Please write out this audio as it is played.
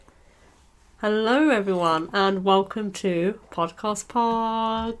Hello everyone and welcome to Podcast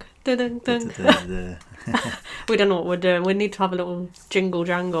Park. Dun, dun, dun. We don't know what we're doing. We need to have a little jingle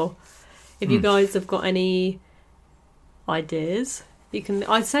jangle. If you guys have got any ideas, you can.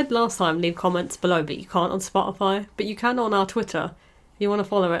 I said last time leave comments below, but you can't on Spotify. But you can on our Twitter. If you want to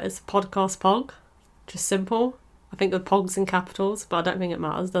follow it, it's Podcast Pog. Just simple. I think the Pogs in capitals, but I don't think it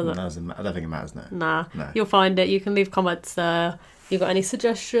matters, does it? No, I don't think it matters, no. Nah. You'll find it. You can leave comments there. You got any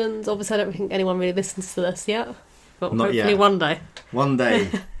suggestions? Obviously, I don't think anyone really listens to this yet. But Not hopefully yet. one day. One day,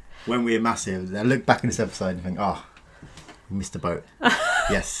 when we're massive, I look back in this episode and think, we missed the boat.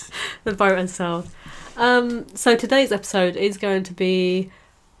 Yes. The boat has sailed. So today's episode is going to be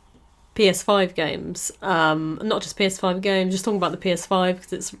PS5 games. Not just PS5 games, just talking about the PS5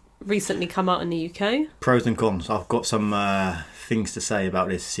 because it's recently come out in the UK. Pros and cons. I've got some things to say about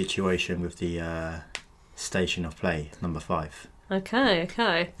this situation with the Station of Play, number 5. Okay.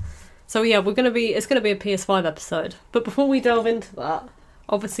 So yeah, it's gonna be a PS5 episode. But before we delve into that,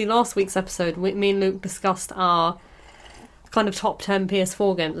 obviously last week's episode, me and Luke discussed our kind of top 10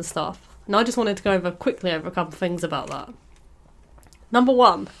 PS4 games and stuff. And I just wanted to go quickly over a couple of things about that. Number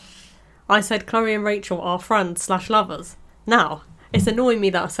 1, I said Chloe and Rachel are friends/lovers. Now, it's annoying me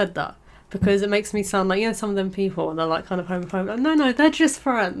that I said that because it makes me sound like, some of them people, and they're like kind of homophobic. Like, no, they're just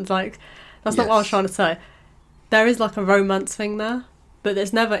friends. Like, that's not what I was trying to say. There is like a romance thing there, but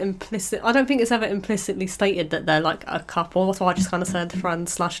there's never implicit. I don't think it's ever implicitly stated that they're like a couple. That's why I just kind of said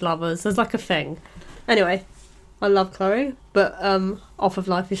friends/lovers. There's like a thing. Anyway, I love Chloe, but off of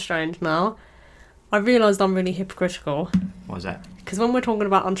Life is Strange now. I realised I'm really hypocritical. What was that? Because when we're talking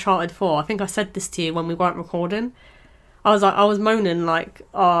about Uncharted 4, I think I said this to you when we weren't recording. I was moaning like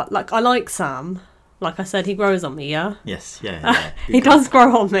I like Sam. Like I said, he grows on me, yeah? Yes, yeah. He does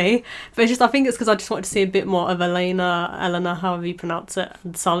grow on me. But I think it's because I just wanted to see a bit more of Eleanor, however you pronounce it,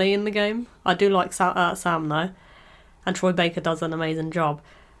 and Sully in the game. I do like Sam, though. And Troy Baker does an amazing job.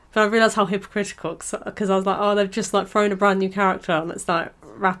 But I realised how hypocritical, because I was like, they've just like thrown a brand new character and it's like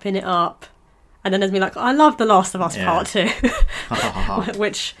wrapping it up. And then there's me like, I love The Last of Us Part 2.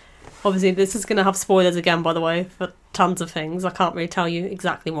 Which, obviously, this is going to have spoilers again, by the way, for tons of things. I can't really tell you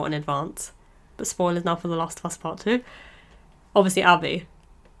exactly what in advance. But spoilers now for The Last of Us Part 2. Obviously, Abby.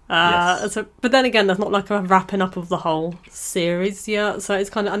 Yes. But then again, there's not like a wrapping up of the whole series yet. So it's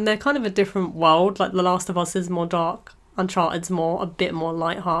kind of, and they're kind of a different world. Like The Last of Us is more dark. Uncharted's a bit more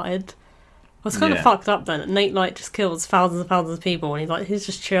light-hearted. It's kind of fucked up then. Nate like just kills thousands and thousands of people, and he's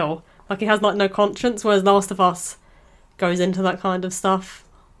just chill. Like he has like no conscience. Whereas Last of Us goes into that kind of stuff,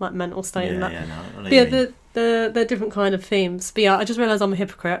 like mental state and that. They're different kind of themes. But yeah, I just realised I'm a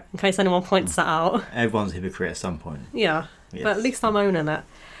hypocrite, in case anyone points that out. Everyone's a hypocrite at some point. Yeah, yes. But at least I'm owning it.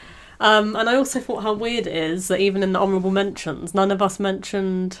 And I also thought how weird it is that even in the honourable mentions, none of us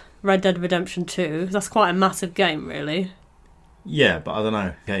mentioned Red Dead Redemption 2. That's quite a massive game, really. Yeah, but I don't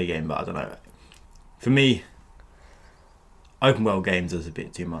know. Okay, game, but I don't know. For me, open world games is a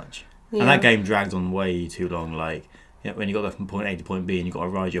bit too much. Yeah. And that game drags on way too long. Like, when you got there from point A to point B and you got to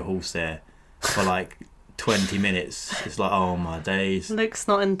ride your horse there for like 20 minutes, it's like, oh my days. Luke's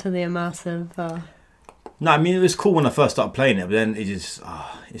not into the immersive. No, I mean, it was cool when I first started playing it, but then it's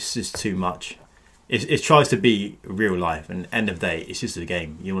just too much. It tries to be real life, and end of the day, it's just a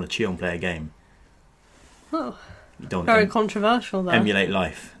game. You want to chill and play a game. Oh, you don't very controversial there. Emulate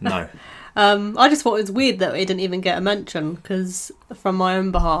life, no. I just thought it was weird that it didn't even get a mention, because from my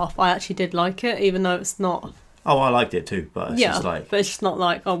own behalf, I actually did like it, even though it's not... Oh, I liked it too, but it's just like... but it's just not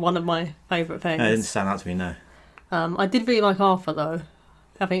like one of my favourite things. No, it didn't stand out to me, no. I did really like Arthur, though.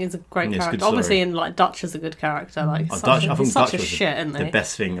 I think he's a great character. Obviously, and like Dutch is a good character. Like I think Dutch was shit, isn't he? The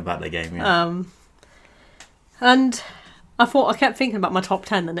best thing about the game. Yeah. And I kept thinking about my top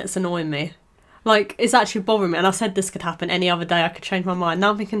 10, and it's annoying me. Like, it's actually bothering me. And I said this could happen any other day. I could change my mind. Now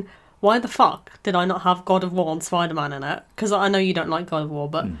I'm thinking, why the fuck did I not have God of War and Spider-Man in it? Because I know you don't like God of War,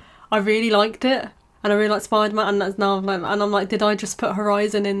 but I really liked it. And I really like Spider-Man. And that's now, I'm like, did I just put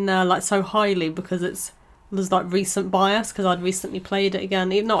Horizon in there like so highly because there's like recent bias because I'd recently played it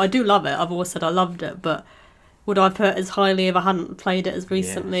again. Even though I do love it, I've always said I loved it, but would I put it as highly if I hadn't played it as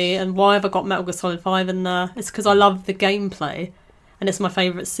recently? Yes. And why have I got Metal Gear Solid 5 in there? It's because I love the gameplay and it's my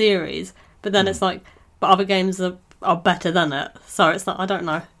favourite series. But then it's like, but other games are better than it. So it's like, I don't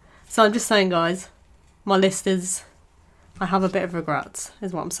know. So I'm just saying, guys, my list is, I have a bit of regrets,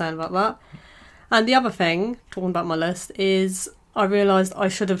 is what I'm saying about that. And the other thing, talking about my list, is I realised I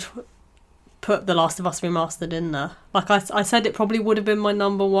should have put The Last of Us Remastered in there. Like I said, it probably would have been my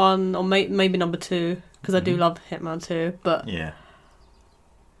number 1 or maybe number 2 because I do love Hitman 2. But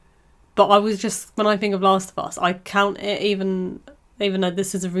I was just, when I think of Last of Us, I count it even even though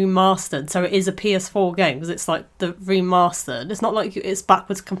this is a remastered, so it is a PS4 game because it's like the remastered. It's not like it's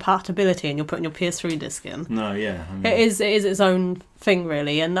backwards compatibility and you're putting your PS3 disc in. No, yeah. I mean, It is its own thing,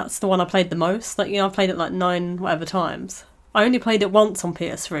 really, and that's the one I played the most. Like, I played it like 9 whatever times. I only played it once on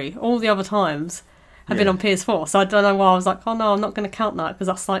PS3. All the other times have been on PS4, so I don't know why I was like, oh no, I'm not going to count that because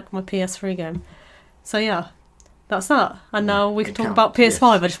that's like my PS3 game. So yeah, that's that. And now we can talk about PS5. Yes.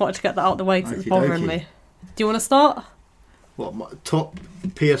 I just wanted to get that out of the way because it's bothering me. Do you want to start? What, my top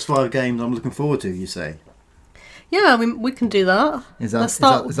PS5 games I'm looking forward to, you say? Yeah, we can do that. Is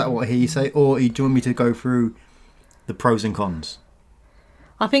that what I hear you say? Or do you want me to go through the pros and cons?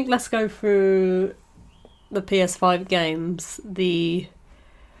 I think let's go through the PS5 games, the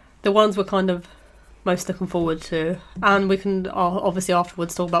ones we're kind of most looking forward to. And we can obviously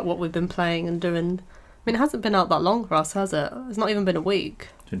afterwards talk about what we've been playing and doing. I mean, it hasn't been out that long for us, has it? It's not even been a week.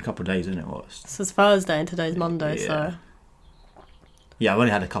 It's been a couple of days, isn't it? This is Thursday and today's Monday, so... Yeah, I've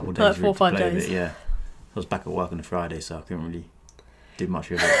only had a couple of days like 4 or 5 to play days. It, yeah. I was back at work on a Friday, so I couldn't really do much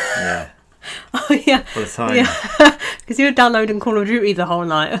with it. Yeah. Oh, yeah. For the time. Yeah. Because you were downloading Call of Duty the whole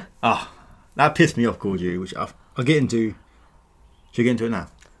night. Ah, that pissed me off, Call of Duty, which I'll get into. Should we get into it now?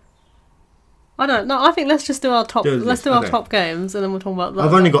 I don't know. I think let's just do our top. Let's do our top games, and then we'll talk about that.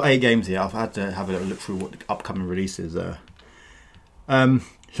 I've only got 8 games here. I've had to have a little look through what the upcoming releases are.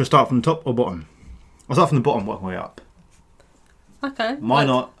 Should I start from the top or bottom? I'll start from the bottom, work my way up. Okay. Mine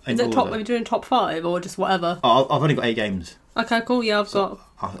not. Is it top? Are we doing top 5 or just whatever? I've only got 8 games. Okay, cool. Yeah, I've got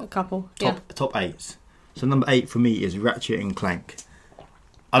a couple. Top 8. So number 8 for me is Ratchet and Clank.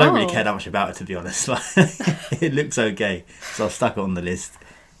 I don't really care that much about it, to be honest. It looks okay, so I've stuck it on the list.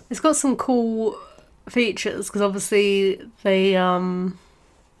 It's got some cool features because obviously they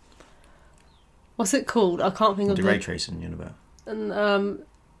what's it called? I can't think of the ray tracing you know about. And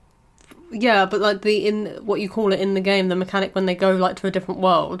yeah, but like what you call it in the game, the mechanic when they go like to a different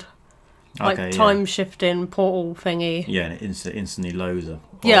world. Like time shifting portal thingy. Yeah, and it instantly loads of.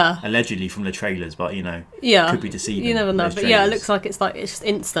 Yeah. Allegedly from the trailers, but could be deceiving. You never know, but trailers. Yeah, it looks like it's just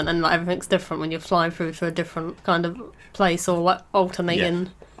instant and like everything's different when you're flying through to a different kind of place or like alternating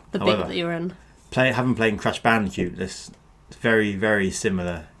the bit that you're in. Having played Crash Bandicoot, it's very, very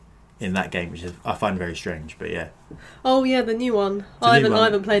similar in that game, which I find very strange. But yeah. Oh yeah, the new one. I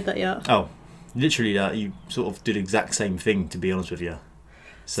haven't played that yet. Oh, literally, you sort of did the exact same thing. To be honest with you.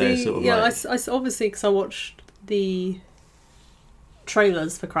 So sort of I obviously because I watched the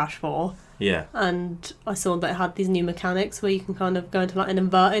trailers for Crash 4. Yeah. And I saw that it had these new mechanics where you can kind of go into like an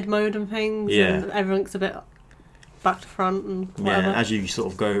inverted mode and things. Yeah. And everything's a bit back to front and whatever. Yeah, as you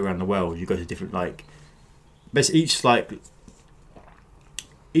sort of go around the world, you go to different basically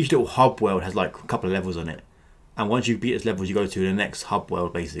each little hub world has like a couple of levels on it. And once you beat those levels, you go to the next hub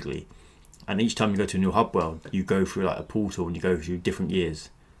world basically. And each time you go to a new hub world, you go through like a portal and you go through different years.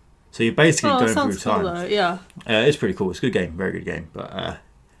 So you're basically going through time. Cool, yeah. It's pretty cool. It's a good game. Very good game. But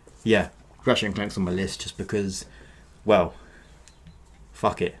yeah, Ratchet and Clank's on my list just because, well,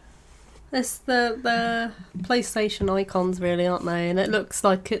 fuck it. It's the PlayStation icons really, aren't they? And it looks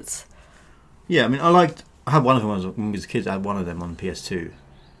like it's... Yeah, I mean, I had one of them when we was kids. I had one of them on PS2.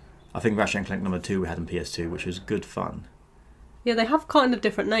 I think Ratchet and Clank number 2 we had on PS2, which was good fun. Yeah, they have kind of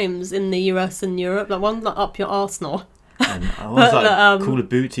different names in the US and Europe. Like one's like Up Your Arsenal. And one's like Call of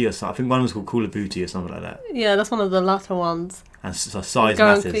Booty or something. I think one was called Call of Booty or something like that. Yeah, that's one of the latter ones. And so Size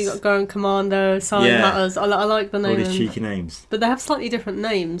Matters. You got Going Commando, Size Matters. I like the name. All these cheeky names. But they have slightly different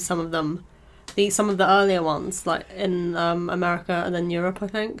names, some of them. Some of the earlier ones, like in America and then Europe, I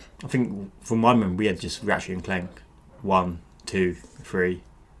think. I think from my memory, we had just Ratchet and Clank 1, 2, 3,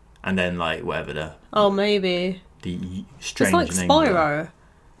 and then like whatever the... Oh, maybe. The strange name. It's like Spyro.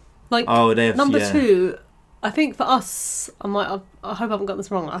 Like, they have, number 2... I think for us, I hope I haven't got this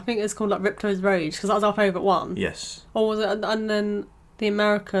wrong. I think it's called like Ripto's Rage because that was our favourite one. Yes. Or was it? And then the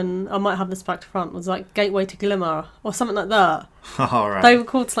American, I might have this back to front, was like Gateway to Glimmer or something like that. All right. They were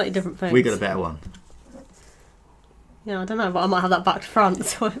called slightly different things. We got a better one. Yeah, I don't know, but I might have that back to front.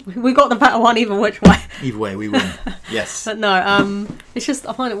 So we got the better one either which way. Either way, we win. Yes. But no, it's just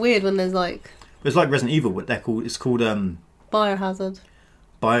I find it weird when there's like. It's like Resident Evil. What they're called? It's called Biohazard.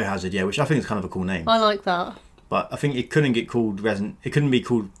 Biohazard, yeah, which I think is kind of a cool name. I like that. But I think it couldn't get called It couldn't be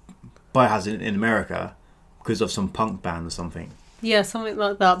called Biohazard in America because of some punk band or something. Yeah, something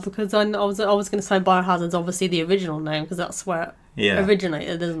like that. Because I was going to say Biohazard's obviously the original name because that's where it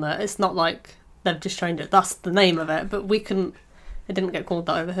originated, isn't it? It's not like they've just changed it. That's the name of it, but it didn't get called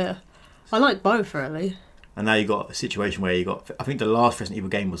that over here. I like both really. And now you got a situation where I think the last Resident Evil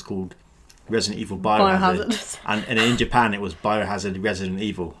game was called Resident Evil Biohazard. Biohazard. And in Japan, it was Biohazard Resident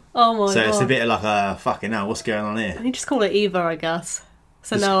Evil. Oh my god. So it's a bit like a fucking hell, what's going on here? You just call it either, I guess.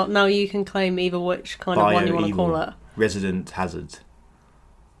 So Just- now you can claim either which kind of one you want to call it. Resident Hazard.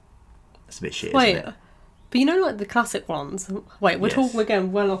 That's a bit shit, Wait, isn't it? but you know, like the classic ones. Wait, Yes. we're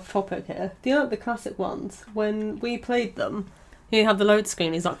getting well off topic here. Do you know like the classic ones when we played them? You have the load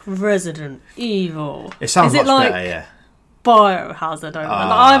screen. It's like Resident Evil. It sounds Is it much like better, yeah. Biohazard? Over?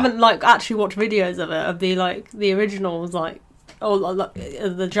 Ah. I haven't like actually watched videos of it of the originals like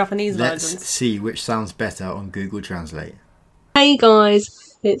the Japanese Let's versions. see which sounds better on Google Translate. Hey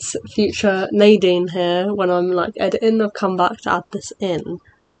guys, it's future Nadine here. When I'm like editing, I've come back to add this in.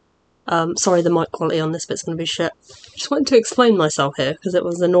 Sorry, the mic quality on this bit's going to be shit. Just wanted to explain myself here because it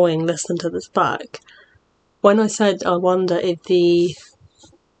was annoying listening to this back. When I said I wonder if the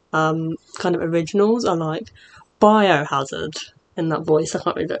kind of originals are like Biohazard in that voice, I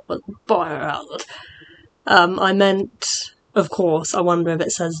can't read it, but Biohazard. I meant, of course, I wonder if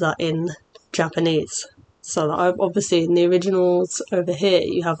it says that in Japanese. So that obviously in the originals over here,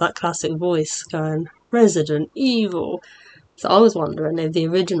 you have that classic voice going Resident Evil. So I was wondering if the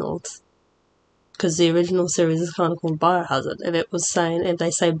originals, because the original series is kind of called Biohazard, if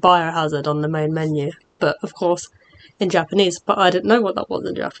they say Biohazard on the main menu, but of course in Japanese. But I didn't know what that was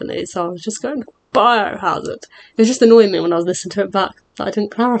in Japanese, so I was just going Biohazard. It was just annoying me when I was listening to it back that I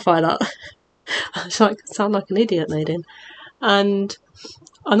didn't clarify that. I was like, sound like an idiot, Nadine. And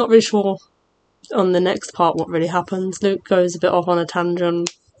I'm not really sure on the next part what really happens. Luke goes a bit off on a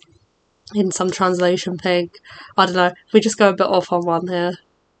tangent in some translation thing. I don't know. If we just go a bit off on one here.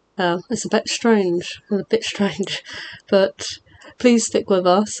 It's a bit strange. But please stick with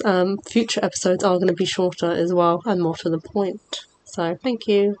us. Future episodes are going to be shorter as well and more to the point. So, thank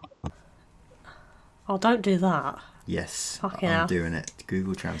you. Oh, don't do that. Yes, Fucking I'm hell. doing it.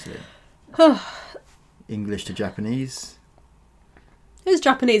 Google Translate. English to Japanese. It's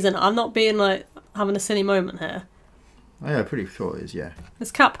Japanese and I'm not being like having a silly moment here. Oh yeah, pretty sure it is, yeah.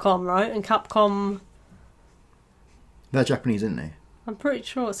 It's Capcom, right? And Capcom, They're Japanese, isn't they? I'm pretty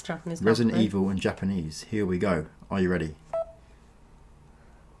sure it's Japanese. Resident company. Evil in Japanese. Here we go. Are you ready?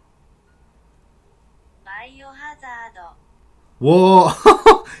 Biohazard.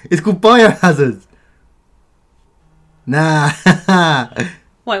 Whoa! It's called Biohazard! Nah!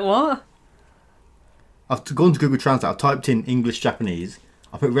 Wait, what? I've gone to Google Translate, I've typed in English Japanese,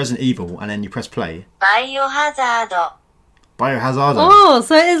 I put Resident Evil, and then you press play. Biohazard. Biohazard. Oh,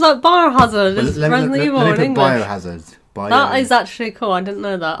 so it is like Biohazard. It's Resident Evil let me in put English. Biohazard. That is actually cool. I didn't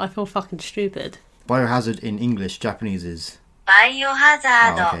know that. I feel fucking stupid. Biohazard in English, Japanese is.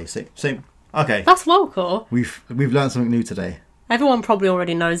 Biohazard. Oh, okay, same. Okay, That's well cool. we've learned something new today. Everyone probably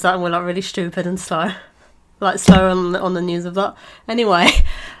already knows that, and we're like really stupid and slow, like slow on the news of that. Anyway,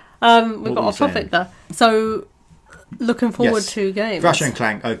 we What got were off you topic saying? there. So, looking forward Yes. to games. Ratchet and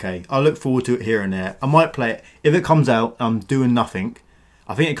Clank, okay. I look forward to it here and there. I might play it. If it comes out, I'm doing nothing.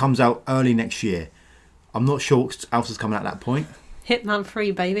 I think it comes out early next year. I'm not sure what else is coming out at that point. Hitman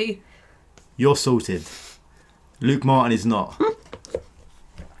 3, baby. You're sorted. Luke Martin is not.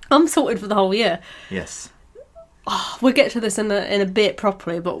 I'm sorted for the whole year. Yes. We'll get to this in a bit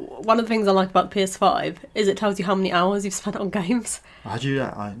properly, but one of the things I like about the PS5 is it tells you how many hours you've spent on games. How do you do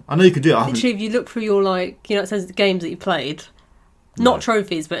that? I know you could do it. I haven't. Literally, if you look through your, like, you know, it says the games that you played. Not Right.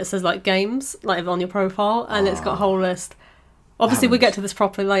 trophies, but it says, like, games, like, on your profile, and it's got a whole list. Obviously, we'll get to this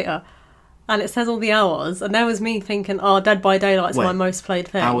properly later. And it says all the hours, and there was me thinking, Dead by Daylight's Wait, my most played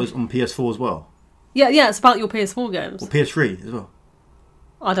thing. Hours on PS4 as well. Yeah, it's about your PS4 games. Or PS3 as well.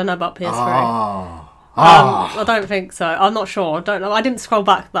 I don't know about PS3. I don't think so. I'm not sure. I don't know. I didn't scroll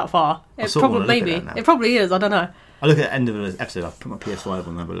back that far. I It sort of probably wanna look at maybe. that now. It probably is. I don't know. I look at the end of the episode. I'll put my PS5 on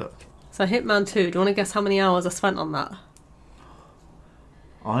and have a look. So Hitman 2. Do you want to guess how many hours I spent on that?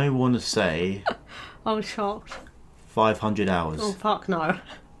 I want to say I was shocked. 500 hours. Oh fuck no.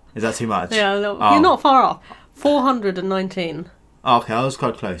 Is that too much? Yeah, a little, Oh. you're not far off. 419. Oh, okay, I was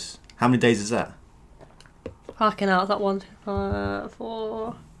quite close. How many days is that? Fucking hell, is that 1, 2, 5,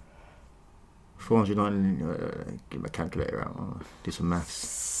 4, 409. Get my calculator out. I'll do some maths.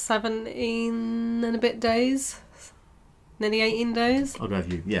 17 and a bit days. Nearly 18 days. I'll go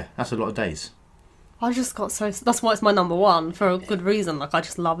with you. Yeah, that's a lot of days. I just got so... That's why it's my number one, for a good reason. Like, I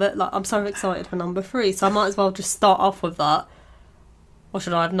just love it. Like, I'm so excited for number 3, so I might as well just start off with that. Or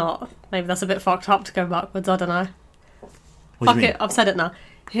should I have not? Maybe that's a bit fucked up to go backwards, I don't know. What Fuck do you mean? it, I've said it now.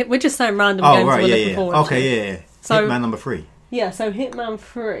 We're just saying random Oh, games right, we're yeah, looking yeah. forward to. Okay, yeah. So- Hitman number 3. Yeah, so Hitman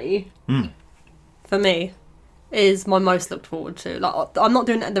 3, Hmm. for me, is my most looked forward to. Like, I'm not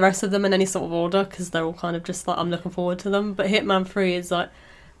doing the rest of them in any sort of order, because they're all kind of just like, I'm looking forward to them. But Hitman 3 is like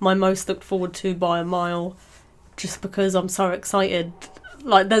my most looked forward to by a mile, just because I'm so excited.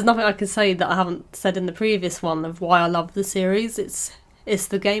 Like, there's nothing I can say that I haven't said in the previous one of why I love the series. It's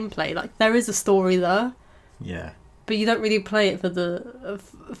the gameplay. Like, there is a story there, Yeah. but you don't really play it for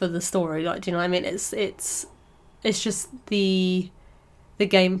the story. Like, do you know what I mean? It's just the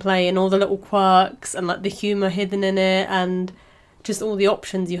gameplay and all the little quirks and like the humour hidden in it and just all the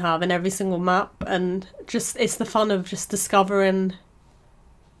options you have in every single map, and just it's the fun of just discovering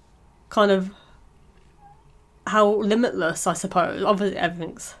kind of how limitless, I suppose. Obviously,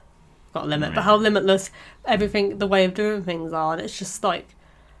 everything's got a limit, but how limitless everything, the way of doing things are. And it's just like,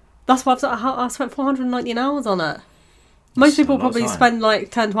 that's why I spent 419 hours on it. Most people probably spend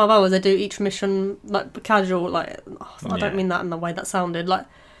like 10, 12 hours. They do each mission like casual, like, I don't mean that in the way that sounded. Like,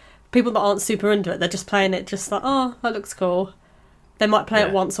 people that aren't super into it, they're just playing it just like, oh, that looks cool. They might play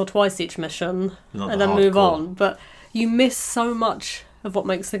it once or twice each mission and then move on. But you miss so much of what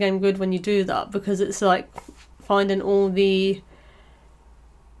makes the game good when you do that, because it's like finding all the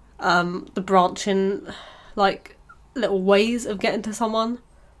branching, like, little ways of getting to someone.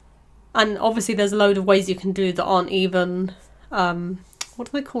 And obviously there's a load of ways you can do that aren't even, what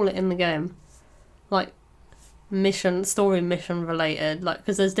do they call it in the game? Like, story mission related. Like,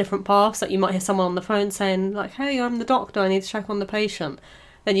 because there's different paths. Like, you might hear someone on the phone saying, like, hey, I'm the doctor, I need to check on the patient.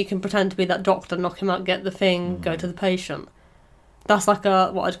 Then you can pretend to be that doctor, knock him out, get the thing, go to the patient. That's like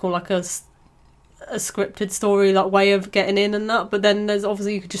what I'd call like a scripted story, like, way of getting in and that. But then there's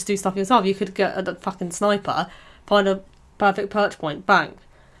obviously, you could just do stuff yourself. You could get a fucking sniper, find a perfect perch point, bang.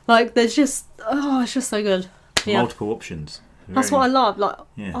 Like, there's just, it's just so good. Yeah. Multiple options. That's what I love. Like,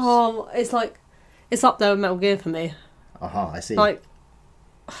 yes. It's like, it's up there with Metal Gear for me. I see. Like,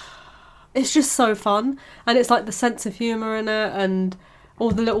 it's just so fun. And it's like the sense of humour in it and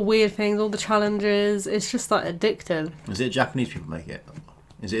all the little weird things, all the challenges. It's just like addictive. Is it Japanese people make it?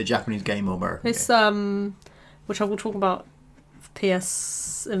 Is it a Japanese game or American It's, game? which I will talk about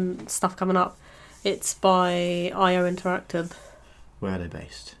PS and stuff coming up. It's by IO Interactive. Where are they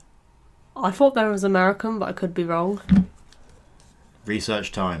based? I thought they was American, but I could be wrong.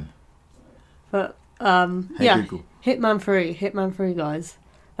 Research time. But, Hey Google. Hitman 3, guys.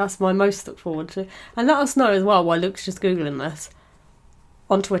 That's my most look forward to. And let us know as well, while Luke's just Googling this,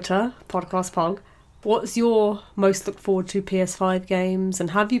 on Twitter, Podcast Pog, what's your most look forward to PS5 games?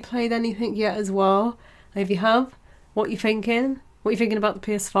 And have you played anything yet as well? And if you have, what you thinking? What you thinking about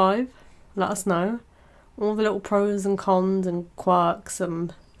the PS5? Let us know. All the little pros and cons and quirks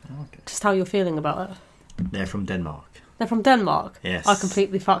and just how you're feeling about it. They're from Denmark. They're from Denmark? Yes. I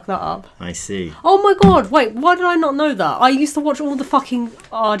completely fucked that up. I see. Oh my god, wait, why did I not know that? I used to watch all the fucking...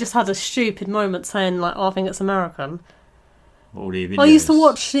 I just had a stupid moment saying, like, I think it's American. All the videos. I used to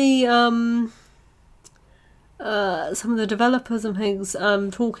watch the, some of the developers and things,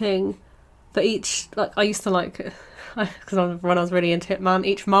 talking for each... Like, I used to, like... Because when I was really into Hitman,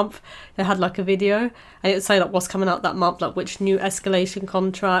 each month they had like a video and it would say like what's coming out that month, like which new escalation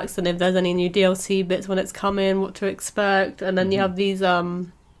contracts and if there's any new DLC bits when it's coming, what to expect. And then you have these like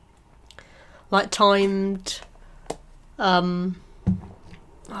timed oh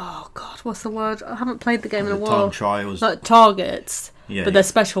god, what's the word? I haven't played the game in a while. Time trials. Like targets, Yeah, but they're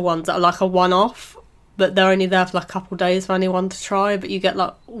special ones that are like a one-off, but they're only there for like a couple of days for anyone to try, but you get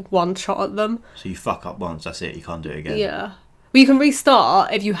like one shot at them. So you fuck up once, that's it, you can't do it again. Yeah. Well, you can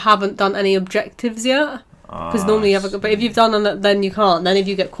restart if you haven't done any objectives yet. Because normally you have but if you've done it, then you can't. Then if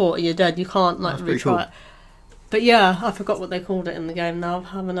you get caught, you're dead. You can't like retry cool. it. But yeah, I forgot what they called it in the game now. I'm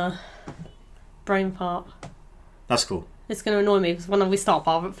having a brain fart. That's cool. It's going to annoy me because when we stop,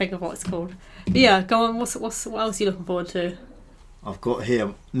 I'll think of what it's called. But yeah, go on. What else are you looking forward to? I've got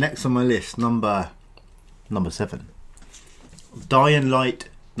here, next on my list, number 7. Dying Light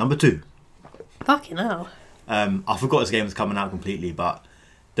number 2. Fucking hell. I forgot this game was coming out completely, but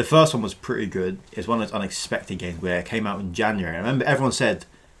the first one was pretty good. It's one of those unexpected games where it came out in January. I remember everyone said,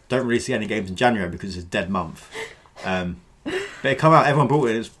 don't release any games in January because it's a dead month. But it came out, everyone bought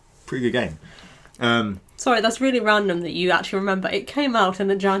it, it's a pretty good game. Sorry, that's really random that you actually remember. It came out in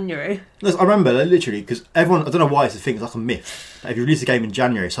the January. I remember, literally, because everyone, I don't know why it's a thing, it's like a myth. Like if you release a game in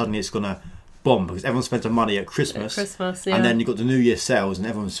January, suddenly it's going to bomb because everyone spends their money at Christmas. Yeah. And then you've got the New Year sales and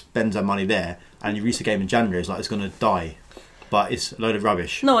everyone spends their money there. And you release a game in January, it's like it's going to die. But it's a load of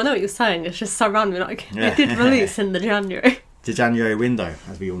rubbish. No, I know what you're saying. It's just so random. Like, it did release in the January. The January window,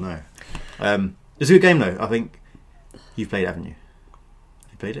 as we all know. It's a good game, though. I think you've played it, haven't you?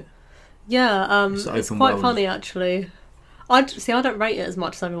 You played it? Yeah, it's quite world. funny, actually. I don't rate it as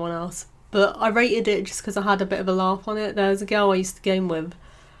much as everyone else. But I rated it just because I had a bit of a laugh on it. There's a girl I used to game with.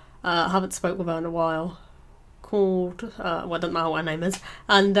 I haven't spoke with her in a while. called, well, I don't know what her name is,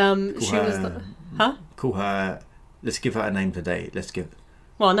 and she was, Call her. Let's give her a name today.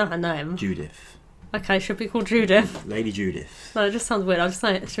 Well, I know her name. Judith. Okay, should be called Judith. Lady Judith. No, it just sounds weird. I'll just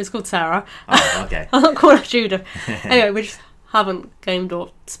say it. She was called Sarah. Oh, okay. I'll not call her Judith. Anyway, we just haven't gamed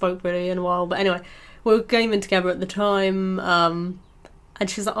or spoke really in a while. But anyway, we were gaming together at the time. And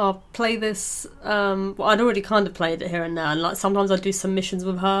she's like, "Oh, play this." Well, I'd already kind of played it here and there. And like sometimes I do some missions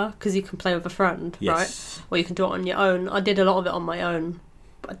with her because you can play with a friend, Yes. right? Or you can do it on your own. I did a lot of it on my own,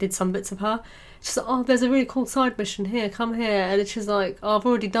 but I did some bits of her. She's like, "Oh, there's a really cool side mission here. Come here." And she's like, "Oh, I've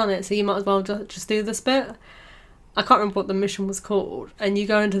already done it, so you might as well just do this bit." I can't remember what the mission was called. And you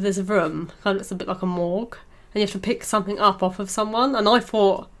go into this room, kind of looks a bit like a morgue, and you have to pick something up off of someone. And I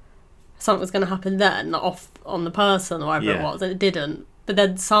thought something was going to happen then, like off on the person or whatever it was, and it didn't. But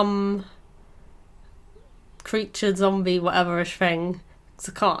then some creature, zombie, whatever-ish thing,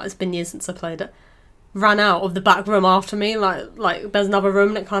 it's been years since I played it, ran out of the back room after me, like there's another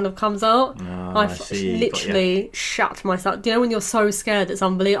room that kind of comes out. Oh, I I see. literally shat myself. Do you know when you're so scared it's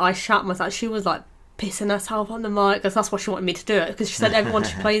unbelievable? I shat myself. She was like pissing herself on the mic because that's what she wanted me to do it, because she said everyone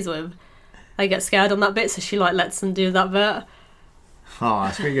she plays with, they get scared on that bit, so she like lets them do that bit. Oh,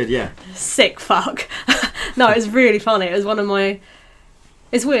 that's pretty good, yeah. Sick fuck. No, it's really funny. It was one of my...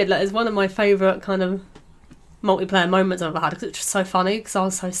 It's weird, like, it's one of my favourite kind of multiplayer moments I've ever had, because it's just so funny, because I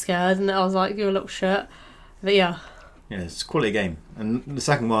was so scared, and I was like, you're a little shit. But yeah. Yeah, it's a quality game. And the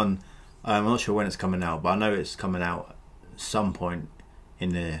second one, I'm not sure when it's coming out, but I know it's coming out at some point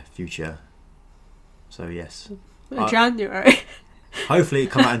in the future. So, yes. January. Hopefully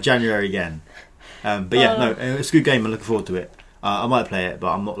it come out in January again. But yeah, no, it's a good game. I'm looking forward to it. I might play it,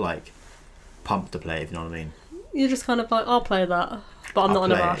 but I'm not, like, pumped to play it, if you know what I mean. You're just kind of like, I'll play that. But I'm not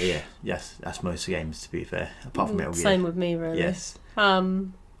in a rush. Yeah, yes, that's most games, to be fair, apart from Metal Gear. Same with me, really. Yes.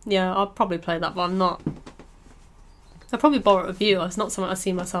 Yeah, I'll probably play that, but I'm not... I'll probably borrow it with you. It's not something I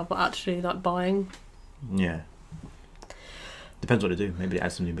see myself actually like buying. Yeah. Depends what they do. Maybe they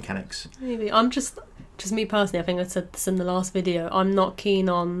add some new mechanics. Maybe. I'm just me personally, I think I said this in the last video, I'm not keen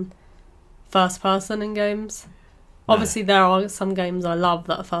on first person in games. No. Obviously there are some games I love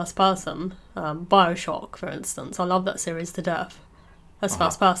that are first person. Bioshock, for instance. I love that series to death. That's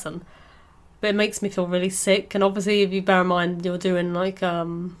first person. But it makes me feel really sick, and obviously if you bear in mind you're doing like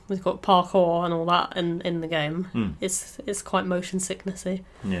we've got parkour and all that in the game, it's quite motion sicknessy.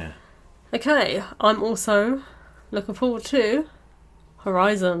 Yeah. Okay, I'm also looking forward to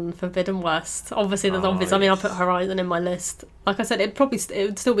Horizon Forbidden West. Obviously there's obvious. I mean, I put Horizon in my list. Like I said, it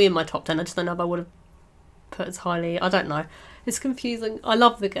would still be in my top 10. I just don't know if I would have put it as highly. I don't know. It's confusing. I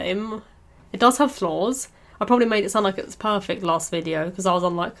love the game. It does have flaws. I probably made it sound like it was perfect last video because I was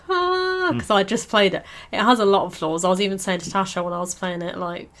on like, because I just played it. It has a lot of flaws. I was even saying to Tasha when I was playing it,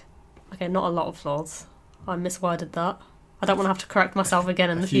 like, okay, not a lot of flaws. I misworded that. I don't want to have to correct myself again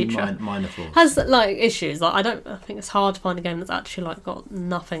in the future. Minor flaws. Has like issues. Like I think it's hard to find a game that's actually like got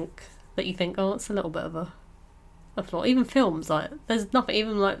nothing that you think, oh, it's a little bit of a flaw. Even films, like there's nothing.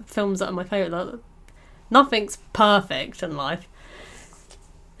 Even like films that are my favourite, like, nothing's perfect in life.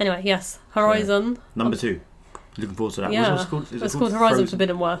 Anyway, yes, Horizon. Number 2. Looking forward to that. Yeah, What's it called? It's called Horizon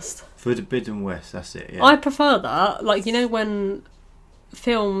Forbidden West. Forbidden West, that's it, yeah. I prefer that. Like, you know when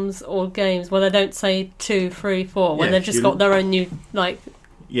films or games where they don't say 2, 3, 4, when they've just got their own new, like,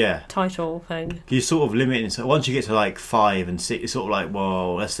 title thing. You sort of limit it. So once you get to, like, 5 and 6, it's sort of like,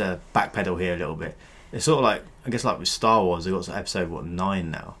 well, let's backpedal here a little bit. It's sort of like, I guess like with Star Wars, they've got episode,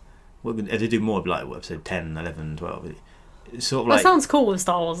 9 now? If they do more, it'd be like, episode 10, 11, 12... It's sort of like, that sounds cool with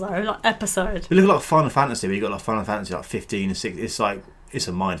Star Wars though, like episode. You look at like Final Fantasy, where you got like Final Fantasy like 15 and 6. It's like, it's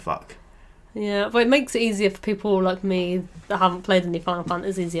a mind fuck. Yeah, but it makes it easier for people like me that haven't played any Final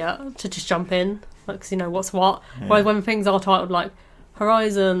Fantasies yet to just jump in, like, cause you know what's what. Yeah. Whereas when things are titled like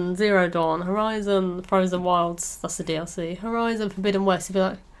Horizon Zero Dawn, Horizon Frozen Wilds, that's the DLC, Horizon Forbidden West, you'd be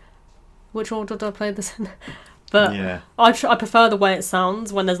like, which order do I play this in? But yeah. I prefer the way it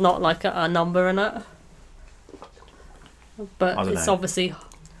sounds when there's not like a number in it. But it's obviously...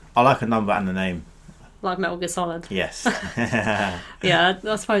 I like a number and a name. Like Metal Gear Solid. Yes. Yeah,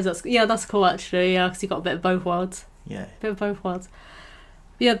 I suppose that's cool actually, yeah, because you got a bit of both worlds. Yeah. A bit of both worlds.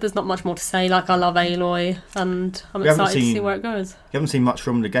 Yeah, there's not much more to say. Like, I love Aloy, and I'm excited to see where it goes. You haven't seen much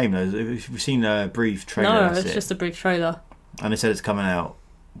from the game though. We've seen a brief trailer. No, it's just a brief trailer. And they said it's coming out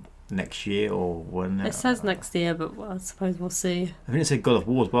next year or when? It says next year, but I suppose we'll see. I think it said God of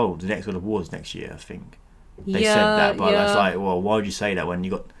War as well. The next God of War is next year, I think. They said that, but that's like, well, why would you say that when you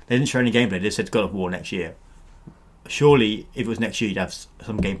got... They didn't show any gameplay, they just said God of War next year. Surely, if it was next year, you'd have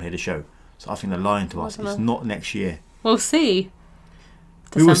some gameplay to show. So I think they're lying to us. It's not next year. We'll see.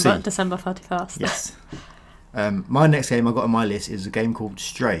 We will see. December 31st. Yes. My next game I got on my list is a game called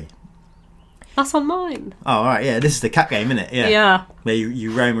Stray. That's on mine. Oh, all right, yeah. This is the cat game, isn't it? Yeah. Yeah. Where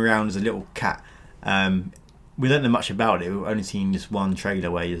you roam around as a little cat. We don't know much about it. We've only seen this one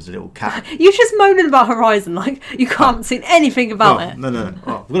trailer where there's a little cat. You're just moaning about Horizon, like you can't seen anything about it. No.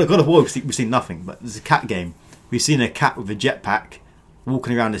 Oh, God of War, we've seen nothing, but there's a cat game. We've seen a cat with a jetpack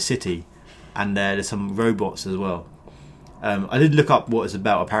walking around the city, and there's some robots as well. I did look up what it's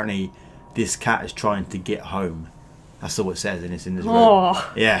about. Apparently, this cat is trying to get home. That's all it says, and it's in this room.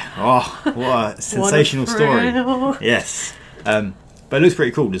 Oh. Yeah. Oh, what a sensational story. Yes. But it looks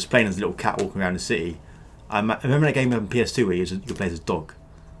pretty cool, just playing as a little cat walking around the city. I remember that game on PS2 where you play as a dog.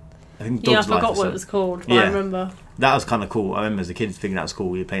 I think Yeah, I Dog's Life forgot or what it something. was called, but Yeah. I remember. That was kind of cool. I remember as a kid thinking that was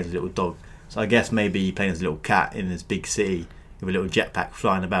cool. You're playing as a little dog. So I guess maybe you're playing as a little cat in this big city with a little jetpack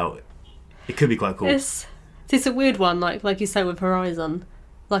flying about. It could be quite cool. It's a weird one, like you say with Horizon.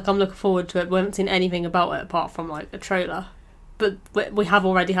 Like I'm looking forward to it. We haven't seen anything about it apart from like a trailer, but we have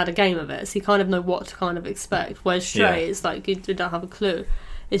already had a game of it, so you kind of know what to kind of expect. Whereas Stray is like you don't have a clue.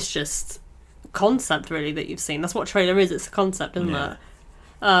 It's just concept really that you've seen. That's what a trailer is. It's a concept, isn't it?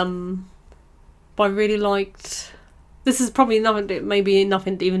 But I really liked. This is probably nothing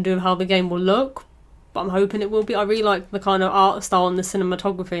to even do with how the game will look, but I'm hoping it will be. I really like the kind of art style and the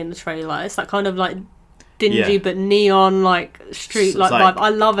cinematography in the trailer. It's that kind of like dingy but neon like street like like vibe. I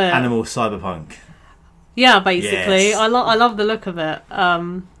love it. Animal cyberpunk. Yeah, basically. Yes. I love the look of it.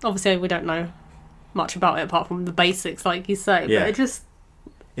 Obviously we don't know much about it apart from the basics, like you say. Yeah. But it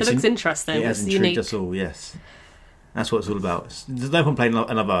looks interesting. It has It's intrigued unique. us all, yes. That's what it's all about. There's no point playing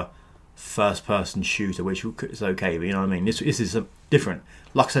another first-person shooter, which is okay, but you know what I mean? This is different.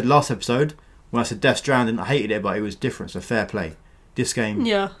 Like I said last episode, when I said Death Stranding, I hated it, but it was different, so fair play. This game,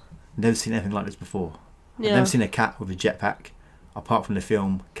 Yeah. never seen anything like this before. I've Yeah. never seen a cat with a jetpack, apart from the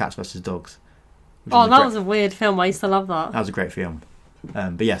film Cats vs. Dogs. Oh, that was a weird film. I used to love that. That was a great film.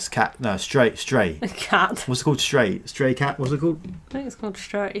 But yes, Stray. A cat. What's it called? Stray cat? What's it called? I think it's called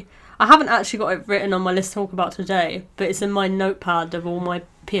Stray. I haven't actually got it written on my list to talk about today, but it's in my notepad of all my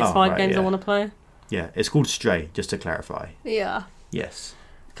PS5 Oh, right, games I yeah. want to play. Yeah, it's called Stray, just to clarify. Yeah. Yes.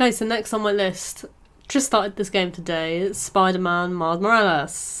 Okay, so next on my list, just started this game today. It's Spider-Man Miles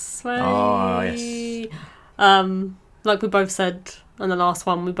Morales. Oh, yes. Like we both said on the last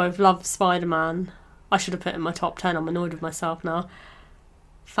one, we both love Spider-Man. I should have put it in my top 10. I'm annoyed with myself now.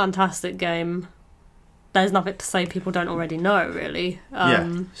 Fantastic game. There's nothing to say people don't already know, really.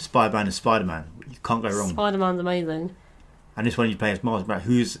 Yeah, Spider-Man is Spider-Man. You can't go wrong. Spider-Man's amazing. And this one you play as Miles Morales,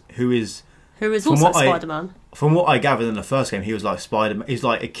 who is Who is From also what I- Spider-Man. from what I gathered in the first game, he was like Spider-Man. He's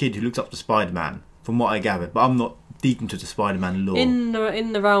like a kid who looks up to Spider-Man. From what I gathered, but I'm not deep into the Spider-Man lore. In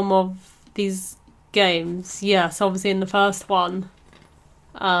the realm of these games, yes, obviously in the first one,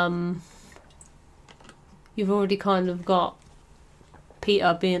 you've already kind of got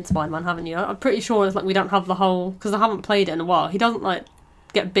Peter being Spider-Man, haven't you? I'm pretty sure it's like we don't have the whole, because I haven't played it in a while. He doesn't like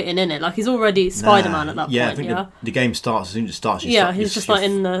get bitten in it. Like he's already Spider-Man at that yeah, point. I think Yeah, the game starts as soon as it starts. he's just like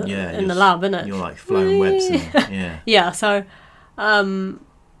in the lab, isn't it? You're like flying webs. And, yeah. Yeah, so,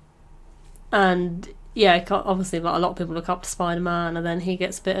 and yeah, obviously, like a lot of people look up to Spider-Man, and then he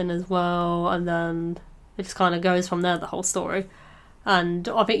gets bitten as well, and then it just kind of goes from there. The whole story, and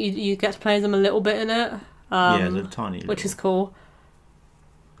I think you get to play as him a little bit in it, Yeah, the tiny. which is cool.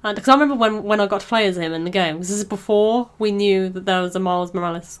 And because I remember when I got to play as him in the game, because this is before we knew that there was a Miles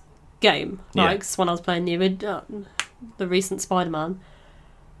Morales game. Like Yeah. when I was playing the recent Spider-Man.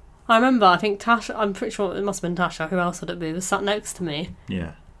 I remember, I think Tasha, I'm pretty sure it must have been Tasha, who else would it be, was sat next to me.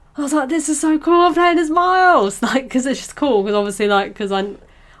 Yeah. I was like, this is so cool, I'm playing as Miles! Like, because it's just cool, because obviously, like, because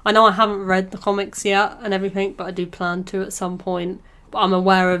I know I haven't read the comics yet and everything, but I do plan to at some point. But I'm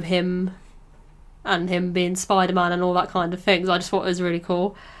aware of him and him being Spider-Man and all that kind of thing, so I just thought it was really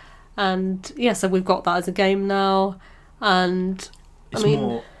cool. And, yeah, so we've got that as a game now, and, It's I mean...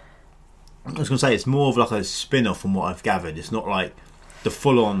 more. I was gonna say it's more of like a spin-off from what I've gathered. It's not like the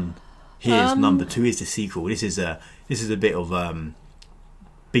full-on. Here's number 2. Here's the sequel. This is a bit of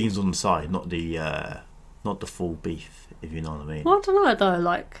beans on the side, not the full beef. If you know what I mean. Well, I don't know, though,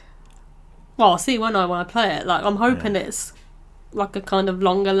 like... Well, I'll see when I play it. Like, I'm hoping it's, like, a kind of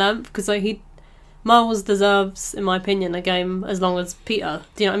longer length, because like, Miles deserves, in my opinion, a game as long as Peter.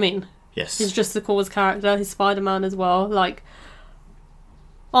 Do you know what I mean? Yes. He's just the coolest character. He's Spider-Man as well. Like,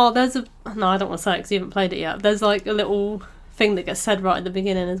 no, I don't want to say it because you haven't played it yet. There's like a little thing that gets said right at the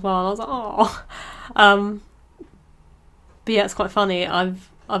beginning as well. And I was like, oh. But yeah, it's quite funny. I've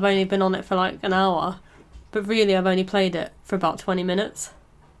only been on it for like an hour, but really I've only played it for about 20 minutes.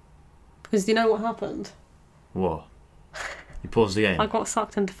 Because do you know what happened? What? You paused the game. I got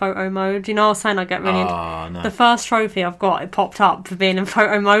sucked into photo mode. You know, I was saying I get really into... Oh, no. The first trophy I've got, it popped up for being in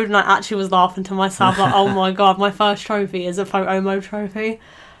photo mode, and I actually was laughing to myself, like, oh my god, my first trophy is a photo mode trophy.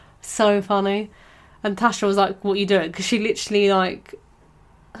 So funny. And Tasha was like, what are you doing? Because she literally, like,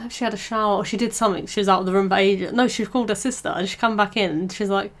 I think she had a shower, or she did something, she was out of the room for ages. No, she called her sister, and she come back in, and she's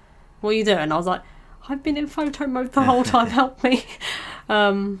like, what are you doing? I was like, I've been in photo mode the whole time, help me.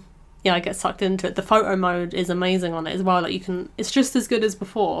 Yeah, I get sucked into it. The photo mode is amazing on it as well. Like, you can, it's just as good as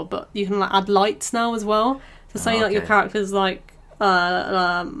before, but you can, like, add lights now as well. So say like your character's like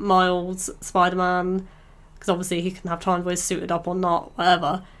Miles, Spider-Man, because obviously he can have times where he's suited up or not,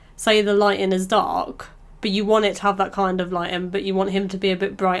 whatever. Say the lighting is dark, but you want it to have that kind of lighting, but you want him to be a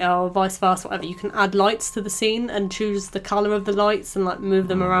bit brighter, or vice versa, whatever. You can add lights to the scene and choose the colour of the lights and like move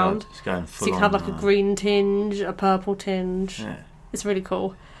them around. It's going full so you can have like a green tinge, a purple tinge. Yeah. It's really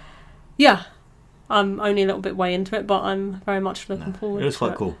cool. Yeah, I'm only a little bit way into it, but I'm very much looking forward to it. It looks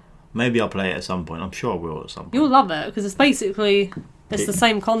quite cool. Maybe I'll play it at some point. I'm sure I will at some point. You'll love it, because it's basically, it's the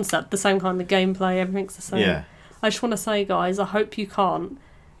same concept, the same kind of gameplay, everything's the same. Yeah. I just want to say, guys, I hope you can't,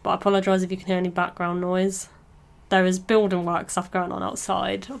 but I apologise if you can hear any background noise. There is building work stuff going on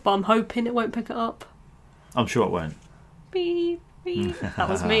outside, but I'm hoping it won't pick it up. I'm sure it won't. Beep, beep. That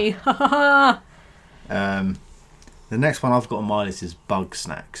was me. The next one I've got on my list is Bug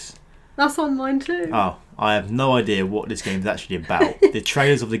Snacks. That's on mine too. Oh, I have no idea what this game is actually about. The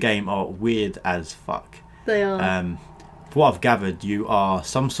trailers of the game are weird as fuck. They are. For what I've gathered, you are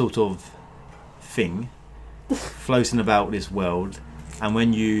some sort of thing floating about this world, and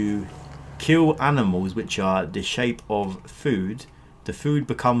when you kill animals which are the shape of food, the food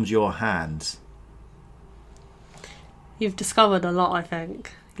becomes your hands. You've discovered a lot, I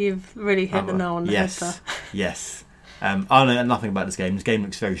think. You've really hit the nail on the head there. Yes. I know nothing about this game. This game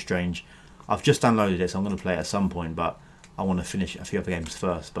looks very strange. I've just downloaded it, so I'm going to play it at some point, but I want to finish a few other games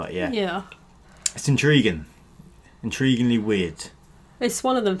first. But yeah. It's intriguing. Intriguingly weird. It's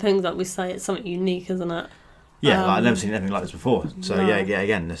one of them things that we say, it's something unique, isn't it? Yeah, I've never seen anything like this before. So no.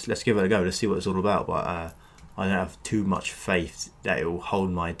 again, let's give it a go. Let's see what it's all about. But I don't have too much faith that it will hold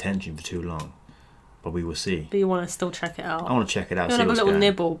my attention for too long. But we will see. But you want to still check it out. I want to check it out. You want to have a little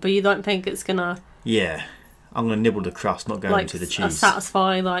nibble, but you don't think it's gonna. Yeah, I'm gonna nibble the crust, not go into the cheese.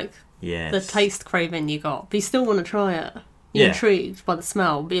 Satisfy the taste craving you got, but you still want to try it. You're intrigued by the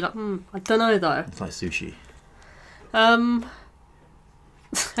smell, but you're like, I don't know though. It's like sushi.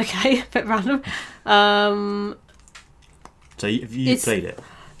 Okay, a bit random. So have you played it?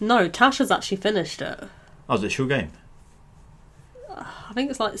 No, Tasha's actually finished it. Oh, is it a short game? I think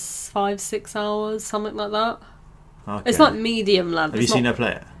it's like 5-6 hours, something like that. Okay. It's like medium level. Have you seen her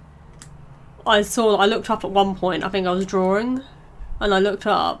play it? I looked up at one point, I think I was drawing, and I looked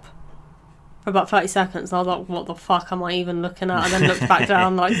up for about 30 seconds, and I was like, what the fuck am I even looking at? And then looked back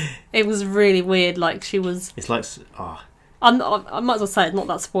down, like, it was really weird, like, she was... It's like... I might as well say it's not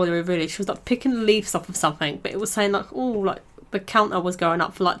that spoilery, really. She was, like, picking leaves off of something, but it was saying, like, oh, like, the counter was going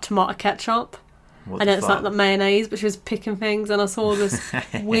up for, like, tomato ketchup. And then it's like the mayonnaise, but she was picking things, and I saw this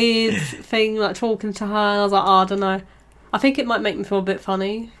weird thing, like, talking to her, and I was like, I don't know. I think it might make me feel a bit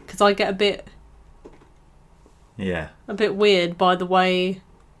funny, because I get a bit weird by the way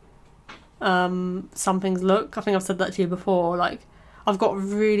some things look. I think I've said that to you before. Like, I've got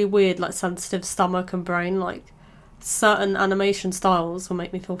really weird, like, sensitive stomach and brain. Like, certain animation styles will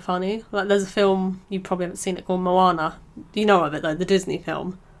make me feel funny. Like, there's a film, you probably haven't seen it, called Moana. You know of it, though, the Disney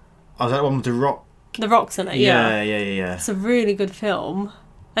film. Oh, is that one with The Rock? The Rock's in it, yeah. Yeah. It's a really good film.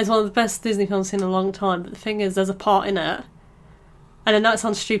 It's one of the best Disney films I've seen in a long time, but the thing is, there's a part in it, and I know it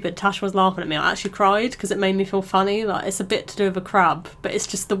sounds stupid, Tash was laughing at me, I actually cried, because it made me feel funny. Like, it's a bit to do with a crab, but it's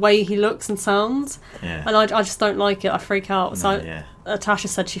just the way he looks and sounds, and I just don't like it, I freak out. Tasha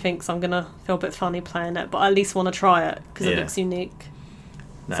said she thinks I'm going to feel a bit funny playing it, but I at least want to try it, because it looks unique.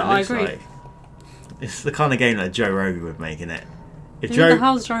 No, so I agree. It's the kind of game that Joe Rogan would make, isn't it? Who the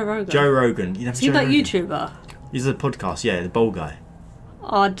hell's Joe Rogan? Joe Rogan. You know, is he that YouTuber? He's a podcast, the bald guy.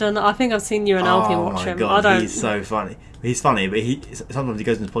 I don't know. I think I've seen you and Alfie watch him. God, he's so funny. He's funny, but sometimes he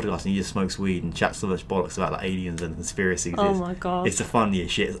goes into podcast and he just smokes weed and chats so much bollocks about like aliens and conspiracies. Oh my god! It's the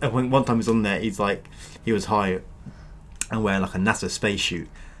funniest shit. One time he was on there, he was high and wearing like a NASA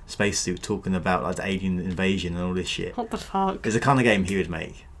spacesuit, talking about like the alien invasion and all this shit. What the fuck? It's the kind of game he would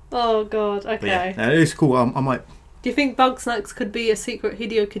make. Oh god. Okay. But it's cool. I might. Do you think Bug Snacks could be a secret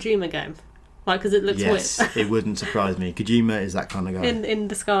Hideo Kojima game? Like, because it looks weird. Yes, it wouldn't surprise me. Kojima is that kind of guy. In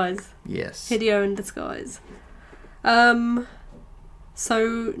disguise. Yes. Hideo in disguise.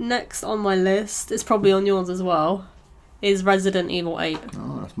 So, next on my list, it's probably on yours as well, is Resident Evil 8.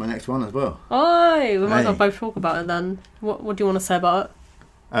 Oh, that's my next one as well. Oh, we might as well Hey. both talk about it then. What do you want to say about it?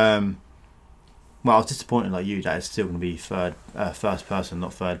 Well, I was disappointed like you that it's still going to be first person,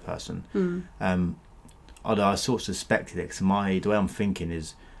 not third person. Although I sort of suspected it, because the way I'm thinking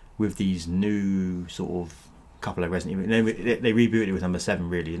is with these new sort of couple of Resident Evil, they rebooted it with number 7,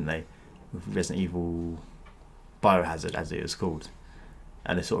 really, didn't they? With Resident Evil Biohazard, as it was called,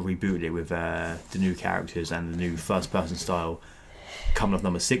 and they sort of rebooted it with the new characters and the new first person style coming off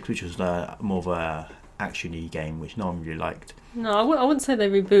number 6, which was more of a action-y game, which no one really liked. No, I wouldn't say they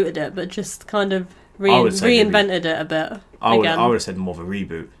rebooted it, but just kind of I would say they reinvented it a bit. I would again. have said more of a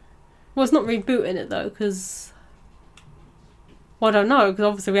reboot. Well, it's not rebooting it though, because I don't know, because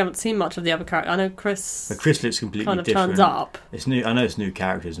obviously we haven't seen much of the other character. I know Chris. But Chris looks completely kind of different. turns up. It's new. I know it's new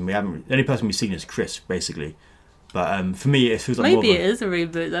characters, and we haven't. The only person we've seen is Chris, basically. But for me, it feels like Maybe more it is a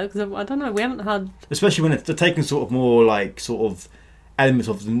reboot though, because I don't know. We haven't had. especially when they're taking sort of more like sort of elements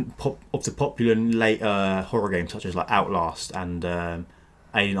of the popular later horror games, such as like Outlast and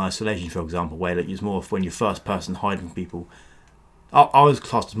Alien Isolation, for example, where like, it's more of when you're first person hiding from people. I was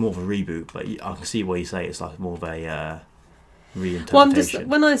classed as more of a reboot, but I can see why you say it's like more of a reinterpretation. Well,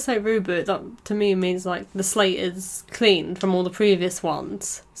 when I say reboot, that to me means like the slate is clean from all the previous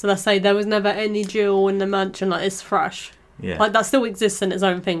ones. So let's say there was never any Jill in the mansion, like it's fresh. Yeah. Like that still exists in its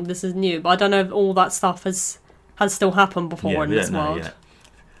own thing. This is new, but I don't know if all that stuff has still happened before in we this don't know world. yet.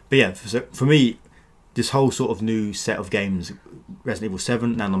 But yeah, for me, this whole sort of new set of games, Resident Evil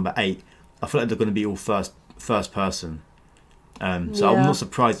 7, now number 8, I feel like they're going to be all first person. So I'm Yeah. not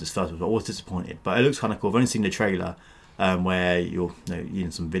surprised it's first person, but I was disappointed. But it looks kind of cool. I've only seen the trailer where you're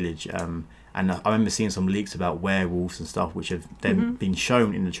in some village. And I remember seeing some leaks about werewolves and stuff, which have then been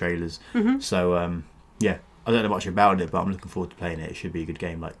shown in the trailers. So, yeah, I don't know much about it, but I'm looking forward to playing it. It should be a good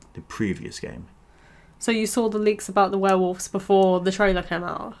game like the previous game. So you saw the leaks about the werewolves before the trailer came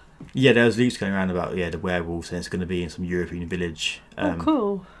out? Yeah, there was leaks going around about the werewolves, and it's going to be in some European village. Oh,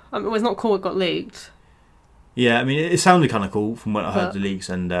 cool. I mean, well, it's not cool it got leaked. Yeah, I mean, it sounded kind of cool from when I heard the leaks,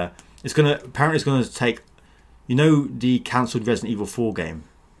 and it's going to take, the cancelled Resident Evil 4 game.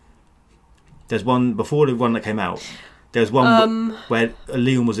 There's one before the one that came out. There's one where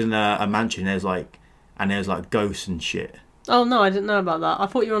Leon was in a mansion. There's like ghosts and shit. Oh no, I didn't know about that. I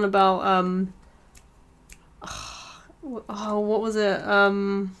thought you were on about what was it?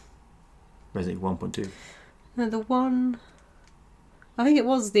 Resident Evil 1.2. No, the one. I think it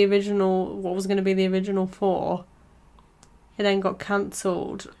was the original. What was going to be the original 4? It then got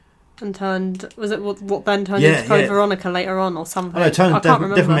cancelled and turned. Was it what then turned into Code Veronica later on or something? Oh no, I can't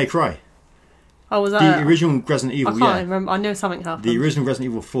remember. Devil May Cry. Oh, was that The original Resident Evil? I can't remember. I know something happened. The original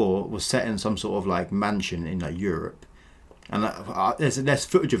Resident Evil 4 was set in some sort of like mansion in like Europe, and there's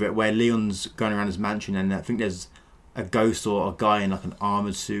footage of it where Leon's going around his mansion, and I think there's a ghost or a guy in like an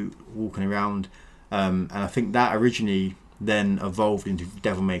armored suit walking around, and I think that originally then evolved into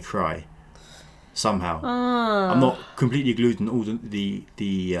Devil May Cry somehow. I'm not completely glued in all the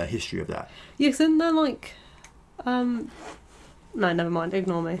history of that. Yeah, because then they're like, no, never mind.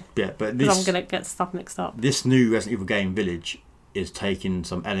 Ignore me. Yeah, but Because I'm gonna get stuff mixed up. this new Resident Evil game Village is taking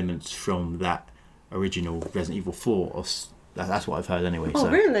some elements from that original Resident Evil 4. That's what I've heard anyway. Oh, so,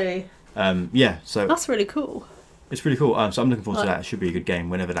 really? yeah, so That's really cool. it's pretty cool. So I'm looking forward to that. It should be a good game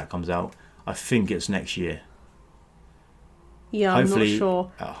whenever that comes out. I think it's next year. Yeah, Hopefully, I'm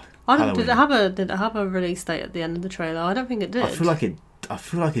not sure. Did it have a release date at the end of the trailer? I don't think it did. I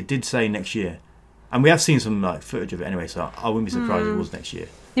feel like it did say next year, and we have seen some like footage of it anyway. So I wouldn't be surprised if it was next year.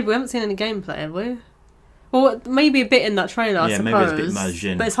 Yeah, but we haven't seen any gameplay, have we? Well, maybe a bit in that trailer, I suppose. maybe it's a bit merged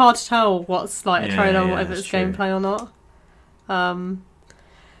in. But it's hard to tell what's like a trailer and whether that's it's true. gameplay or not.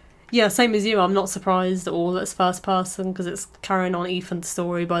 Yeah, same as you. I'm not surprised at all that it's first person because it's carrying on Ethan's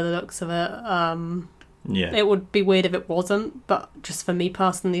story by the looks of it. Yeah, It would be weird if it wasn't, but just for me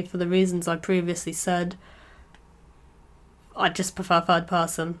personally, for the reasons I previously said, I just prefer third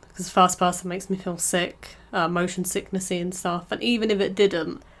person because first person makes me feel sick, motion sicknessy and stuff. And even if it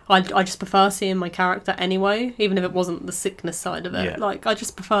didn't, I just prefer seeing my character anyway, even if it wasn't the sickness side of it. Yeah. Like, I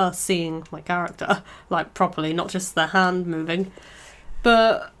just prefer seeing my character, like, properly, not just their hand moving.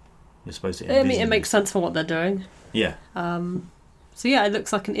 But, you're supposed to. I mean, it makes sense for what they're doing. Yeah. So yeah, it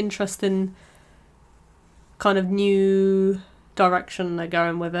looks like an interesting kind of new direction they're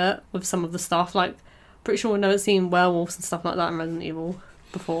going with it, with some of the stuff. Like, pretty sure we've never seen werewolves and stuff like that in Resident Evil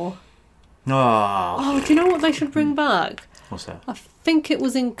before. Oh, do you know what they should bring back? What's that? I think it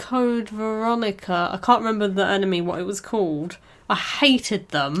was in Code Veronica. I can't remember the enemy, what it was called. I hated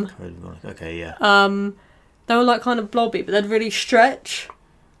them. Okay, yeah. They were like kind of blobby, but they'd really stretch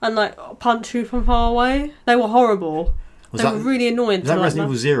and like punch you from far away. They were horrible. Was They were really annoying. was that to Resident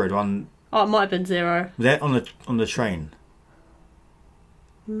like, Evil Zero? The one Oh, it might have been 0. was that on the train?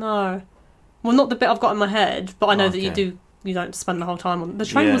 No. Well, not the bit I've got in my head, but I know that Okay. you don't spend the whole time on... The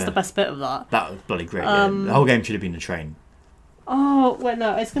train was Yeah. the best bit of that. That was bloody great. Yeah. The whole game should have been the train. Oh, wait,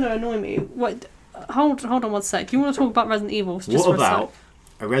 no, it's going to annoy me. Wait, hold on one sec. Do you want to talk about Resident Evil? Just What for about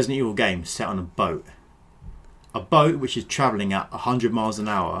a Resident Evil game set on a boat? A boat which is travelling at 100 miles an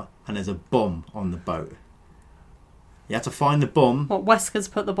hour and there's a bomb on the boat. You have to find the bomb. What, Wesker's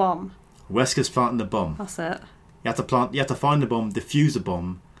put the bomb? Wesker's planting the bomb. That's it. You have to find the bomb, defuse the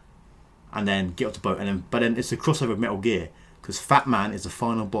bomb, and then get off the boat. But then it's a crossover with Metal Gear because Fat Man is the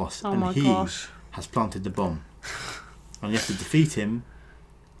final boss, Oh and my he gosh. has planted the bomb. And you have to defeat him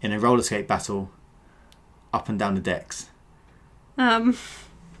in a roller skate battle, up and down the decks.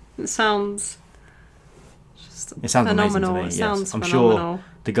 It sounds just It sounds phenomenal. amazing to me. It Yes. sounds I'm phenomenal. sure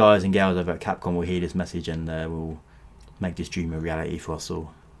the guys and gals over at Capcom will hear this message and will make this dream a reality for us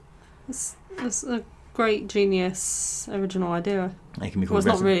all. It's a great genius original idea. It can be Well, called it's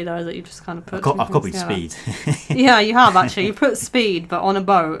not Resident. really though, is it? You just kind of put. I've two copied things Speed. together. Yeah, you have actually. You put Speed, but on a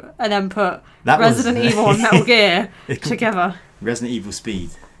boat, and then put That was- Resident Evil and Metal Gear together. Resident Evil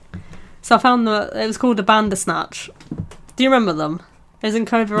Speed. So I found that it was called a Bandersnatch. Do you remember them? It was in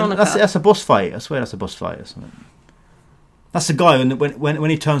Code Veronica. That's a boss fight. I swear that's a boss fight or something. That's the guy when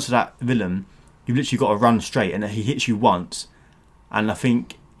he turns to that villain, you've literally got to run straight and he hits you once, and I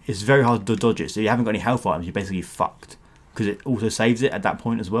think it's very hard to dodge it. So you haven't got any health items, you're basically fucked because it also saves it at that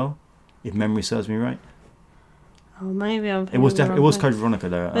point as well, if memory serves me right. Oh, maybe I'm. It was thinking it was the wrong Code Veronica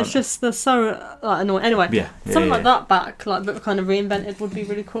though. thing. It's just they're so like annoying. Anyway, Yeah, something like that back, like but kind of reinvented, would be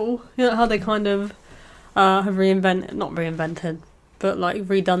really cool. You know how they kind of have not reinvented, but like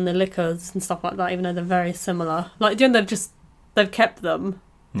redone the liquors and stuff like that, even though they're very similar. Like, do you know they've kept them.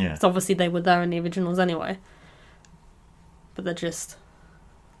 Yeah. So obviously they were there in the originals anyway, but they're just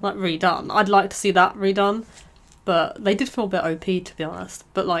like redone. I'd like to see that redone, but they did feel a bit OP to be honest.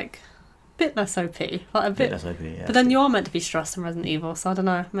 But like a bit less OP, like a bit. That's OP, yeah. But then you are meant to be stressed in Resident Evil, so I don't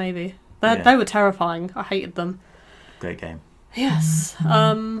know. Maybe Yeah. they were terrifying. I hated them. Great game. Yes.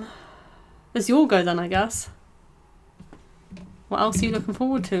 It's your go then, I guess. What else are you looking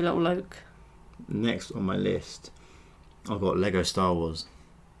forward to, little Luke? Next on my list, I've got Lego Star Wars.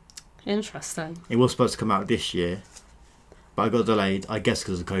 Interesting. It was supposed to come out this year, but I got delayed. I guess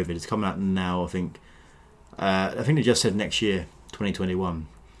because of COVID. It's coming out now. I think they just said next year, 2021.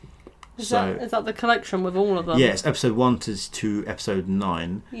 Is that the collection with all of them? Yeah, it's episode 1 to episode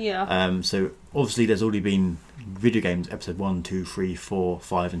 9. Yeah. So obviously there's already been video games episode 1, 2, 3, 4,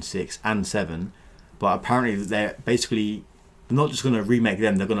 5 and 6 and 7, but apparently they're basically not just going to remake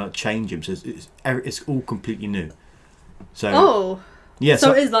them, they're going to change them, so it's all completely new. So yeah,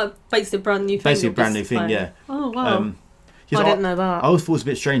 so it is like basically a brand new thing. basically a brand new thing, playing. yeah. Oh wow. Yes, I didn't know that. I always thought it was a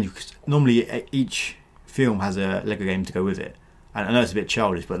bit strange because normally each film has a Lego game to go with it. And I know it's a bit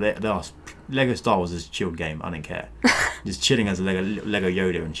childish, but they are, Lego Star Wars is a chilled game. I don't care. Just chilling as a Lego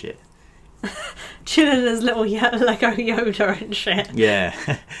Yoda and shit. Chilling as little Lego Yoda and shit. Yeah.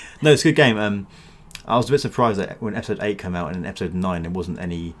 No, it's a good game. I was a bit surprised that when episode 8 came out and in episode 9 there wasn't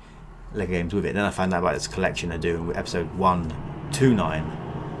any Lego games with it. Then I found out about this collection they're doing with episode 1 to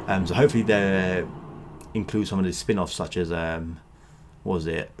 9. So hopefully they include some of the spin-offs such as what was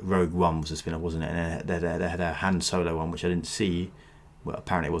it? Rogue One was a spin-off, wasn't it? And they had a Han Solo one, which I didn't see. Well,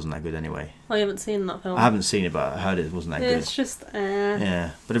 apparently it wasn't that good anyway. I haven't seen that film. I haven't seen it, but I heard it wasn't that good. It's just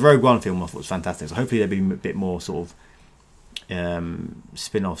Yeah, but the Rogue One film I thought was fantastic. So hopefully there'll be a bit more sort of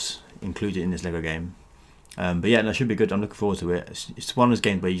spin-offs included in this Lego game. But yeah, no, it should be good. I'm looking forward to it. It's one of those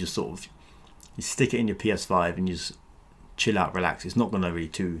games where you just sort of you stick it in your PS5 and you just chill out, relax. It's not going to be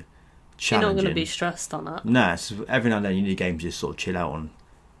too challenging. You're not going to be stressed on it. No, it's, every now and then you need a game to just sort of chill out on,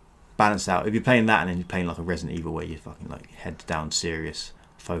 balance out. If you're playing that and then you're playing like a Resident Evil where you're fucking like head down, serious,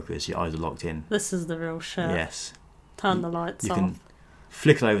 focus, your eyes are locked in. This is the real shit. Yes. Turn the lights You off. can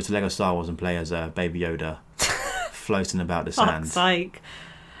flick it over to Lego Star Wars and play as Baby Yoda floating about the sand. Fuck's sake.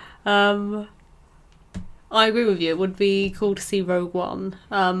 I agree with you. It would be cool to see Rogue One.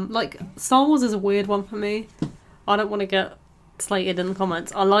 Like, Star Wars is a weird one for me. I don't want to get slated in the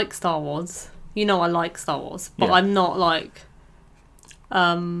comments. I like Star Wars. You know I like Star Wars. But Yeah. I'm not like... what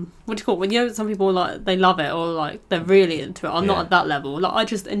do you call it? When you know some people, like, they love it or, like, they're really into it. I'm Yeah. not at that level. Like, I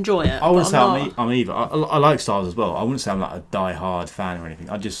just enjoy it. I wouldn't say but not... I'm either. I like Star Wars as well. I wouldn't say I'm like a die-hard fan or anything.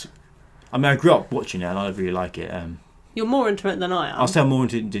 I grew up watching it and I really like it. You're more into it than I am. I'll say I'm more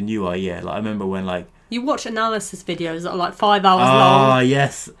into it than you are, yeah. Like, I remember when, like... You watch analysis videos that are, like, 5 hours Ah, long.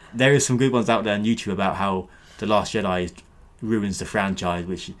 yes. There is some good ones out there on YouTube about how The Last Jedi ruins the franchise,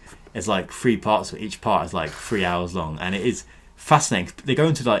 which It's like 3 parts, each part is like 3 hours long, and it is fascinating. They go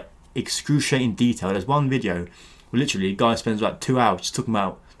into like excruciating detail. There's one video where literally a guy spends about 2 hours just talking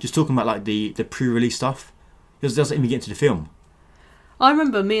about like the pre-release stuff. He doesn't even get into the film. I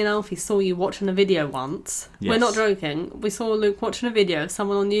remember me and Alfie saw you watching a video once. Yes. We're not joking. We saw Luke watching a video of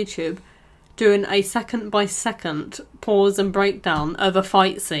someone on YouTube doing a second-by-second pause and breakdown of a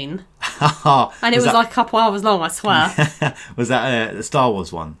fight scene. And it was like a couple hours long, I swear. Was that the Star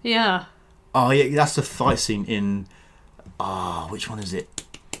Wars one? Yeah. Oh yeah, that's the fight scene in... which one is it?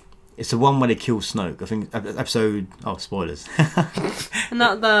 It's the one where they kill Snoke. I think episode... Oh, spoilers. And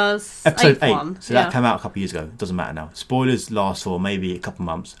that the episode 8th 8. one. So that came out a couple of years ago. It doesn't matter now. Spoilers last for maybe a couple of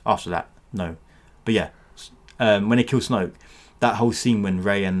months. After that, no. But yeah, when they kill Snoke, that whole scene when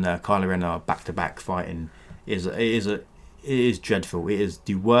Rey and Kylo Ren are back to back fighting it is dreadful. It is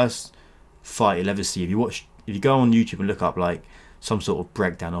the worst fight you'll ever see. If you go on YouTube and look up like some sort of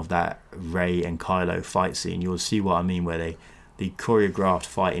breakdown of that Rey and Kylo fight scene, you'll see what I mean. Where the choreographed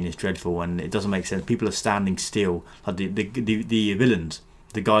fighting is dreadful and it doesn't make sense. People are standing still, like the villains,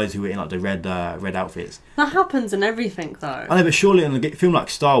 the guys who were in like the red outfits. That happens in everything, though. I know, but surely in a film like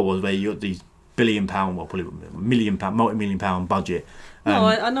Star Wars, where you got these £1 billion, well, probably £1 million, multi-million pound budget. No,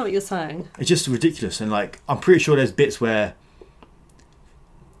 I know what you're saying. It's just ridiculous, and like I'm pretty sure there's bits where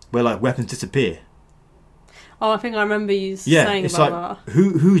like weapons disappear. Oh, I think I remember you saying it's about like,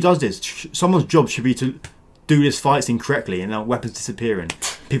 who does this? Someone's job should be to do this fight scene correctly, and now weapons disappearing.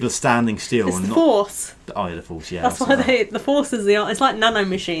 People are standing still. It's and the not... Force. Oh yeah, the Force. Yeah, That's why the Force is it's like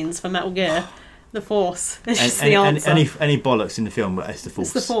nanomachines for Metal Gear. The Force. It's just the answer. Any bollocks in the film, but it's the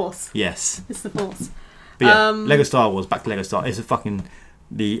Force. It's the Force. Yes. It's the Force. But yeah, Lego Star Wars. Back to Lego Star. It's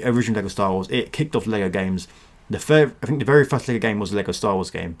the original Lego Star Wars. It kicked off Lego games. I think the very first Lego game was the Lego Star Wars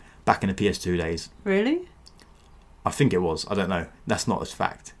game back in the PS2 days. Really? I think it was. I don't know. That's not a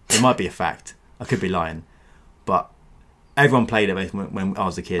fact. It might be a fact. I could be lying. But everyone played it when I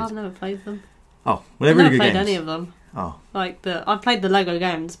was a kid. I've never played them. Oh, well, they're I've really never good played games. any of them. Oh. I've played the Lego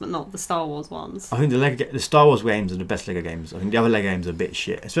games, but not the Star Wars ones. I think the Star Wars games are the best Lego games. I think the other Lego games are a bit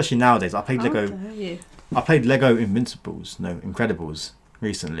shit, especially nowadays. I played Lego Incredibles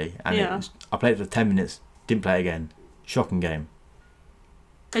recently, and I played it for 10 minutes, didn't play it again. Shocking game.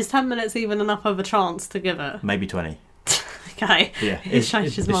 Is 10 minutes even enough of a chance to give it? Maybe 20. Okay. Yeah, It's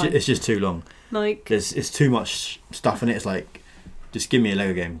changed his mind. It's just too long. Like, it's too much stuff in it. It's like, just give me a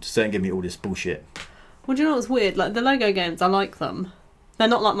Lego game. Just don't give me all this bullshit. well, do you know what's weird? Like, the Lego games, I like them. They're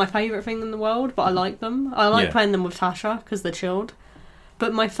not like my favourite thing in the world, but I like them. I like playing them with Tasha because they're chilled.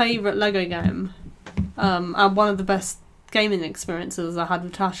 But my favourite Lego game, and one of the best gaming experiences I had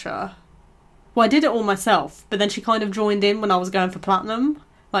with Tasha. Well, I did it all myself, but then she kind of joined in when I was going for platinum.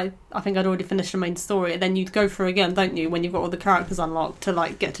 Like, I think I'd already finished the main story, and then you'd go through again, don't you, when you've got all the characters unlocked to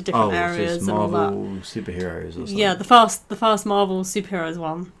like get to different areas and all that. Marvel superheroes or something. Yeah, the first Marvel superheroes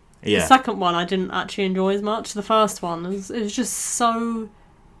one. Yeah. The second one I didn't actually enjoy as much. The first one it was just so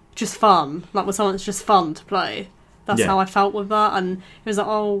fun. Like with someone, it's just fun to play. That's how I felt with that. And it was like,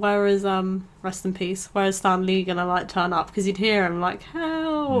 oh, where is rest in peace? Where is Stan Lee gonna like turn up? Because you'd hear him like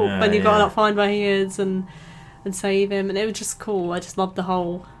help, and you've got to like find where he is and save him. And it was just cool. I just loved the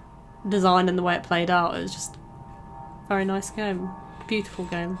whole design and the way it played out. It was just a very nice game, beautiful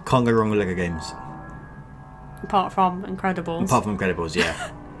game. Can't go wrong with Lego games. Apart from Incredibles. Apart from Incredibles,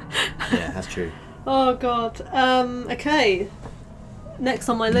 yeah. Yeah, that's true. Oh god. Okay. Next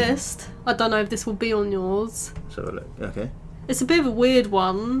on my list, I don't know if this will be on yours. So look, okay. It's a bit of a weird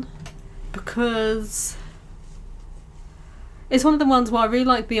one because it's one of the ones where I really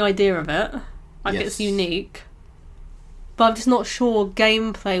like the idea of it. Like it's unique. But I'm just not sure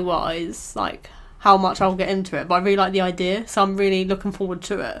gameplay wise, like how much I'll get into it. But I really like the idea, so I'm really looking forward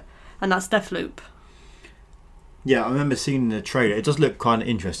to it. And that's Deathloop. Yeah, I remember seeing the trailer. It does look kind of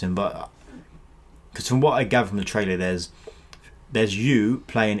interesting, but because from what I gather from the trailer, there's you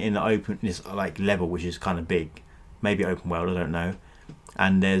playing in the open this like level, which is kind of big, maybe open world, I don't know.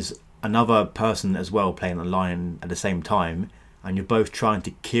 And there's another person as well playing online at the same time, and you're both trying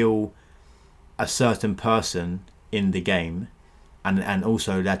to kill a certain person in the game, and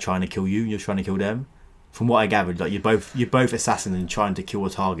also they're trying to kill you. You're trying to kill them. From what I gathered, like you're both assassins and trying to kill a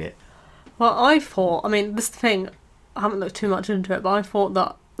target. Well, I thought, I mean, this thing, I haven't looked too much into it, but I thought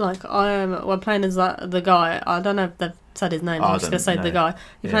that, like, we're playing as the guy, I don't know if they've said his name, I'm just going to say the guy.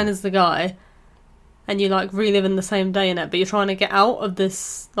 You're playing as the guy, and you, like, reliving the same day in it, but you're trying to get out of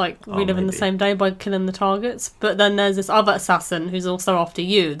this, like, reliving the same day by killing the targets. But then there's this other assassin who's also after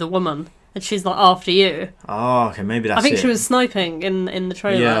you, the woman, and she's, like, after you. Oh, okay, maybe that's it. I think she was sniping in the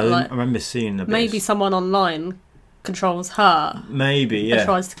trailer. Yeah, like, I remember seeing a bit. Maybe someone online controls her Maybe, and yeah.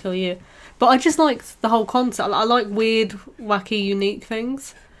 tries to kill you. But I just like the whole concept. I like weird, wacky, unique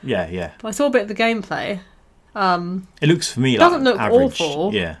things. Yeah. But I saw a bit of the gameplay. It looks for me It like doesn't look average.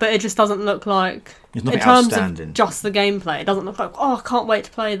 awful, Yeah. but it just doesn't look like... It's In nothing terms outstanding. of just the gameplay, it doesn't look like, oh, I can't wait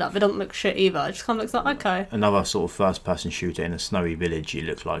to play that. But it doesn't look shit either. It just kind of looks like, okay. Another sort of first-person shooter in a snowy village, it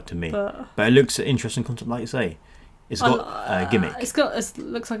looks like to me. But it looks an interesting concept, like you say. It's got a gimmick. It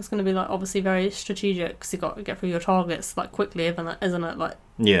looks like it's going to be like obviously very strategic because you've got to get through your targets like quickly, isn't it? Like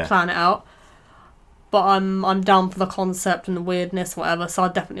plan it out. But I'm down for the concept and the weirdness, whatever. So I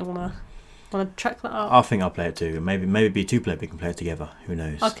definitely want to check that out. I think I'll play it too. Maybe be 2 player. We can play it together. Who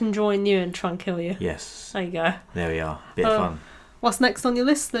knows? I can join you and try and kill you. Yes. There you go. There we are. Bit of fun. What's next on your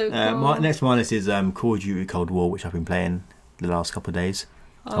list, Luke? Next on my list is Call of Duty Cold War, which I've been playing the last couple of days.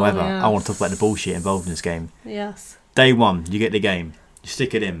 However, I want to talk about the bullshit involved in this game. Yes. Day 1, you get the game, you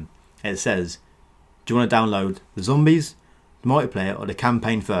stick it in, and it says, do you want to download the zombies, the multiplayer, or the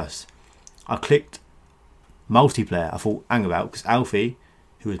campaign first? I clicked multiplayer. I thought, hang about, because Alfie,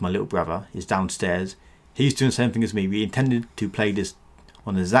 who is my little brother, is downstairs. He's doing the same thing as me. We intended to play this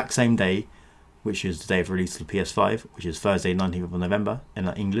on the exact same day, which is the day of release of the PS5, which is Thursday, 19th of November in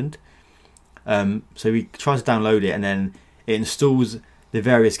England. So we try to download it, and then it installs the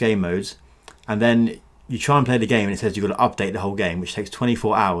various game modes, and then you try and play the game and it says you've got to update the whole game, which takes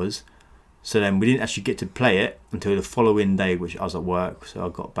 24 hours. So then we didn't actually get to play it until the following day, which I was at work. So I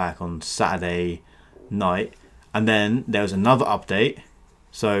got back on Saturday night. And then there was another update.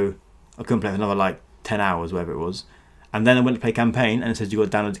 So I couldn't play for another like 10 hours, whatever it was. And then I went to play campaign and it says you've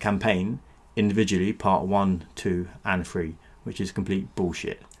got to download the campaign individually, part 1, 2 and 3, which is complete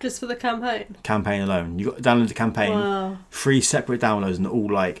bullshit. Just for the campaign? Campaign alone. You've got to download the campaign. Wow. 3 separate downloads and all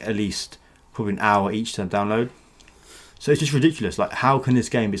like at least probably an hour each to download. So it's just ridiculous. Like, how can this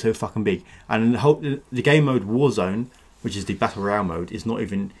game be so fucking big? And the game mode Warzone, which is the Battle Royale mode, is not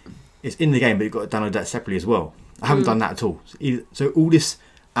even... It's in the game, but you've got to download that separately as well. I haven't done that at all. So all this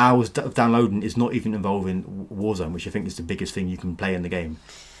hours of downloading is not even involving Warzone, which I think is the biggest thing you can play in the game.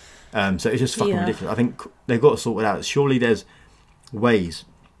 So it's just fucking ridiculous. I think they've got to sort it out. Surely there's ways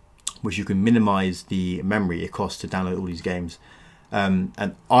which you can minimise the memory it costs to download all these games.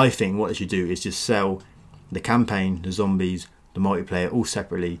 And I think what they should do is just sell the campaign, the zombies, the multiplayer all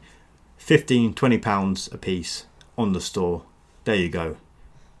separately, £15-20 a piece on the store. There you go.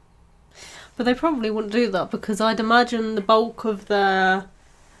 But they probably wouldn't do that because I'd imagine the bulk of their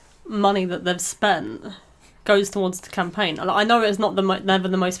money that they've spent goes towards the campaign. I know it's not never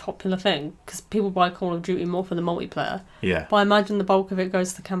the most popular thing because people buy Call of Duty more for the multiplayer. Yeah. But I imagine the bulk of it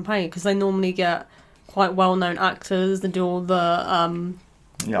goes to the campaign because they normally get quite well-known actors. They do all the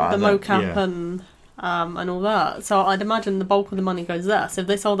mocap and all that. So I'd imagine the bulk of the money goes there. So if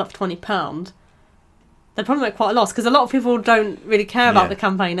they sold that for £20, they'd probably make quite a loss because a lot of people don't really care about the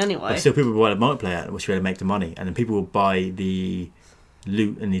campaign anyway. But still, people will buy the multiplayer, which will make the money, and then people will buy the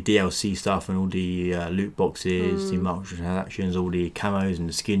loot and the DLC stuff and all the loot boxes, the microtransactions, all the camos and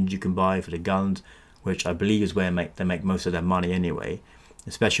the skins you can buy for the guns, which I believe is where they make most of their money anyway.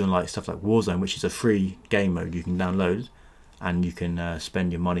 Especially on like stuff like Warzone, which is a free game mode you can download, and you can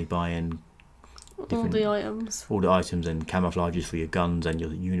spend your money buying all the items and camouflages for your guns and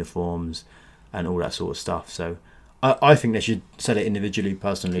your uniforms and all that sort of stuff. So I think they should sell it individually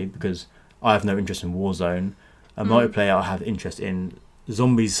personally because I have no interest in Warzone. A multiplayer I have interest in.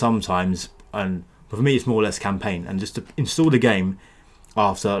 Zombies sometimes, but for me it's more or less campaign. And just to install the game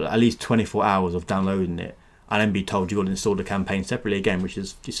after at least 24 hours of downloading it and then be told you've got to install the campaign separately again, which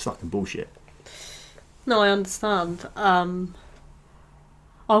is just fucking bullshit. No, I understand. I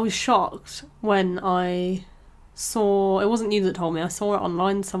was shocked when I saw... It wasn't you that told me. I saw it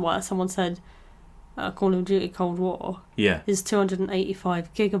online somewhere. Someone said Call of Duty Cold War is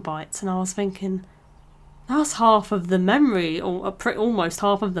 285 gigabytes. And I was thinking, that's half of the memory, or almost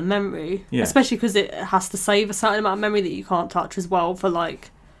half of the memory. Yeah. Especially because it has to save a certain amount of memory that you can't touch as well for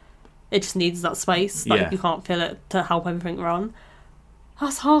like... It just needs that space. Like you can't fill it to help everything run.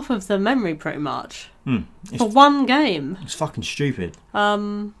 That's half of the memory, pretty much. For one game. It's fucking stupid.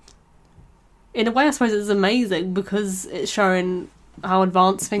 In a way, I suppose it's amazing because it's showing how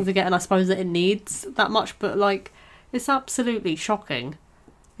advanced things are getting. I suppose that it needs that much, but like, it's absolutely shocking.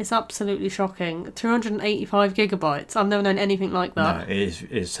 It's absolutely shocking. 285 gigabytes. I've never known anything like that. No,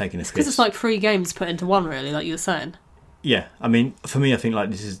 it's taking a piss. Because it's like 3 games put into one, really, like you were saying. Yeah, I mean, for me, I think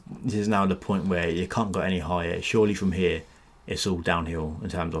like this is now the point where you can't go any higher. Surely from here, it's all downhill in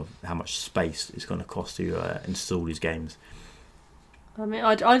terms of how much space it's going to cost to install these games. I mean,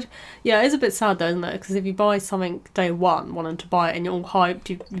 yeah, it's a bit sad though, isn't it? Because if you buy something day one, wanting to buy it, and you're all hyped,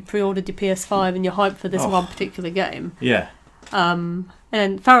 you pre-ordered your PS5 and you're hyped for this one particular game. Yeah.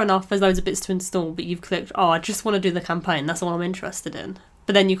 And fair enough, there's loads of bits to install, but you've clicked, I just want to do the campaign, that's all I'm interested in.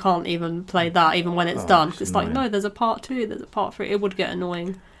 But then you can't even play that even when it's done. It's like, no, there's a part 2, there's a part 3. It would get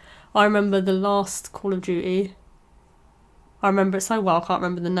annoying. I remember the last Call of Duty. I remember it so well, I can't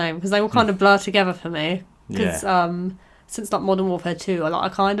remember the name, because they all kind of blur together for me. Because since like Modern Warfare 2, I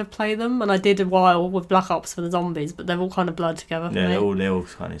kind of play them, and I did a while with Black Ops for the zombies, but they've all kind of blurred together for me. They're all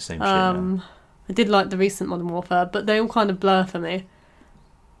kind of the same shit now. I did like the recent Modern Warfare, but they all kind of blur for me.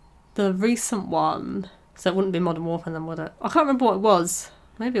 The recent one, so it wouldn't be Modern Warfare then, would it? I can't remember what it was.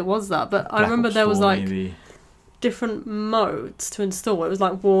 Maybe it was that, but I remember there was like different modes to install. It was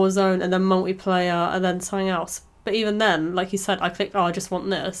like Warzone and then multiplayer and then something else. But even then, like you said, I clicked, I just want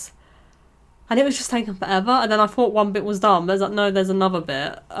this. And it was just taking forever. And then I thought one bit was done. There's like, no, there's another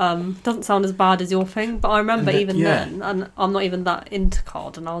bit. Doesn't sound as bad as your thing, but I remember then, and I'm not even that into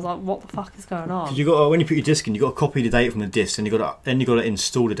COD, and I was like, what the fuck is going on? Because you got when you put your disc in, you got to copy the data from the disc, and you got to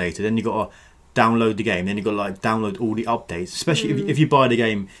install the data, then you got to download the game, then you got to like download all the updates. Especially if you buy the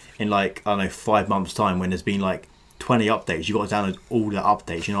game in like, I don't know, 5 months time, when there's been like 20 updates, you got to download all the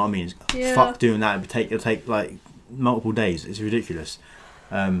updates. You know what I mean? Fuck doing that. It'll take like multiple days. It's ridiculous.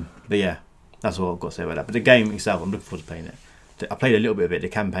 But yeah. That's all I've got to say about that. But the game itself, I'm looking forward to playing it. I played a little bit of it. The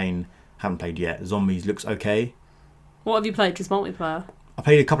campaign, haven't played yet. Zombies looks okay. What have you played? Just multiplayer? I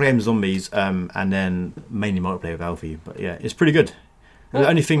played a couple of games of Zombies, and then mainly multiplayer with Alfie. But yeah, it's pretty good. The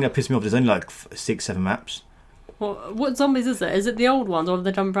only thing that pissed me off, there's only like 6-7 maps. What Zombies is it? Is it the old ones, or have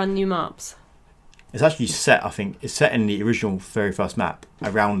they done brand new maps? It's actually set, I think, it's set in the original very first map,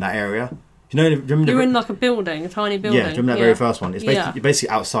 around that area. You're in like a building, a tiny building. Yeah, do you remember that very first one? It's basically, you're basically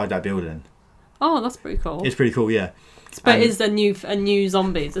outside that building. Oh, that's pretty cool. It's pretty cool, yeah. But it's a new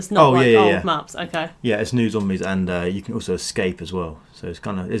Zombies. It's not old maps. Okay. Yeah, it's new Zombies, and you can also escape as well. So it's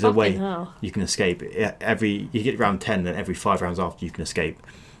kind of there's a way you can escape. You get round 10, and every 5 rounds after you can escape.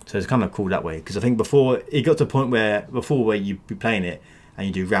 So it's kind of cool that way, because I think before it got to a point where you'd be playing it and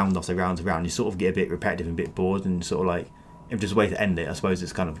you do round after round after round, you sort of get a bit repetitive and a bit bored, and sort of like if there's a way to end it, I suppose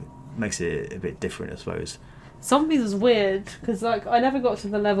it's kind of makes it a bit different. I suppose Zombies was weird because like I never got to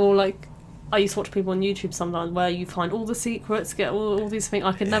the level like. I used to watch people on YouTube sometimes where you find all the secrets, get all these things.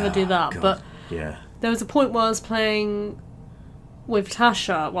 I could never do that. God. But there was a point where I was playing with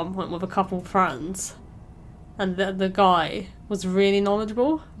Tasha at one point with a couple of friends, and the guy was really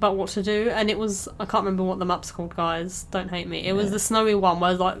knowledgeable about what to do. And it was, I can't remember what the map's called, guys. Don't hate me. It was the snowy one where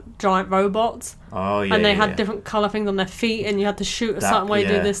it was like giant robots. Oh, yeah. And they had different colour things on their feet, and you had to shoot a certain way,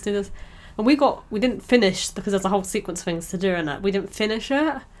 do this. And we didn't finish, because there's a whole sequence of things to do in it. We didn't finish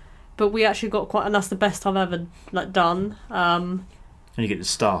it. But we actually got and that's the best I've ever done. And you get the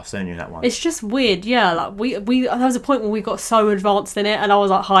staff, don't you, that one? It's just weird, yeah. Like we there was a point where we got so advanced in it, and I was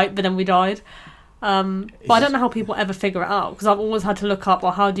like hyped, but then we died. But I don't know how people ever figure it out, because I've always had to look up,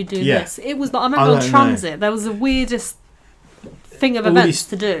 how do you do this? It was like, I remember on Transit, there was the weirdest thing of events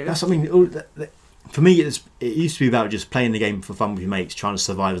to do. That's something. For me, it used to be about just playing the game for fun with your mates, trying to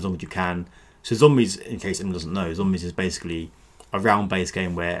survive as long as you can. So Zombies, in case anyone doesn't know, Zombies is basically a round-based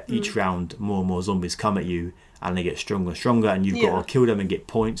game where each round more and more zombies come at you, and they get stronger and stronger, and you've got to kill them and get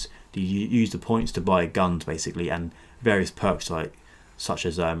points. You use the points to buy guns, basically, and various perks such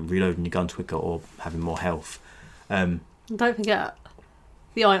as reloading your guns quicker or having more health. Don't forget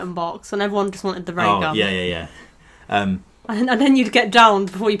the item box, and everyone just wanted the ray gun. Yeah. And then you'd get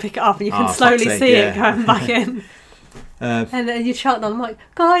downed before you pick it up, and you can slowly see it going back in. And then you shout them like,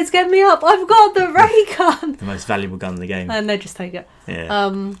 guys, get me up, I've got the ray gun, the most valuable gun in the game, and they just take it.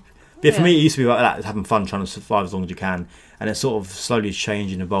 For me, it used to be about that, having fun, trying to survive as long as you can, and it sort of slowly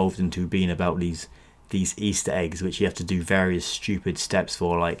changed and evolved into being about these Easter eggs, which you have to do various stupid steps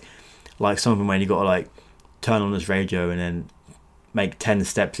for, like some of them when you got to like turn on this radio and then make 10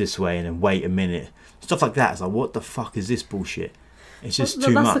 steps this way and then wait a minute, stuff like that. It's like, what the fuck is this bullshit? It's just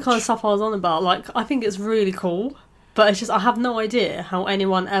too much. That's the kind of stuff I was on about. Like, I think it's really cool, but it's just I have no idea how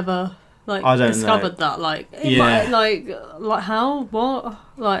anyone ever discovered that. Like, like how, what,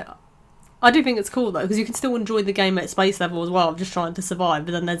 like. I do think it's cool though, because you can still enjoy the game at space level as well, of just trying to survive.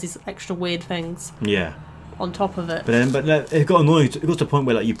 But then there's these extra weird things. On top of it. But it got annoying. It got to the point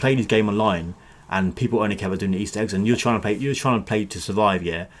where like you play this game online, and people only care about doing the Easter eggs, and you're trying to play to survive,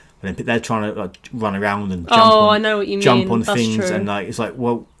 yeah. But then they're trying to like run around and jump on. I know what you mean. Jump on That's things, true. And like it's like,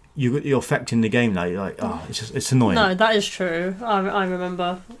 well, you're affecting the game now. You're like, it's annoying. No, that is true. I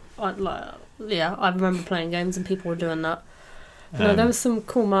remember. I remember playing games and people were doing that. No, there was some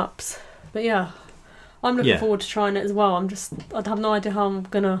cool maps. But yeah, I'm looking Yeah. forward to trying it as well. I'd have no idea how I'm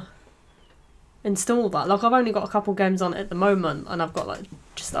gonna install that. Like, I've only got a couple games on it at the moment, and I've got like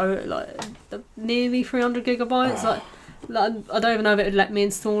nearly 300 gigabytes. Like, I don't even know if it would let me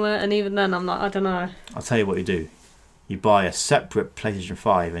install it, and even then, I'm like, I don't know. I'll tell you what you do. You buy a separate PlayStation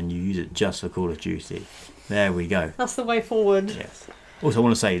 5 and you use it just for Call of Duty. There we go. That's the way forward. Yes. Also, I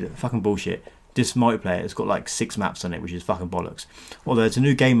want to say that fucking bullshit. This multiplayer has got like 6 maps on it, which is fucking bollocks. Although there's a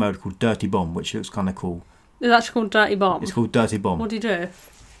new game mode called Dirty Bomb, which looks kind of cool. It's actually called Dirty Bomb. It's called Dirty Bomb. What do you do?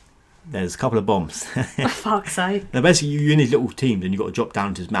 There's a couple of bombs. For fuck's sake. Now, basically, you're in these little teams and you've got to drop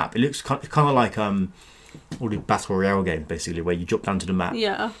down to this map. It looks kind of like all the Battle Royale games, basically, where you drop down to the map.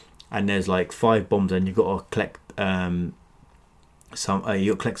 Yeah. And there's like 5 bombs, and you've got to collect you got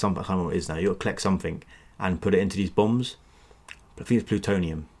to collect something. I can't remember what it is now. You got to collect something and put it into these bombs. I think it's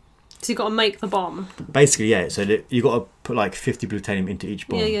plutonium. So you've got to make the bomb. Basically, yeah. So you got to put like 50 plutonium into each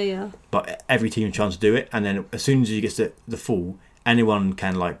bomb. Yeah. But every team is trying to do it, and then as soon as you get to the full, anyone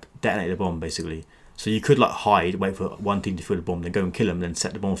can like detonate the bomb, basically. So you could like hide, wait for one team to fill the bomb, then go and kill them, then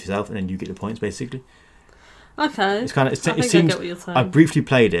set the bomb off yourself, and then you get the points, basically. Okay. It's kind of. I think seems. I get what you're saying. I briefly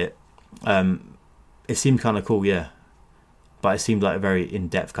played it. It seemed kind of cool, yeah. But it seemed like a very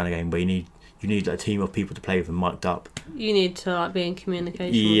in-depth kind of game where you need a team of people to play with and mic'd up. You need to like be in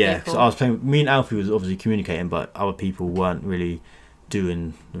communication. Yeah, with people. so I was playing. Me and Alfie was obviously communicating, but other people weren't really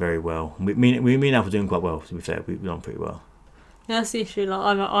doing very well. Me and Alfie were doing quite well. To be fair, we've done pretty well. Yeah, that's the issue.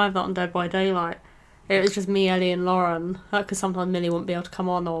 Like I have that on Dead by Daylight. It was just me, Ellie, and Lauren. Because sometimes Millie wouldn't be able to come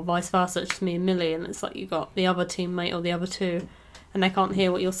on, or vice versa. It's just me and Millie, and it's like you got the other teammate or the other two, and they can't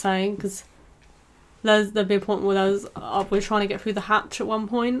hear what you're saying because there'd be a point where we're trying to get through the hatch at one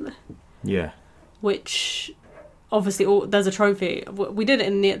point. Yeah. Which obviously there's a trophy. We did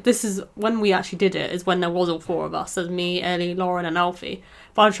it this is when we actually did it, is when there was all 4 of us. There's me, Ellie, Lauren and Alfie.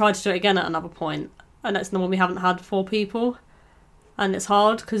 But I tried to do it again at another point, and that's the one we haven't had 4 people. And it's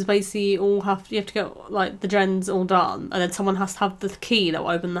hard because basically you have to get like the gens all done, and then someone has to have the key that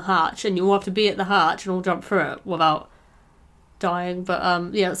will open the hatch, and you all have to be at the hatch and all jump through it without dying.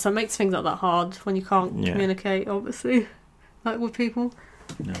 But yeah, so it makes things like that hard when you can't communicate, obviously, like with people.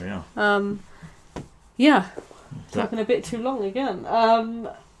 There we are. Yeah, talking a bit too long again.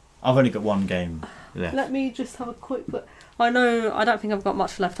 I've only got one game left. Let me just have a quick look. I don't think I've got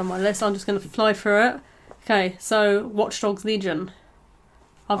much left on my list. I'm just going to fly through it. Okay, so Watch Dogs Legion.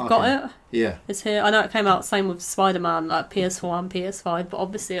 I've got it. Yeah. It's here. I know it came out same with Spider-Man, like PS4 and PS5, but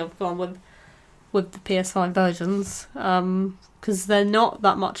obviously I've gone with the PS5 versions because they're not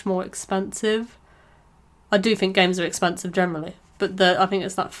that much more expensive. I do think games are expensive generally, but I think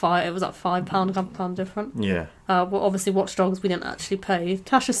it's that it was like £5, a couple pound different. Yeah. Well, obviously Watch Dogs we didn't actually pay.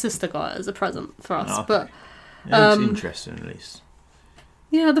 Tasha's sister got it as a present for us, Okay. but It looks interesting at least.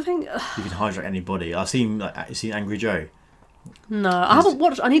 yeah, the thing. You can hijack anybody. I've seen Angry Joe. No, I haven't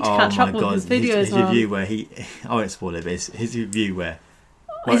watched. I need to catch up with his videos. His review where I won't spoil it, but it's his review where.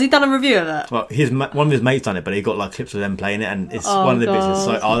 Has he done a review of it? Well, one of his mates done it, but he got like clips of them playing it, and it's one of the bits.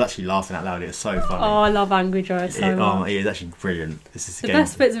 I was actually laughing out loud. It was so funny. Oh, I love Angry Joe so much. It is actually brilliant. The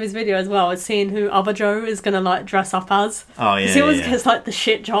best bits of his video as well is seeing who other Joe is gonna like dress up as. Oh yeah. Because he always gets like the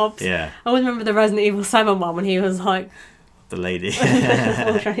shit jobs. Yeah. I always remember the Resident Evil 7 one when he was like the lady.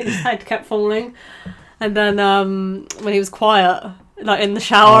 his head kept falling, and then when he was quiet, like in the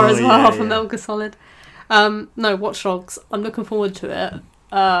shower as well from Metal Gear Solid. No, Watch Dogs. I'm looking forward to it.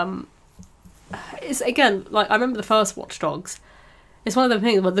 It's again like I remember the first Watch Dogs. It's one of the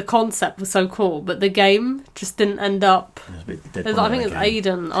things where the concept was so cool, but the game just didn't end up. It was a bit I think it's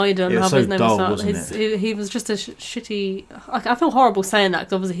Aiden. It was so his name dull, was. wasn't it? He was just a shitty. I feel horrible saying that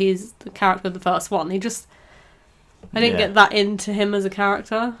because obviously he's the character of the first one. I didn't get that into him as a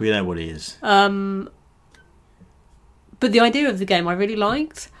character. We know what he is. But the idea of the game I really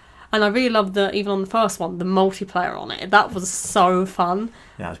liked. And I really loved even on the first one, the multiplayer on it. That was so fun.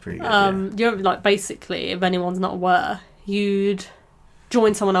 Yeah, that was pretty good. You're like basically, if anyone's not aware, you'd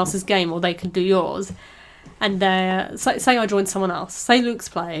join someone else's game or they could do yours. And say I joined someone else. Say Luke's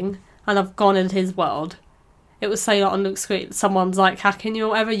playing and I've gone into his world. It would say like on Luke's screen, someone's like hacking you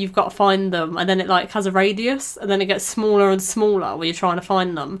or whatever, you've got to find them. And then it like has a radius and then it gets smaller and smaller when you're trying to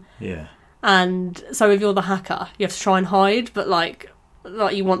find them. Yeah. And so if you're the hacker, you have to try and hide, but like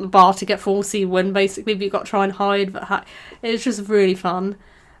you want the bar to get full so you win basically, but you've got to try and hide, but it's just really fun.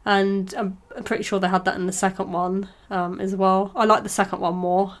 And I'm pretty sure they had that in the second one as well. I like the second one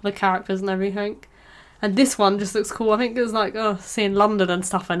more, the characters and everything. And this one just looks cool. I think it was like seeing London and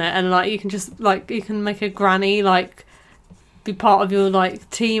stuff in it, and like you can just like you can make a granny like be part of your like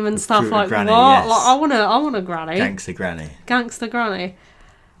team and stuff. True, like granny, what? yes. Like, I want a granny. Gangster granny. Gangster granny.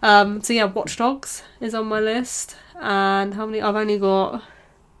 So yeah, Watch Dogs is on my list, and how many? I've only got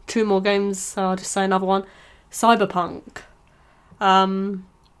 2 more games, so I'll just say another one. Cyberpunk.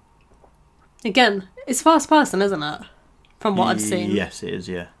 Again, it's first person, isn't it? From what I've seen. Yes, it is.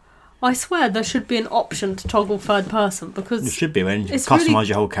 Yeah. I swear there should be an option to toggle third person because It should be when you it's customise really-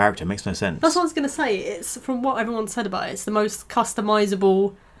 your whole character. It makes no sense. that's what I was gonna say. It's from what everyone said about it. It's the most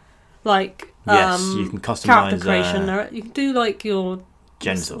customizable, like Yes, you can character customise creation. You can do like your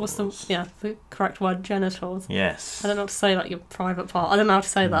genitals. What's the correct word? Genitals. Yes. I don't know how to say like your private part. I don't know how to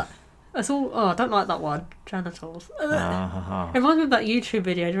say that. That's all. Oh, I don't like that word. Genitals. It reminds me of that YouTube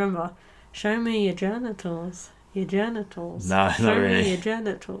video. Do you remember? Show me your genitals. Your genitals. No, Show not me really. your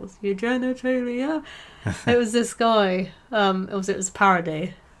genitals. Your genitalia. It was this guy. It was a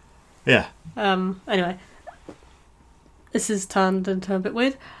parody. Yeah. Anyway, this is turned into a bit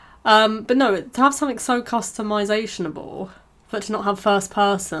weird. But no, to have something so customizationable, but to not have first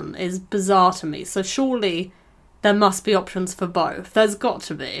person is bizarre to me. So surely there must be options for both. There's got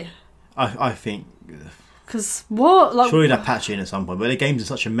to be. I think. Because what? Like, Surely they'll patch it in at some point. But the game's in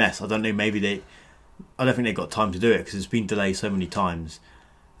such a mess. I don't know. Maybe they. I don't think they've got time to do it because it's been delayed so many times.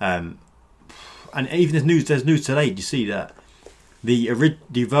 And even there's news today. You see that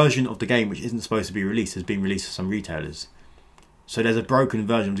the version of the game which isn't supposed to be released has been released to some retailers. So there's a broken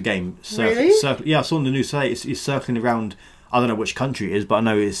version of the game. Really? Yeah, I saw in the news today. It's circling around. I don't know which country it is, but I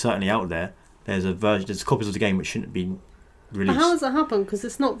know it's certainly out there. There's copies of the game which shouldn't be released. How has that happened? Because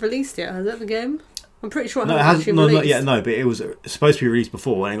it's not released yet, has it? The game? I'm pretty sure it No, hasn't actually not released. yet. No, but it was supposed to be released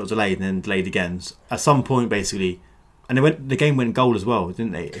before, and it got delayed, and then delayed again. At some point, basically, and the game went gold as well,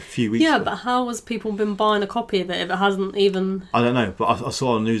 didn't they? A few weeks. Yeah, ago. but how has people been buying a copy of it if it hasn't even? I don't know, but I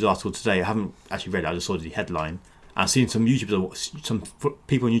saw a news article today. I haven't actually read it. I just saw the headline. I've seen some YouTubers, some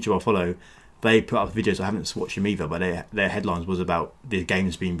people on YouTube I follow. They put up videos. I haven't watched them either, but their headlines was about the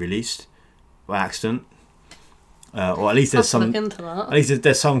games being released by accident, or at least there's I'll some. look into that. At least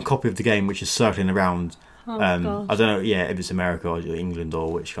there's some copy of the game which is circling around. Oh, I God. don't know, if it's America or England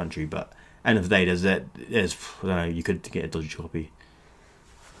or which country, but end of the day, there's I don't know, you could get a dodgy copy.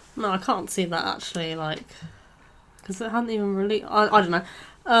 No, I can't see that actually, like, because it hadn't even released. I don't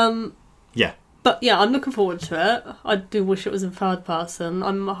know. Yeah. But yeah, I'm looking forward to it. I do wish it was in third person.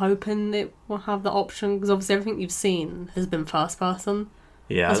 I'm hoping it will have the option because obviously everything you've seen has been first person.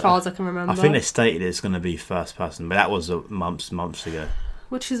 Yeah. As far as I can remember. I think they stated it's going to be first person, but that was months ago.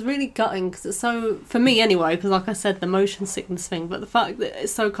 Which is really gutting because it's so, for me anyway, because like I said, the motion sickness thing, but the fact that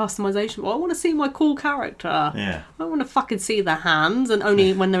it's so customisation. I want to see my cool character. Yeah. I don't want to fucking see their hands and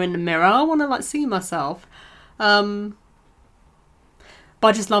only when they're in the mirror. I want to like see myself. But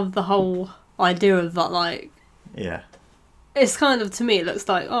I just love the whole idea of that, like, Yeah. it's kind of, to me, it looks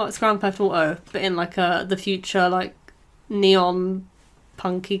like, oh, it's Grand Theft Auto, but in like the future, like, neon,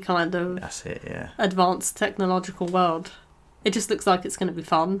 punky kind of That's it, yeah. advanced technological world. It just looks like it's going to be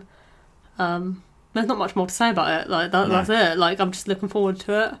fun. There's not much more to say about it. Like No. that's it. Like, I'm just looking forward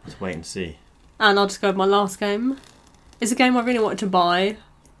to it. Let's wait and see. And I'll just go with my last game. It's a game I really wanted to buy,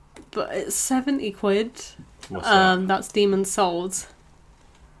 but it's 70 quid. What's that? That's Demon's Souls.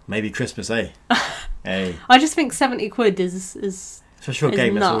 Maybe Christmas, eh? Hey. I just think 70 quid is Especially for a It's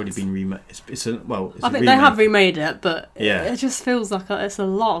game that's nuts. already been remade. It's a I think they have remade it, but Yeah. it just feels like it's a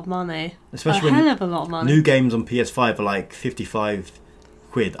lot of money. Especially a when hell of a lot of money. new games on PS5 are like 55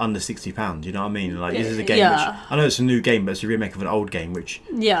 quid, under £60. You know what I mean? Like, this is a game Yeah. which I know it's a new game, but it's a remake of an old game which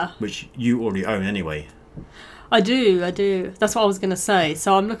Yeah, you already own anyway. I do. That's what I was going to say.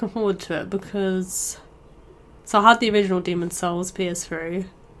 So I'm looking forward to it because... So I had the original Demon's Souls PS3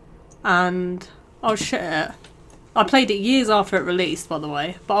 and I was shit at it. I played it years after it released, by the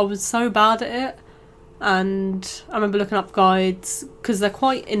way, but I was so bad at it. And I remember looking up guides because they're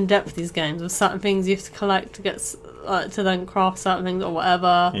quite in-depth, these games. With certain things you have to collect to get to then craft certain things or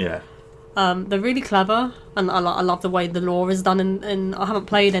whatever. Yeah. They're really clever, and I love the way the lore is done. In I haven't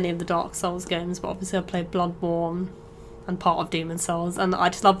played any of the Dark Souls games, but obviously I played Bloodborne and part of Demon's Souls, and I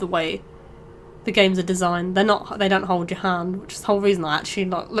just love the way the games are designed. They don't hold your hand, which is the whole reason I actually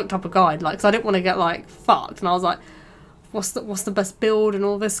looked up a guide, because I didn't want to get fucked, and I was like, what's the best build and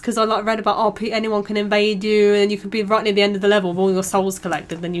all this, because I read about anyone can invade you and you could be right near the end of the level with all your souls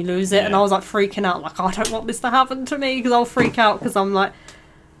collected, then you lose it, and I was freaking out, I don't want this to happen to me, because I'll freak out, because I'm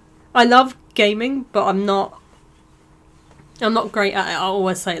I love gaming, but I'm not great at it. I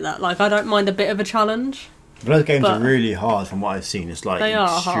always say that. I don't mind a bit of a challenge. But those games But- are really hard from what I've seen. It's They are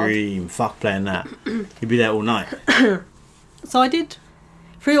hard. extreme. Fuck playing that. You'd be there all night. So I did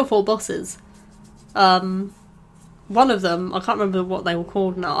 3 or 4 bosses. One of them, I can't remember what they were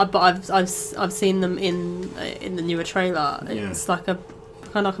called now, but I've seen them in the newer trailer. Yeah. It's like a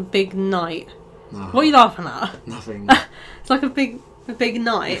kind of like a big knight. No, What are you laughing at? nothing. It's like a big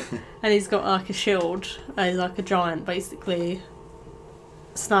knight, and he's got like a shield. And he's like a giant, basically.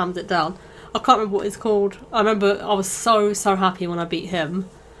 Slams it down. I can't remember what it's called. I remember I was so happy when I beat him.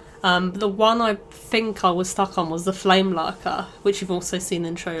 The one I think I was stuck on was the Flame Lurker, which you've also seen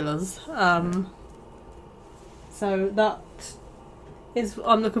in trailers. So that is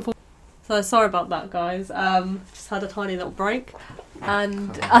I'm looking forward. So sorry about that, guys. Just had a tiny little break, and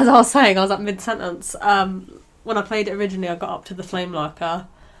as I was saying, I was at mid-sentence. When I played it originally, I got up to the Flame Lurker.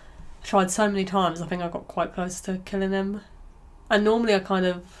 I tried so many times. I think I got quite close to killing him. And normally, I kind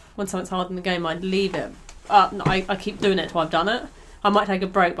of, when something's hard in the game, I'd leave it. No, I keep doing it till I've done it. I might take a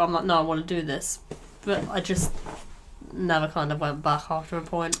break, but I'm like, no, I want to do this. But I just never kind of went back after a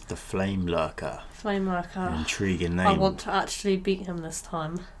point. The Flame Lurker. Flame Lurker. Intriguing name. I want to actually beat him this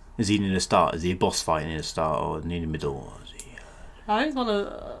time. Is he near the start? Is he a boss fight near the start or near the middle? Or is he... I always want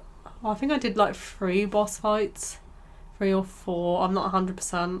to. I think I did like 3 boss fights, 3 or 4. I'm not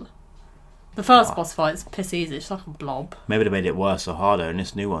 100%. The first boss fight's piss easy. It's like a blob. Maybe they made it worse or harder in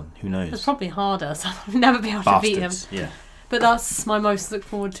this new one. Who knows? It's probably harder, so I'll never be able to beat him. Yeah. But that's my most look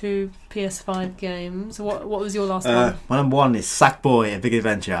forward to PS5 games. What was your last one? My number 1 is Sackboy: A Big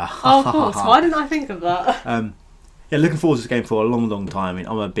Adventure. Oh, of course. Why didn't I think of that? Yeah, looking forward to this game for a long time. I mean,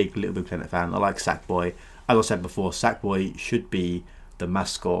 I'm a big Little Big Planet fan. I like Sackboy. As I said before, Sackboy should be the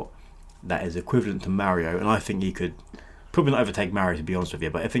mascot that is equivalent to Mario, and I think he could probably not overtake Mario, to be honest with you,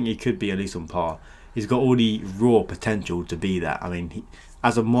 but I think he could be at least on par. He's got all the raw potential to be that. I mean,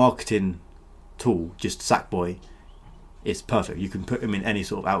 as a marketing tool, just Sackboy is perfect. You can put him in any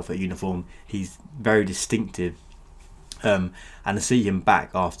sort of outfit, uniform. He's very distinctive, and to see him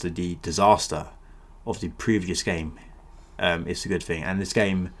back after the disaster of the previous game, it's a good thing. And this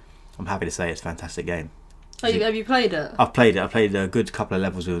game, I'm happy to say, it's a fantastic game. Have you played it? I've played it. I played a good couple of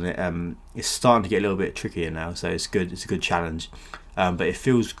levels with it. It's starting to get a little bit trickier now, so it's good. It's a good challenge, but it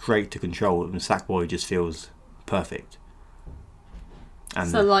feels great to control. And Sackboy just feels perfect. And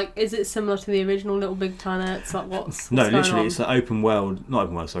so, like, is it similar to the original Little Big Planet? It's like what's no, going literally, on? it's an open world. Not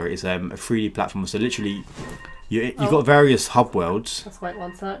open world. Sorry, it's a 3D platform. So literally, you've got various hub worlds. Let's wait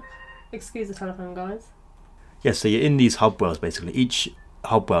one sec. Excuse the telephone, guys. Yeah, so you're in these hub worlds basically. Each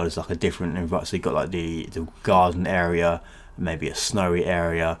hub world is like a different environment. So you've got like the garden area, maybe a snowy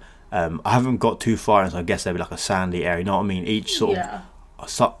area. I haven't got too far, so I guess there'd be like a sandy area. You know what I mean? Each sort of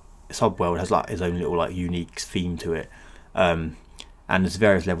sub world has like its own little like unique theme to it. And there's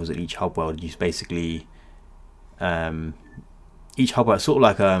various levels at each hub world. You basically each hub world sort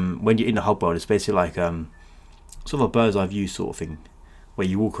of like when you're in the hub world, it's basically like sort of a bird's eye view sort of thing, where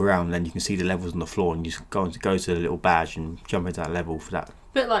you walk around and then you can see the levels on the floor, and you just go to the little badge and jump into that level for that.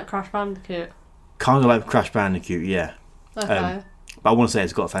 Bit like Crash Bandicoot. Kind of like Crash Bandicoot, yeah. Okay. But I want to say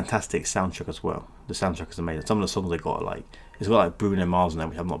it's got a fantastic soundtrack as well. The soundtrack is amazing. Some of the songs they got are it's got like Bruno Mars in there,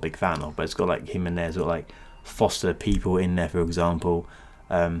 which I'm not a big fan of, but it's got like him in there. It's got like Foster the People in there, for example.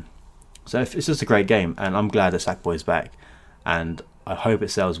 So it's just a great game, and I'm glad that Sackboy's back, and I hope it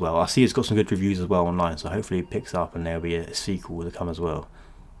sells well. I see it's got some good reviews as well online, so hopefully it picks up and there'll be a sequel to come as well.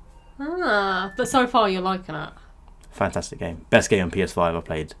 But so far you're liking it. Fantastic game. Best game on PS5 I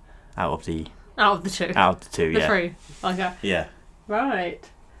played out of the 2. Out of the 2, yeah. The 3. Okay. Yeah. Right.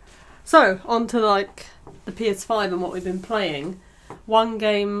 So, on to like the PS5 and what we've been playing. One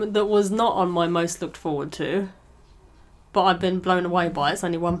game that was not on my most looked forward to, but I've been blown away by, it's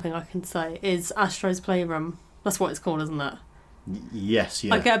only one thing I can say, is Astro's Playroom. That's what it's called, isn't it? Yes,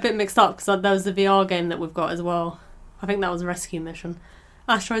 yeah. I get a bit mixed up because there was the VR game that we've got as well. I think that was Rescue Mission.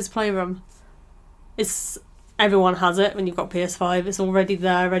 Astro's Playroom. Everyone has it when you've got PS5. It's already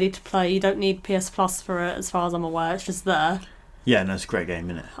there, ready to play. You don't need PS Plus for it, as far as I'm aware. It's just there. Yeah, no, it's a great game,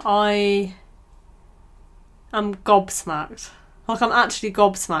 isn't it? I am gobsmacked. Like, I'm actually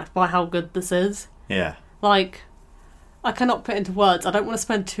gobsmacked by how good this is. Yeah. Like, I cannot put into words. I don't want to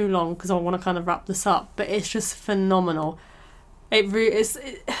spend too long because I want to kind of wrap this up. But it's just phenomenal.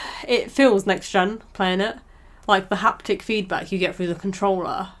 It feels next gen playing it. Like, the haptic feedback you get through the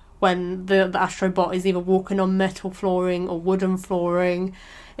controller when the Astrobot is either walking on metal flooring or wooden flooring.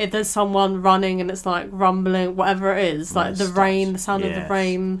 If there's someone running and it's like rumbling, whatever it is, like the rain, the sound of the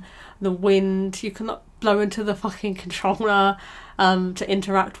rain, the wind, you can blow into the fucking controller to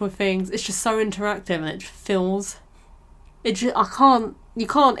interact with things. It's just so interactive, and it just feels. You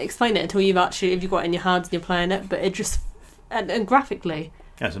can't explain it until if you've got it in your hands and you're playing it. But it just and graphically,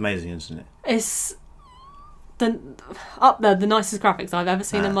 that's amazing, isn't it? It's up there the nicest graphics I've ever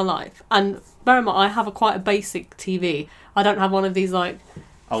seen in my life. And bear in mind, I have quite a basic TV. I don't have one of these like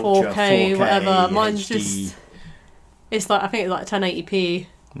 4K whatever. Mine's HD. just it's like, I think it's like 1080p.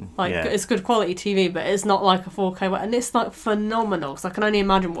 Like, Yeah. it's good quality TV, but it's not like a 4K. And it's like phenomenal. So I can only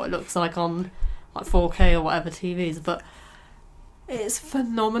imagine what it looks like on like 4K or whatever TVs. But it's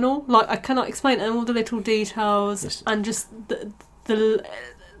phenomenal. Like, I cannot explain it. And all the little details Yes. and just the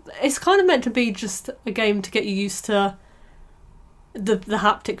it's kind of meant to be just a game to get you used to the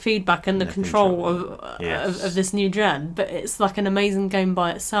haptic feedback and the The control control. Yes. of this new gen. But it's like an amazing game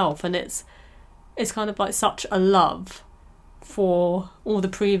by itself, and it's kind of like such a love for all the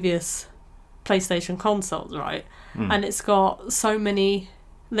previous PlayStation consoles, right? And it's got so many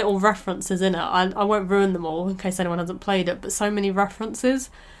little references in it. I won't ruin them all in case anyone hasn't played it, but so many references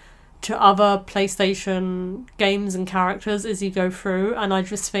to other PlayStation games and characters as you go through, and I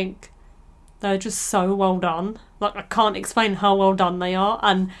just think they're just so well done. Like, I can't explain how well done they are,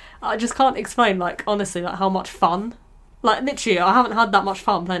 and I just can't explain, like, honestly, like, how much fun. Like, literally, I haven't had that much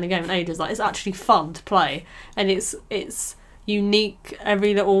fun playing a game in ages. Like, it's actually fun to play, and it's unique.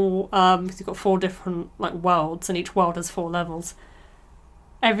 Every little because you've got 4 different like worlds, and each world has 4 levels.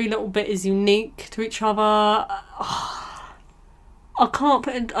 Every little bit is unique to each other. I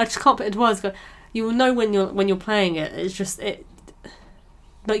just can't put it into words. But you will know when you're playing it. It's just it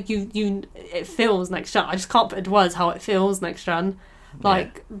feels next gen. I just can't put into words how it feels next gen.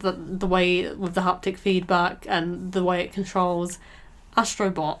 Like the way with the haptic feedback and the way it controls.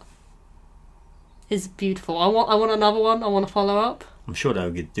 Astrobot is beautiful. I want another one. I want to follow up. I'm sure they'll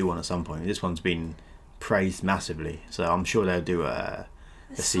do one at some point. This one's been praised massively, so I'm sure they'll do a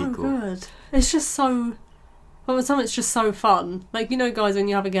sequel. So good. It's just so. Well, with some it's just so fun. Like, you know, guys, when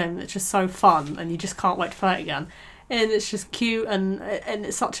you have a game that's just so fun and you just can't wait to play it again, and it's just cute and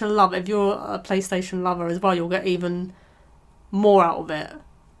it's such a love. If you're a PlayStation lover as well, you'll get even more out of it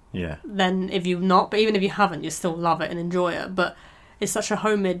Yeah. than if you've not. But even if you haven't, you still love it and enjoy it. But it's such a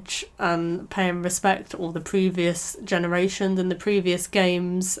homage and paying respect to all the previous generations and the previous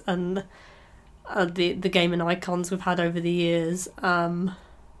games and the gaming icons we've had over the years.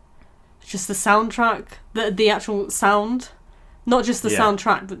 Just the soundtrack, the actual sound, not just the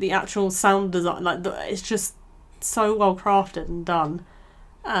soundtrack, but the actual sound design. Like, it's just so well crafted and done,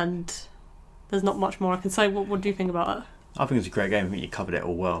 and there's not much more I can say. What do you think about it? I think it's a great game. I think you covered it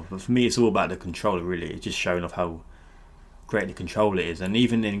all well. But for me, it's all about the controller, really. It's just showing off how great the controller is. And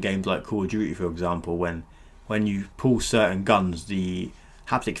even in games like Call of Duty, for example, when you pull certain guns, the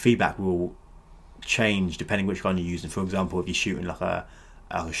haptic feedback will change depending which gun you're using. For example, if you're shooting like a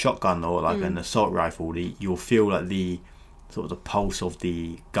shotgun or like an assault rifle, you'll feel like the sort of the pulse of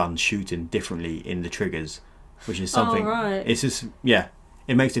the gun shooting differently in the triggers, which is something. Oh, right. It's just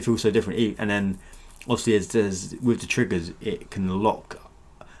it makes it feel so different. And then obviously, there's with the triggers, it can lock.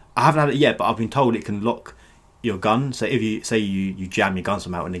 I haven't had it yet, but I've been told it can lock your gun. So if you say you jam your gun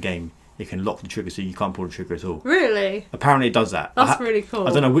somehow in the game, it can lock the trigger so you can't pull the trigger at all. Really? Apparently it does that. That's really cool.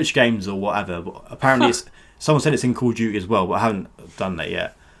 I don't know which games or whatever, but apparently it's someone said it's in Call of Duty as well, but I haven't done that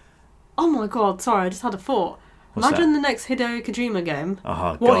yet. Oh my god, sorry, I just had a thought. What's Imagine that? the next Hideo Kojima game.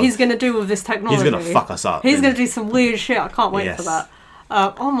 Oh, what God. he's going to do with this technology. He's going to fuck us up. He's going to do some weird shit. I can't wait Yes. for that.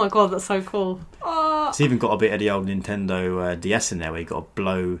 Oh my god, that's so cool. It's even got a bit of the old Nintendo DS in there where you got to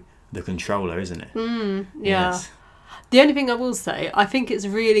blow the controller, isn't it? Yeah. Yes. The only thing I will say, I think it's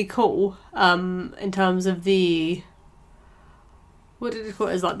really cool in terms of the... What did it call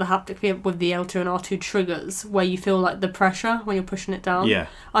it? Is like the haptic feedback with the L2 and R2 triggers, where you feel like the pressure when you're pushing it down. Yeah.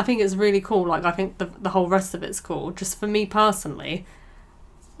 I think it's really cool. Like, I think the whole rest of it's cool. Just for me personally,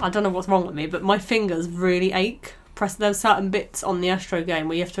 I don't know what's wrong with me, but my fingers really ache. There's certain bits on the Astro game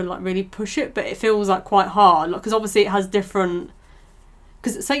where you have to like really push it, but it feels like quite hard. Because obviously it has different.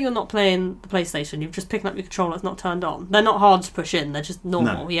 Because say you're not playing the PlayStation, you're just picking up your controller, it's not turned on. They're not hard to push in, they're just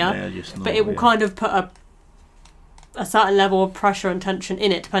normal, yeah? They're just normal, but it will kind of put a certain level of pressure and tension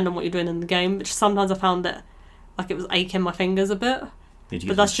in it, depending on what you're doing in the game, which sometimes I found that like it was aching my fingers a bit.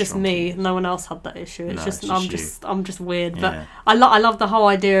 But that's just me. No one else had that issue. It's No, just it's just I'm just weird. Yeah. But I love the whole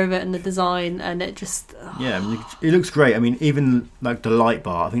idea of it and the design, and it just Yeah, I mean, it looks great. I mean, even like the light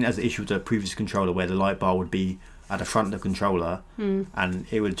bar, I think that's the issue with the previous controller where the light bar would be at the front of the controller and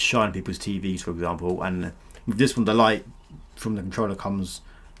it would shine people's TVs, for example. And with this one, the light from the controller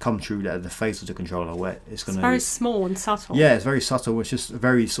come through the face of the controller where it's going to... very small and subtle. Yeah, it's very subtle. It's just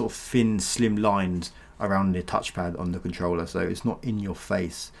very sort of thin, slim lines around the touchpad on the controller, so it's not in your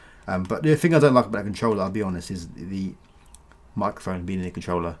face. But the thing I don't like about the controller, I'll be honest, is the microphone being in the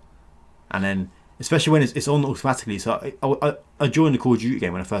controller. And then, especially when it's on automatically. So I joined the Call of Duty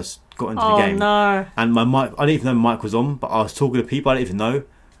game when I first got into the game. Oh no. And my mic, I didn't even know my mic was on, but I was talking to people I didn't even know.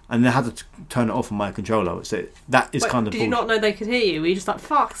 and I had to turn it off on my controller. So that is kind of. Did you not know they could hear you? Were you just like,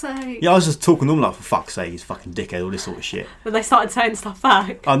 fuck's sake? Yeah, I was just talking normal, like, for fuck's sake, he's fucking dickhead, all this sort of shit. But they started saying stuff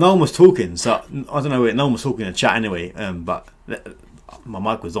back. No one was talking, so I don't know. No one was talking in the chat anyway. But my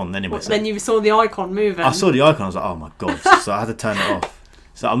mic was on anyway. Well, then you saw the icon moving. I saw the icon. I was like, oh my god! So I had to turn it off.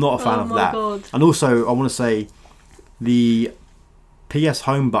 So I'm not a fan of that. God. And also, I want to say the PS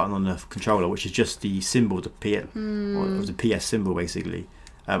Home button on the controller, which is just the symbol, the PS symbol, basically.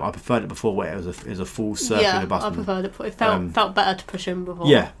 I preferred it before, where it was a full circular button. I preferred it. It felt better to push in before.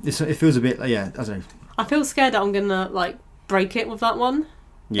 Yeah, it feels a bit. Yeah, I don't know. I feel scared that I'm gonna like break it with that one.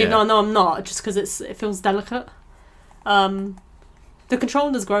 Yeah. Even though I know I'm not, just because it feels delicate. The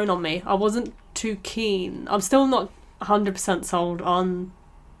controller's grown on me. I wasn't too keen. I'm still not 100% sold on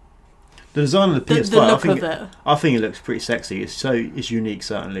the design of the PS5. the look of it. I think it looks pretty sexy. It's unique,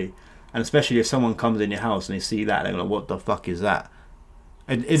 certainly, and especially if someone comes in your house and they see that, they're like, "What the fuck is that?"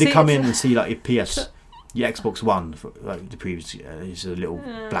 And if they come in and see like your Xbox One, like the previous, it's a little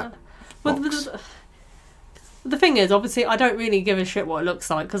black box. The thing is, obviously, I don't really give a shit what it looks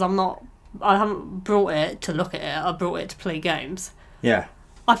like because I haven't brought it to look at it. I brought it to play games. Yeah.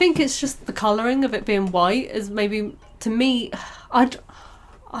 I think it's just the colouring of it being white is maybe, to me, I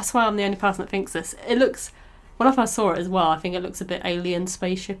swear I'm the only person that thinks this. It looks, when I first saw it as well, I think it looks a bit alien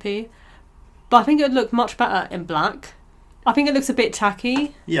spaceshipy. But I think it would look much better in black. I think it looks a bit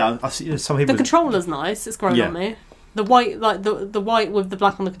tacky. Yeah, I see some people. The controller's nice. It's grown on me. The white, like the white with the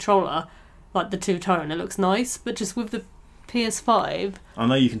black on the controller, like the two-tone, it looks nice. But just with the PS5, I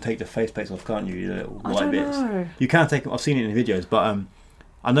know you can take the faceplates off, can't you? The little white bits. Know. You can take them. I've seen it in the videos, but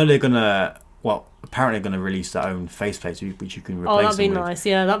I know they're gonna. Well, apparently they're gonna release their own faceplates, which you can replace. Oh, that'd be them with. nice.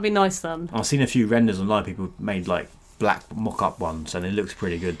 Yeah, that'd be nice then. I've seen a few renders online. People made like black mock-up ones, and it looks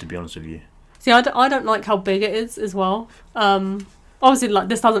pretty good, to be honest with you. See, I don't like how big it is as well. Obviously, like,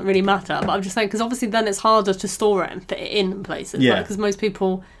 this doesn't really matter, but I'm just saying, because obviously then it's harder to store it and fit it in places. Yeah. Because most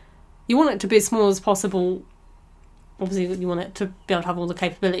people, you want it to be as small as possible. Obviously, you want it to be able to have all the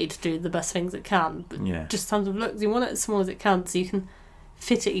capability to do the best things it can. But just in terms of looks, you want it as small as it can so you can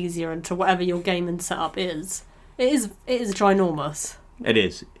fit it easier into whatever your gaming setup is. It is ginormous. It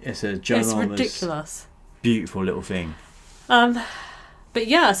is. It's a ginormous, it's ridiculous, beautiful little thing. But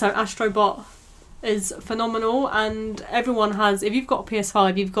yeah, so Astrobot is phenomenal, and everyone has. If you've got a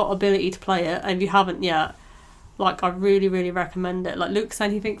PS5, you've got ability to play it, and if you haven't yet, like, I really, really recommend it. Like Luke's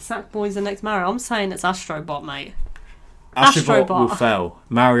saying, he thinks Sackboy's the next Mario. I'm saying it's Astrobot, mate. Astrobot will fail.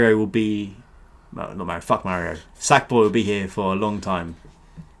 Mario will be. No, not Mario. Fuck Mario. Sackboy will be here for a long time.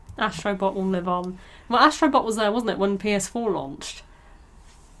 Astrobot will live on. Well, Astrobot was there, wasn't it, when PS4 launched?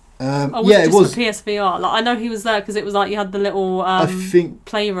 It was. For PSVR. Like, I know he was there because it was like you had the little I think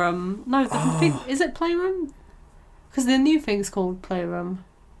playroom. No, thing, is it playroom? Because the new thing's called playroom.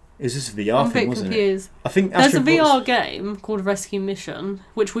 Is this a VR thing? Wasn't confused. It? I think there's a VR game called Rescue Mission,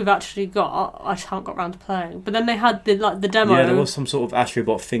 which we've actually got. I just haven't got around to playing. But then they had the demo. Yeah, there was some sort of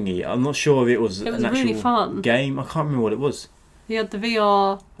Astrobot thingy. I'm not sure if it was an actual really fun game. I can't remember what it was. You had the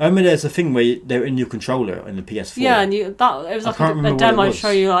VR. I remember there's a thing where they're in your controller in the PS4. Yeah, and it was like a demo to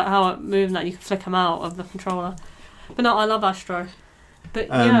show you like how it moved and that you could flick them out of the controller. But no, I love Astro. But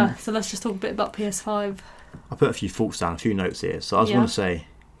yeah, so let's just talk a bit about PS5. I put a few thoughts down, a few notes here. So I just want to say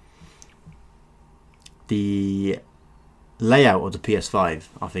the layout of the PS5,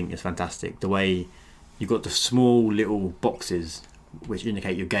 I think, is fantastic. The way you've got the small little boxes which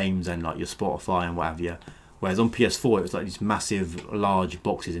indicate your games and like your Spotify and what have you. Whereas on PS4 it was like these massive, large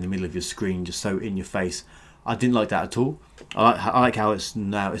boxes in the middle of your screen, just so in your face. I didn't like that at all. I like how it's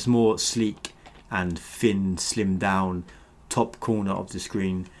now. It's more sleek and thin, slimmed down, top corner of the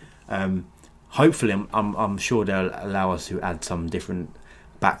screen. Hopefully, I'm sure they'll allow us to add some different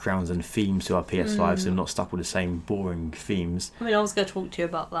backgrounds and themes to our PS5, so we're not stuck with the same boring themes. I mean, I was going to talk to you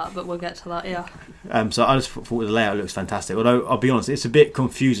about that, but we'll get to that, yeah. So I just thought the layout looks fantastic. Although, I'll be honest, it's a bit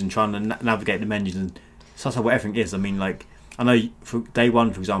confusing trying to navigate the menus and such like what everything is. I mean, like, I know for day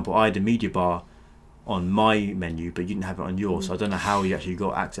one, for example, I had a media bar on my menu, but you didn't have it on yours, so I don't know how you actually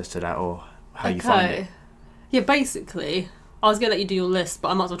got access to that or how you find it. Yeah, basically, I was going to let you do your list, but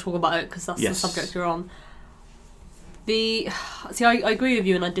I might as well talk about it because that's the subject you're on. See, I agree with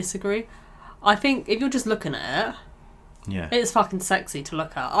you and I disagree. I think if you're just looking at it, it's fucking sexy to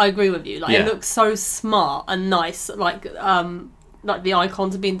look at. I agree with you. Like, it looks so smart and nice. Like the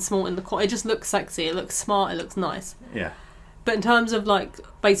icons are being small in the corner. It just looks sexy. It looks smart. It looks nice. Yeah. But in terms of, like,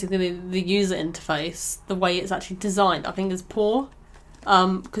 basically the user interface, the way it's actually designed, I think is poor.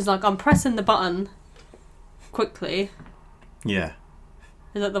 Because, like, I'm pressing the button quickly. Yeah.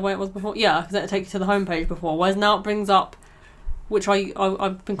 Is that the way it was before? Yeah, because it takes you to the homepage before. Whereas now it brings up which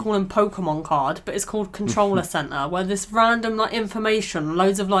I've been calling Pokemon card, but it's called Controller Center, where this random like information,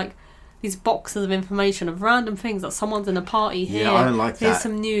 loads of like these boxes of information of random things that someone's in a party here. Yeah, I don't like Here's that.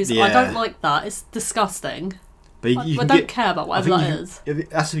 some news. Yeah. I don't like that. It's disgusting. But I you can don't get, care about I whatever think that you, is.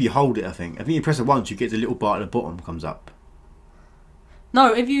 That's if you hold it, I think. I think you press it once, you get the little bar at the bottom comes up.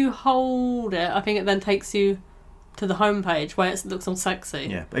 No, if you hold it, I think it then takes you to the homepage where it looks all sexy.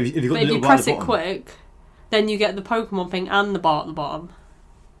 Yeah, but if you've got But the if little you bar at press the it bottom. quick, then you get the Pokemon thing and the bar at the bottom.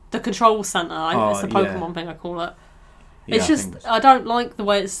 The control center, it's the Pokemon thing I call it. Yeah, It's I just, think I don't like the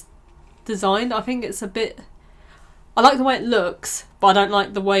way it's designed. I think it's a bit... I like the way it looks, but I don't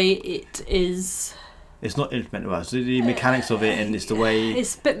like the way it is... it's not implemented well. So the mechanics of it and it's the way...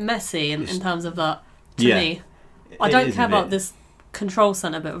 It's a bit messy in terms of that, to Yeah. me. I it don't is a care about bit. this control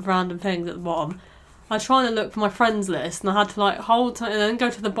center bit of random things at the bottom. I was trying to look for my friends list and I had to like hold to, and then go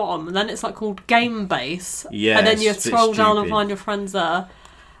to the bottom and then it's like called Game Base. Yeah, And then you it's a bit scroll down and stupid. find your friends there.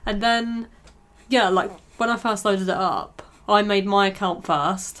 And then, yeah, like when I first loaded it up, I made my account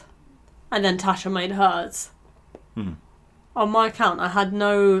first and then Tasha made hers. On my account, I had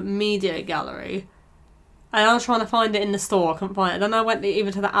no media gallery. And I was trying to find it in the store, I couldn't find it. Then I went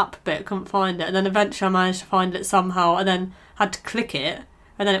even to the app bit, couldn't find it. And then eventually I managed to find it somehow, and then had to click it,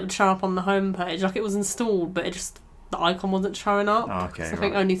 and then it would show up on the homepage. Like it was installed, but it just, the icon wasn't showing up. Oh, okay, So I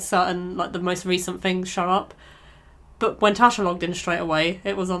think right. only certain, like the most recent things show up. But when Tasha logged in straight away,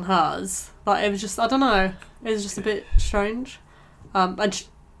 it was on hers. Like it was just, I don't know, it was just a bit strange.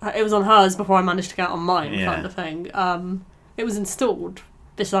 It was on hers before I managed to get on mine, Yeah. kind of thing. It was installed.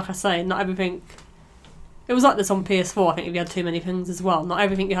 Just like I say, not everything. It was like this on PS4. I think if you had too many things as well, not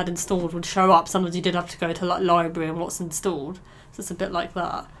everything you had installed would show up. Sometimes you did have to go to like library and what's installed. So it's a bit like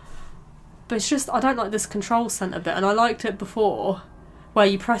that. But it's just I don't like this control center bit, and I liked it before, where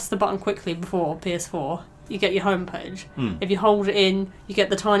you press the button quickly before PS4. You get your homepage. If you hold it in, you get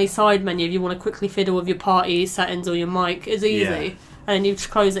the tiny side menu if you want to quickly fiddle with your party settings or your mic. It's easy, Yeah. and then you just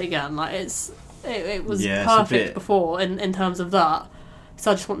close it again. Like it was Yeah, it's a perfect bit- before in terms of that.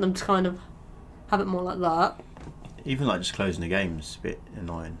 So I just want them to kind of have it more like that. Even like just closing the game is a bit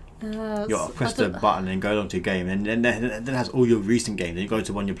annoying. You got to I press the don't- button and go along to a game, and then it has all your recent games. And you go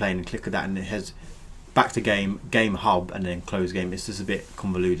to one you're playing and click on that, and it has back to game hub, and then close game. It's just a bit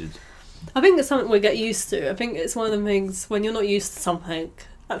convoluted. I think it's something we get used to. I think it's one of the things when you're not used to something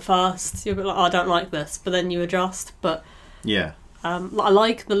at first, you're a bit like, oh, I don't like this, but then you adjust. But Yeah, I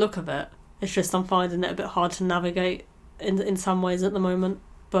like the look of it. It's just I'm finding it a bit hard to navigate in some ways at the moment.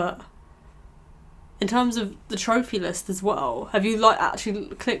 But in terms of the trophy list as well, have you like actually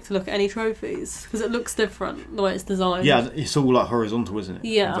clicked to look at any trophies? Because it looks different the way it's designed. yeah. It's all like horizontal, isn't it?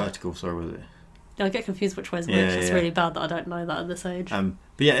 Yeah. Vertical. Sorry, was it? I get confused which way's which. Yeah, It's yeah. really bad that I don't know that at this age. But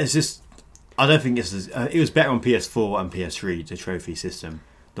yeah, it's just. I don't think it's as, it was better on PS4 and PS3. The trophy system,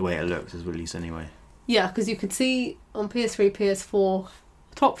 the way it looks, is released anyway. Yeah, because you could see on PS3, PS4,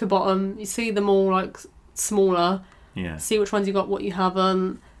 top to bottom, you see them all like smaller. Yeah. See which ones you got, what you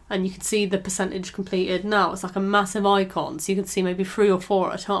haven't, and you could see the percentage completed. Now it's like a massive icon, so you could see maybe 3 or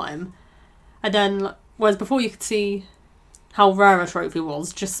 4 at a time. And then, whereas before you could see how rare a trophy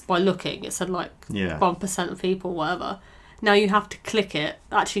was just by looking. It said like Yeah. 1% of people, whatever. Now you have to click it,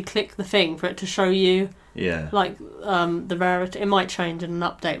 actually click the thing for it to show you Yeah. like the rarity. It might change in an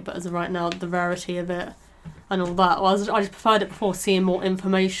update, but as of right now, the rarity of it and all that. Well, I just preferred it before, seeing more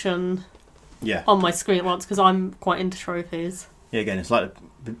information Yeah. on my screen at once, because I'm quite into trophies. Yeah, again, it's like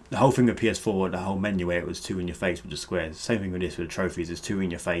the whole thing with PS4, the whole menu where it was 2 in your face with the squares. Same thing with this with the trophies, it's 2 in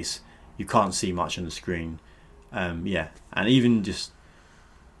your face. You can't see much on the screen. Yeah, and even just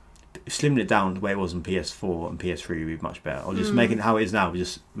slimming it down the way it was on PS4 and PS3 would be much better. Or just making it how it is now,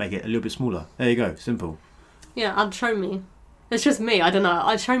 just make it a little bit smaller. There you go, simple. Yeah, I'd show me. It's just me, I don't know.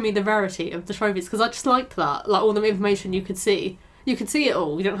 I'd show me the rarity of the trophies, because I just liked that. Like, all the information you could see. You could see it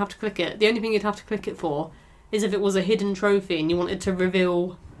all, you don't have to click it. The only thing you'd have to click it for is if it was a hidden trophy and you wanted to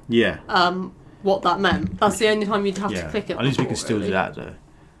reveal Yeah. what that meant. That's the only time you'd have to click it. At least we can before, still really. do that though.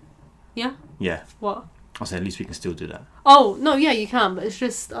 Yeah? Yeah. What? I say at least we can still do that. Oh, no, yeah, you can, but it's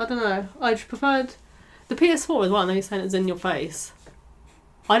just, I don't know. I just preferred the PS4 as well. I know you're saying it's in your face.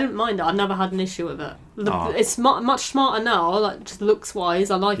 I didn't mind it. I've never had an issue with it. It's much smarter now, like, just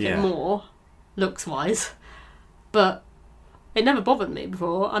looks-wise. I like it Yeah. more, looks-wise. But it never bothered me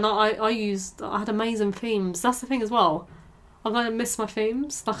before, and I had amazing themes. That's the thing as well. I'm going to miss my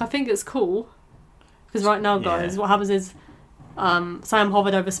themes. Like, I think it's cool. Because right now, guys, Yeah. what happens is, say I'm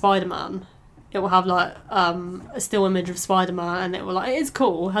hovered over Spider-Man, it will have like a still image of Spider-Man, and it will it is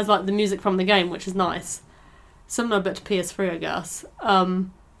cool. It has like the music from the game, which is nice. Similar bit to PS3, I guess.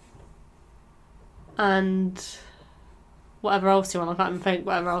 And whatever else you're on. I can't even think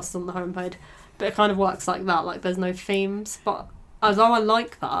whatever else is on the homepage. But it kind of works like that, like there's no themes. But although I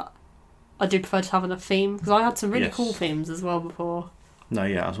like that, I do prefer to having a theme, because I had some really cool themes as well before. No,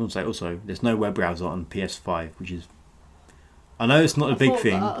 yeah, I was going to say also, there's no web browser on PS5, which is... I know it's not a big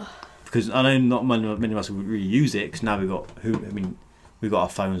thing, because I know not many of us would really use it, because now we've got our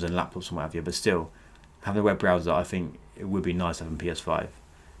phones and laptops and what have you, but still, having a web browser, I think it would be nice having PS5.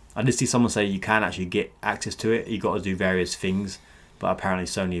 I did see someone say you can actually get access to it, you've got to do various things, but apparently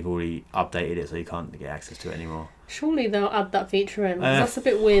Sony have already updated it, so you can't get access to it anymore. Surely they'll add that feature in, because that's a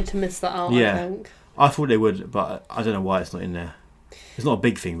bit weird to miss that out, I think. I thought they would, but I don't know why it's not in there. It's not a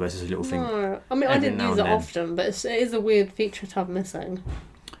big thing, but it's just a little thing. No, I mean, I didn't use it often, but it is a weird feature to have missing.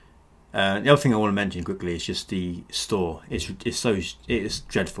 The other thing I want to mention quickly is just the store. It's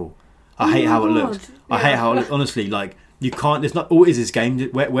dreadful. I hate how it looks. I hate how it looks. Honestly, like, you can't. There's not. All it is game.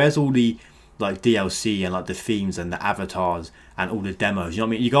 Where's all the like DLC and like the themes and the avatars and all the demos? You know what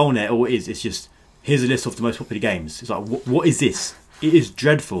I mean? You go on there. All it is, it's just here's a list of the most popular games. It's like what is this? It is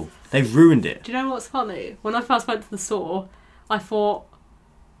dreadful. They've ruined it. Do you know what's funny? When I first went to the store, I thought,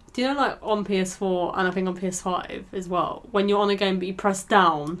 do you know, like on PS4 and I think on PS5 as well, when you're on a game but you press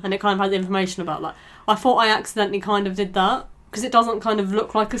down and it kind of has information about that, I thought I accidentally kind of did that, because it doesn't kind of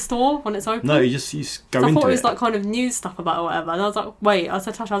look like a store when it's open. No, you just go into it. I thought it was like kind of news stuff about it or whatever, and I was like, wait, I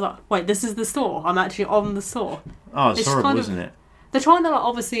said Tasha, I was like, wait, this is the store? I'm actually on the store. Oh, it's horrible, kind of, isn't it? They're trying to like,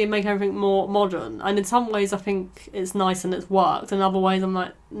 obviously make everything more modern, and in some ways I think it's nice and it's worked, and in other ways I'm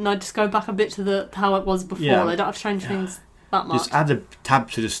like, no, just go back a bit to how it was before. They don't have to change things that much. Just add a tab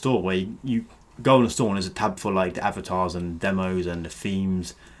to the store where you go on the store and there's a tab for like the avatars and demos and the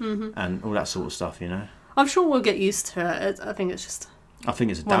themes and all that sort of stuff, you know. I'm sure we'll get used to it. I think it's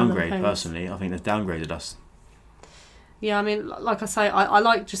a downgrade, personally. I think they've downgraded us. Yeah, I mean, like I say, I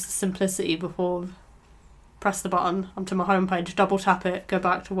like just the simplicity before. Press the button, I'm to my homepage, double tap it, go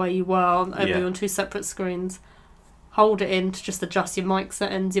back to where you were on two separate screens. Hold it in to just adjust your mic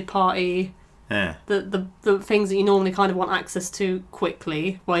settings, your party, the things that you normally kind of want access to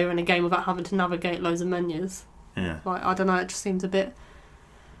quickly while you're in a game without having to navigate loads of menus. Yeah. Like, I don't know, it just seems a bit...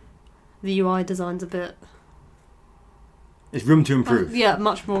 The UI design's a bit... There's room to improve. Yeah,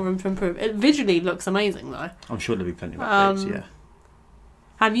 much more room to improve. It visually looks amazing, though. I'm sure there'll be plenty of updates, yeah.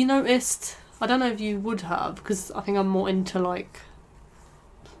 Have you noticed... I don't know if you would have, because I think I'm more into, like,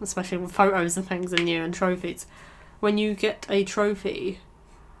 especially with photos and things and you and trophies. When you get a trophy,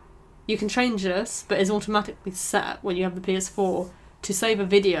 you can change this, but it's automatically set when you have the PS4 to save a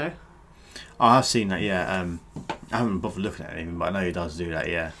video. Oh, I've seen that, yeah. I haven't bothered looking at it even, but I know he does do that,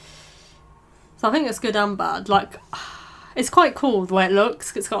 yeah. So I think it's good and bad. Like, it's quite cool the way it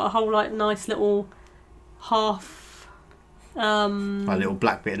looks. It's got a whole, like, nice little half... a little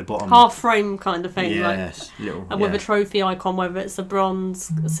black bit at the bottom, half frame kind of thing, yes, and with a trophy icon, whether it's a bronze,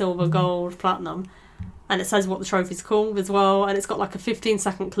 silver, gold, platinum, and it says what the trophy's called as well, and it's got like a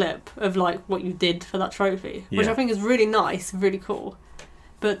 15-second clip of like what you did for that trophy, which I think is really nice, really cool.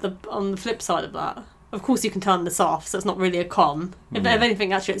 But on the flip side of that, of course, you can turn this off, so it's not really a con. If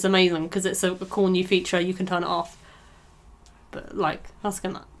anything, actually, it's amazing because it's a cool new feature. You can turn it off, but like that's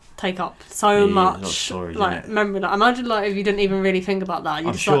gonna take up so much storage, like memory. Like, imagine like if you didn't even really think about that,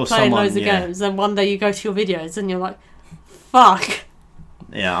 you're just like playing loads of games, then one day you go to your videos and you're like, fuck.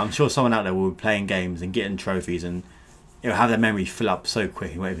 Yeah, I'm sure someone out there will be playing games and getting trophies and it'll have their memory fill up so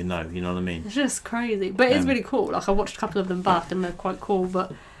quick you won't even know, you know what I mean? It's just crazy. But it is really cool. Like, I watched a couple of them back and they're quite cool,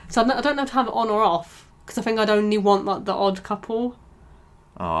 but so I don't know to have it on or off, because I think I'd only want like the odd couple.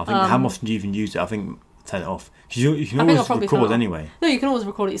 Oh, I think how often do you even use it? I think turn it off. You can always record anyway. No, you can always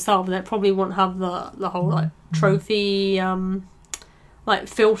record it yourself, and it probably won't have the whole like trophy like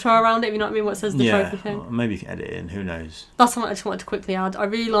filter around it, if you know what I mean, what says the trophy thing. Well, maybe you can edit it in, who knows. That's something I just wanted to quickly add. I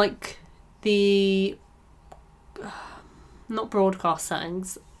really like the not broadcast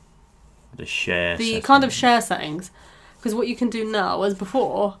settings. The share settings. Kind of share settings. Because what you can do now, as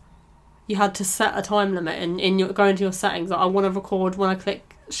before, you had to set a time limit in your go into your settings. Like, I want to record when I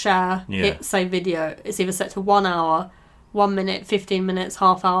click share, hit save video. It's either set to 1 hour, 1 minute, 15 minutes,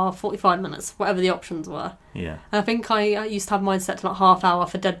 half hour, 45 minutes, whatever the options were. Yeah. And I think I used to have mine set to like half hour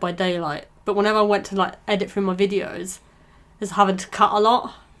for Dead by Daylight. But whenever I went to like edit through my videos, I was having to cut a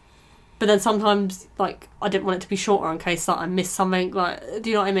lot. But then sometimes like I didn't want it to be shorter in case like I missed something. Like, do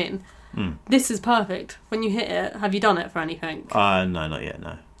you know what I mean? This is perfect. When you hit it, have you done it for anything? No, not yet,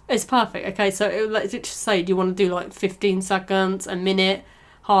 no. It's perfect. Okay, so it just say, do you want to do like 15 seconds, a minute,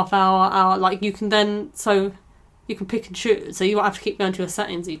 half hour, like you can then, so you can pick and choose. So you won't have to keep going to your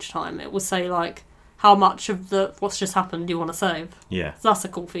settings each time. It will say like how much of what's just happened do you want to save. Yeah. So that's a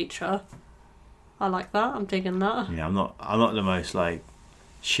cool feature. I like that. I'm digging that. Yeah, I'm not the most like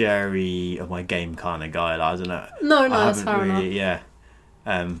sharey of my game kind of guy. Like, I don't know. No, I that's haven't fair enough. really, yeah.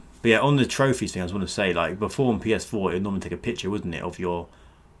 But yeah, on the trophies thing, I just want to say, like, before on PS4, it would normally take a picture, wouldn't it, of your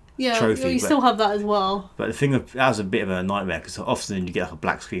Yeah, trophy, you but- still have that as well. But the thing that was a bit of a nightmare because often you get like a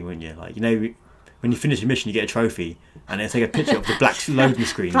black screen, wouldn't you? Like, you know, when you finish your mission, you get a trophy, and they take a picture of the black loading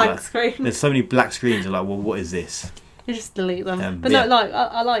screen. Blank Like, screen. there's so many black screens. You're like, well, what is this? You just delete them. But yeah. no, like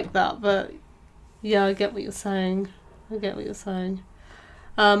I like that. But yeah, I get what you're saying.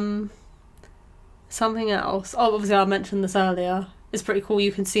 Something else. Oh, obviously I mentioned this earlier. It's pretty cool.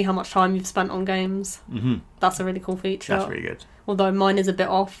 You can see how much time you've spent on games. Mm-hmm. That's a really cool feature. That's really good. Although mine is a bit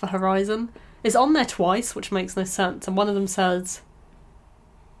off for Horizon. It's on there twice, which makes no sense. And one of them says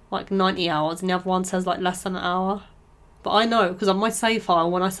like 90 hours, and the other one says like less than an hour. But I know, because on my save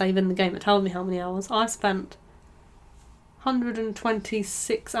file, when I save in the game, it tells me how many hours. I spent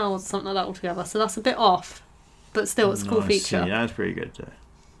 126 hours, something like that altogether. So that's a bit off. But still, it's a cool Nice. feature. Yeah, that's pretty good.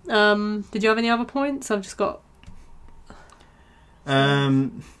 Did you have any other points? I've just got...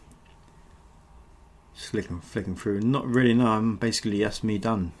 Just flicking through. Not really, no. I'm basically, that's me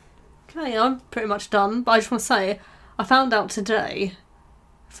done. Okay, I'm pretty much done. But I just want to say, I found out today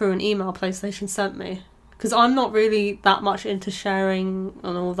through an email PlayStation sent me. Because I'm not really that much into sharing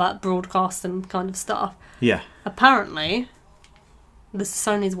and all that broadcasting kind of stuff. Yeah. Apparently, this is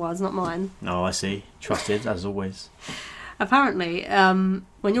Sony's words, not mine. Oh, I see. Trusted, as always. Apparently,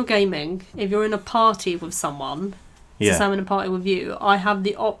 when you're gaming, if you're in a party with someone, Yeah. so I'm in a party with you, I have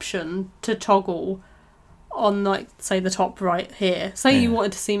the option to toggle on, like, say, the top right here. Say you Yeah.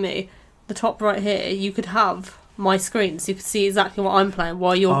 wanted to see me, the top right here, you could have my screen, so you could see exactly what I'm playing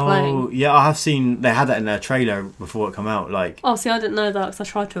while you're playing. Oh, yeah, I have seen, they had that in their trailer before it come out, like... Oh, see, I didn't know that, because I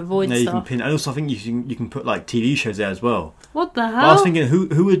tried to avoid No, you can stuff. pin, and also I think you can put like TV shows there as well. What the But hell? I was thinking,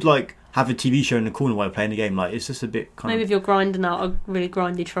 who would like have a TV show in the corner while playing the game? Like, it's just a bit kind Maybe of. if you're grinding out a really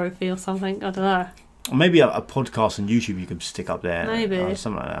grindy trophy or something, I don't know. Or maybe a podcast on YouTube you could stick up there. Maybe. Or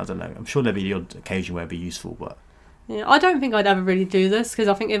something like that. I don't know. I'm sure there'd be the odd occasion where it'd be useful, but Yeah, I don't think I'd ever really do this, because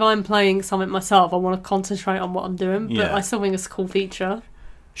I think if I'm playing something myself, I want to concentrate on what I'm doing, but Yeah. I still think it's a cool feature.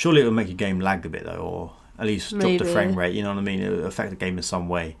 surely it would make your game lag a bit though, or at least drop the Maybe. frame rate. You know what I mean? It would affect the game in some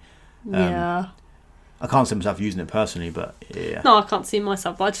way. Yeah. I can't see myself using it personally, but yeah. No, I can't see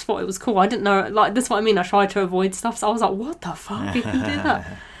myself, but I just thought it was cool. I didn't know, like, this is what I mean. I tried to avoid stuff, so I was like, what the fuck? You can do that.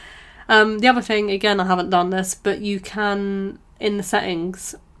 The other thing, again, I haven't done this, but you can, in the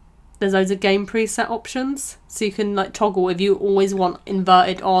settings, there's loads of game preset options. So you can, like, toggle if you always want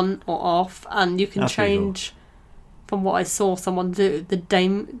inverted on or off, and you can That's pretty cool. change, from what I saw someone do, the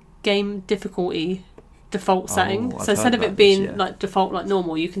game difficulty default setting. I've So instead heard of it about being this, yeah. like default like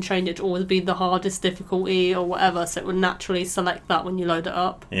normal, you can change it to always be the hardest difficulty or whatever, so it will naturally select that when you load it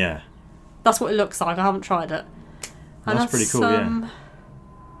up. Yeah. That's what it looks like. I haven't tried it. And That's pretty cool, yeah.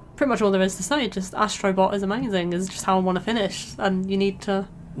 Pretty much all there is to say. Just Astrobot is amazing. Is just how I want to finish, and you need to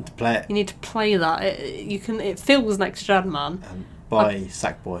Play it. play that. It feels next gen, man. Buy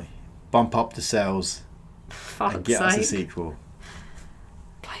Sackboy. Bump up the sales and Fuck's get us a sake. sequel.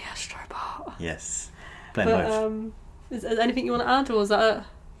 Play Astrobot. Yes. Play But both. is there anything you want to add, or is that it?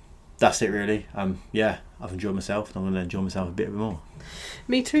 That's it really. Yeah, I've enjoyed myself and I'm going to enjoy myself a bit more.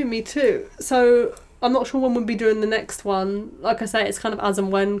 Me too. So I'm not sure when we'll be doing the next one. Like I say, it's kind of as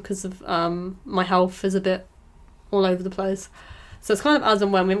and when, because of my health is a bit all over the place. So it's kind of as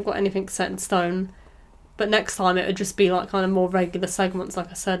and when. We haven't got anything set in stone. But next time it would just be like kind of more regular segments, like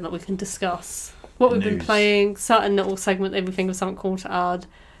I said, that we can discuss what we've been News. playing, certain little segment if we think of something cool to add.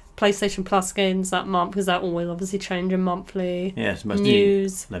 PlayStation Plus games that month, because they're always obviously changing monthly. Yeah, it's most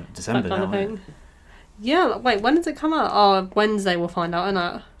News, December that kind now, of isn't thing. it? Yeah, like, wait, when does it come out? Oh, Wednesday we'll find out,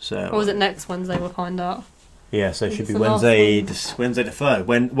 innit? So, Or is it next Wednesday we'll find out? yeah, so it should It's be the last Wednesday, one. Wednesday the 3rd,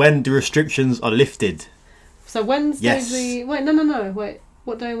 when the restrictions are lifted. So Wednesday's Yes. Wait, no. Wait,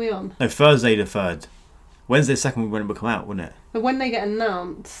 what day are we on? No, Thursday the 3rd. Wednesday the 2nd when it will come out, wouldn't it? But when they get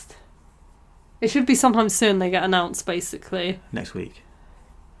announced... It should be sometime soon they get announced, basically. Next week.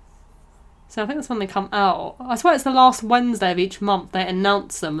 So I think that's when they come out. I swear it's the last Wednesday of each month they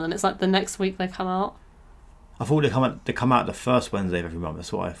announce them, and it's like the next week they come out. I thought they come out the first Wednesday of every month.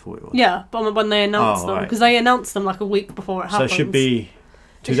 That's what I thought it was. Yeah, but when they announce Oh, them, right. because they announce them like a week before it So happens. it should be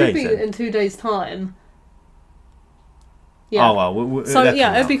 2 It days should be then. in 2 days' time. Yeah. Oh well. So they'll yeah,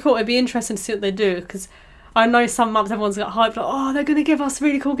 come it'd be out. cool. It'd be interesting to see what they do, because I know some months everyone's got hyped, like, oh, they're going to give us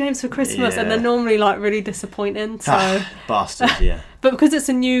really cool games for Christmas, and they're Yeah. normally like really disappointing. So, Bastards, yeah. But because it's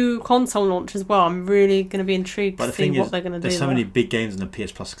a new console launch as well, I'm really going to be intrigued But to the see thing what is, they're going to do. there's so many big games in the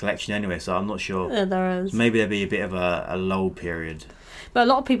PS Plus collection anyway, so I'm not sure. Yeah, there is. Maybe there'll be a bit of a lull period. But a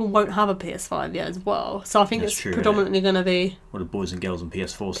lot of people won't have a PS5 yet as well, so I think That's it's true, predominantly going to be Or the boys and girls on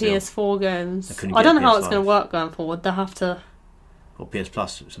PS4 still. PS4 games. They couldn't I don't know get how it's PS5. going to work going forward. They'll have to... Or PS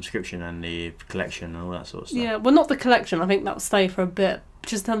Plus subscription and the collection and all that sort of stuff. Yeah, well, not the collection. I think that will stay for a bit.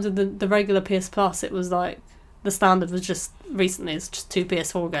 Just in terms of the regular PS Plus, it was like... The standard was just... Recently, it's just 2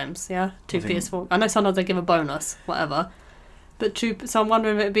 PS4 games, yeah? 2 PS4... I know sometimes they give a bonus, whatever. But 2... So I'm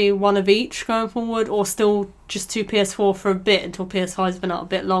wondering if it'd be one of each going forward, or still just 2 PS4 for a bit until PS5's been out a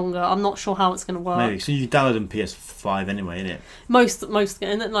bit longer. I'm not sure how it's going to work. Maybe. So you download them PS5 anyway, innit? Most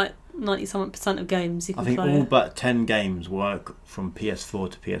isn't it like 90% of games you can I think play. all but 10 games work from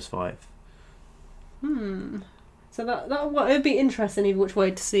PS4 to PS5. So that it would be interesting either which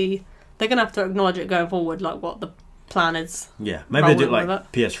way to see. They're gonna have to acknowledge it going forward, like what the plan is. Yeah, maybe they do it Rolling like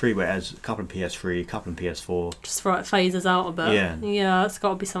with PS3 where it has a couple of PS3, a couple of PS4. Just for it phases out a bit. Yeah. Yeah, it's got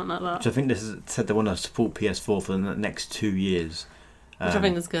to be something like that. Which I think this is said they want to support PS4 for the next 2 years. Which I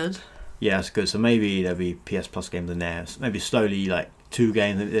think is good. Yeah, that's good. So maybe there'll be PS Plus games in there. Maybe slowly, like 2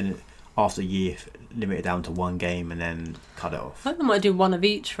 games, and then after a year, limit it down to 1 game and then cut it off. I think they might do one of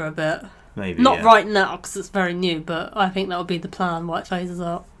each for a bit. Maybe. Not yeah. right now because it's very new, but I think that would be the plan while it phases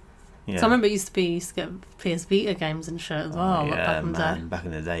out. Yeah. So I remember it used to get PS Vita games and shit as well. yeah, back in the day. man. Back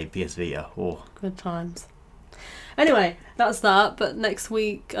in the day, PS Vita. Oh. Good times. Anyway, that's that. But next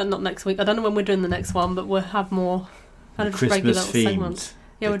week, not next week. I don't know when we're doing the next one, but we'll have more kind of just regular Christmas little segments. themed.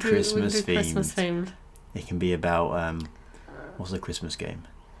 Yeah, we'll The do Christmas Christmas themed. themed. It can be about what's the Christmas game?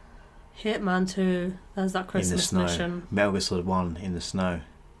 Hitman 2. There's that In the Christmas snow. mission. Metal Gear Solid 1 in the snow.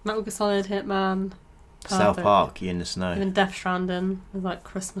 Metal Gear Solid, Hitman. South Perfect. Park, you're in the snow. Even Death Stranding. There's like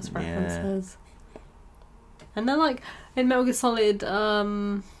Christmas Yeah. references. And then like in Metal Gear Solid,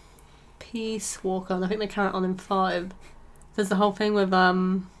 Peace Walker, and I think they carry it on in 5. There's the whole thing with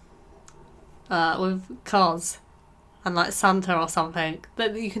cars and like Santa or something.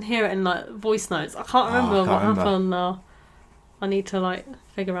 That you can hear it in like voice notes. I can't remember I can't what remember. happened now. I need to like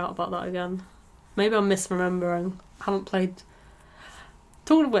figure out about that again. Maybe I'm misremembering. I haven't played.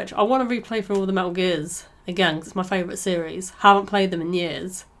 Talking of which, I want to replay through all the Metal Gears again because it's my favourite series. Haven't played them in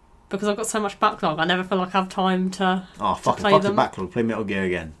years because I've got so much backlog. I never feel like I have time to. Oh, fuck play the them. backlog. Play Metal Gear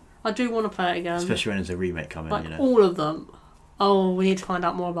again. I do want to play it again. Especially when there's a remake coming, like you know. all of them. Oh, we need to find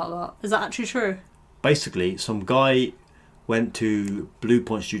out more about that. Is that actually true? Basically, some guy went to Blue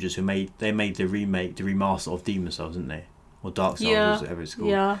Point Studios who made the remaster of Demon Souls, didn't they? Or Dark Souls, Yeah. or whatever it's called.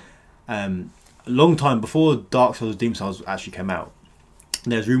 Yeah. A long time before Dark Souls Demon Souls actually came out,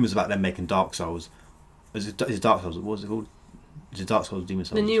 there's rumours about them making Dark Souls. Is it Dark Souls? What was it called? Is it Dark Souls Demon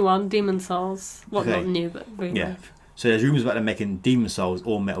Souls? The new one, Demon Souls. Well, Okay. not new, but remake. Yeah. So there's rumours about them making Demon Souls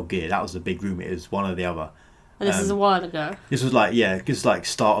or Metal Gear. That was the big rumour. It was one or the other. And this is a while ago. This was like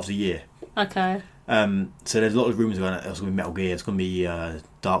start of the year. Okay. So there's a lot of rumours going it's going to be Metal Gear, it's going to be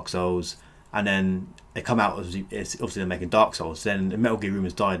Dark Souls, and then they come out it's obviously they're making Dark Souls. Then the Metal Gear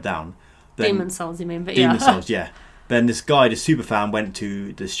rumours died down. Then, Demon Souls, you mean? But Demon yeah. Souls, yeah. Then this guy, this super fan, went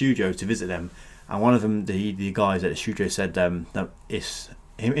to the studio to visit them, and one of them, the guys at the studio said that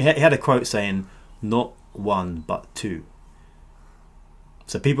he had a quote saying, "Not 1 but 2."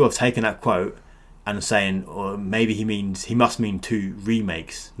 So people have taken that quote and are saying, or maybe he must mean 2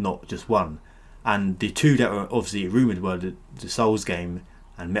 remakes, not just 1. And the 2 that were obviously rumoured were the Souls game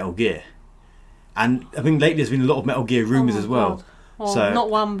and Metal Gear. And I think lately there's been a lot of Metal Gear rumours Oh my as well. God. Or So- not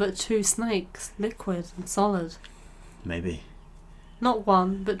 1 but 2 snakes, liquid and solid. Maybe. Not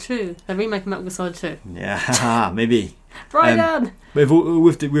 1 but 2. They're remaking Metal Gear Solid 2. Yeah, maybe. Brian! But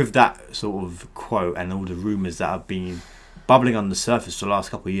with that sort of quote and all the rumours that have been bubbling on the surface for the last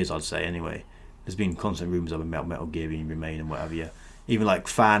couple of years, I'd say anyway, there's been constant rumours of Metal Gear being remade and whatever. Yeah, even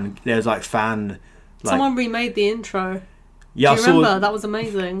Someone remade the intro. Yeah, Do you I saw remember? That was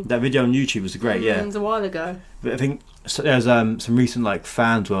amazing. that video on YouTube. Was great. Yeah, It was a while ago. but I think there's some recent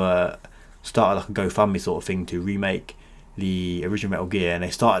fans were started a GoFundMe sort of thing to remake the original Metal Gear, and they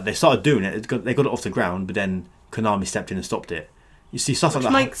started doing it. They got it off the ground, but then Konami stepped in and stopped it. You see stuff Which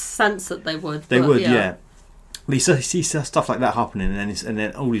like that. makes sense that they would. They but would, yeah. But you see stuff like that happening, and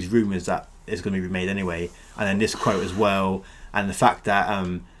then all these rumours that it's going to be remade anyway, and then this quote as well, and the fact that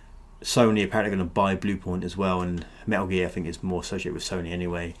Sony apparently going to buy Bluepoint as well, and Metal Gear I think is more associated with Sony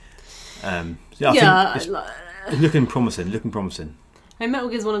anyway. I think it's looking promising. I mean, Metal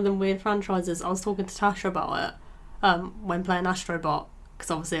Gear is one of them weird franchises. I was talking to Tasha about it when playing Astrobot,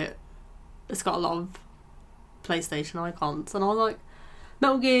 because obviously it's got a lot of PlayStation icons, and I was like,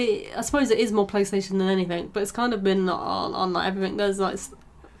 Metal Gear, I suppose it is more PlayStation than anything, but it's kind of been on like everything. There's like,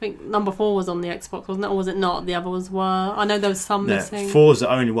 I think number 4 was on the Xbox, wasn't it? Or was it not? The others were. I know there was some missing. 4's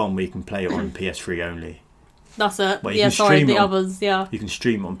the only one where you can play it on PS3 only. That's it. Well, yeah, sorry, the others, yeah. You can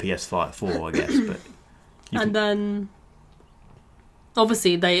stream it on PS4, I guess, but... And then,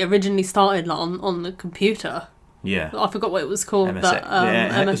 obviously, they originally started like, on the computer. Yeah. I forgot what it was called. MSX,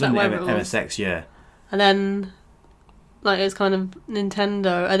 but, it was on whatever it was. MSX, yeah. And then, like, it was kind of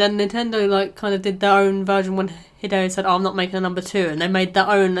Nintendo. And then Nintendo, like, kind of did their own version when Hideo said, I'm not making a number 2. And they made their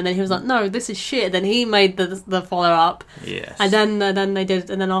own. And then he was like, no, this is shit. Then he made the follow-up. Yes. And then they did...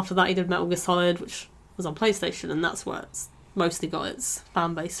 And then after that, he did Metal Gear Solid, which was on PlayStation. And that's where it's mostly got its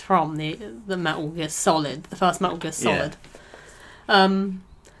fan base from, the Metal Gear Solid, the first Metal Gear Solid. Yeah.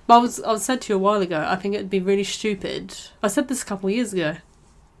 But I was said to you a while ago, I think it'd be really stupid. I said this a couple of years ago,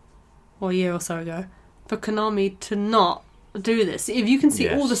 or a year or so ago, for Konami to not do this. If you can see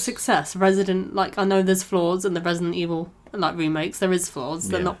all the success, like, I know there's flaws in the Resident Evil like remakes, there is flaws,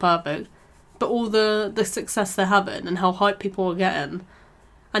 they're not perfect, but all the success they're having and how hyped people are getting.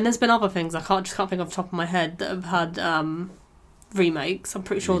 And there's been other things I can't think off the top of my head that have had remakes. I'm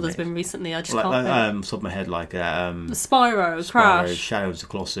pretty sure there's been recently. I just can't think. Top of my head, like Spyro, Crash, Shadows of the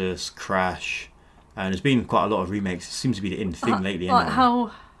Colossus, Crash, and there's been quite a lot of remakes. It seems to be the in thing lately. Like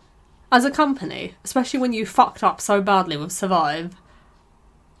how, as a company, especially when you fucked up so badly with Survive,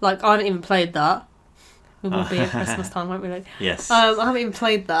 like I haven't even played that. We will be at Christmas time, won't we? Like, yes. I haven't even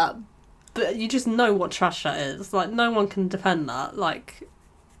played that, but you just know what trash that is. Like no one can defend that. Like.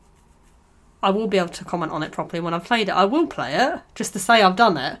 I will be able to comment on it properly when I've played it. I will play it, just to say I've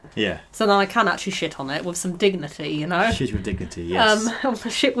done it. Yeah. So then I can actually shit on it with some dignity, you know? Shit with dignity, yes.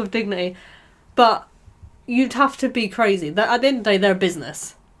 Shit with dignity. But you'd have to be crazy. At the end of the day, they're a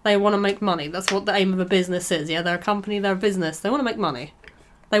business. They want to make money. That's what the aim of a business is, yeah? They're a company, they're a business. They want to make money.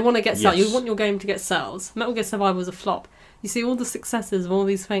 They want to get sales. You want your game to get sales. Metal Gear Survive was a flop. You see all the successes of all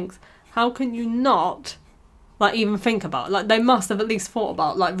these things. How can you not... like, even think about it. Like, they must have at least thought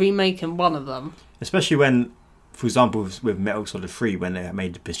about, like, remaking one of them. Especially when, for example, with Metal Solid 3, when they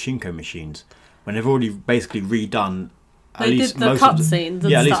made the Pachinko machines, when they've already basically redone... They did the cutscenes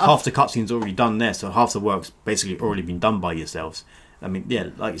at least half the cutscenes already done there, so half the work's basically already been done by yourselves. I mean, yeah,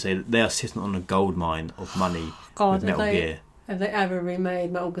 like you say, they are sitting on a gold mine of money with Metal Gear. If they ever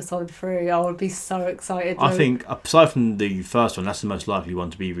remade Metal Gear Solid 3, I would be so excited. I think, aside from the first one, that's the most likely one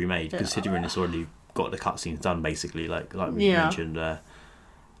to be remade, considering it's already... got the cutscenes done basically, like we mentioned,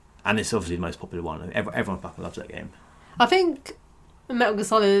 and it's obviously the most popular one. Everyone fucking loves that game. I think Metal Gear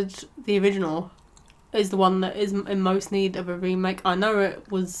Solid, the original, is the one that is in most need of a remake. I know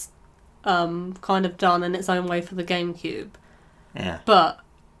it was kind of done in its own way for the GameCube, but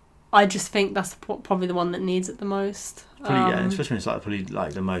I just think that's probably the one that needs it the most. Especially when it's probably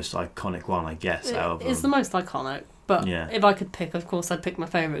the most iconic one, I guess. It's the most iconic. But if I could pick, of course, I'd pick my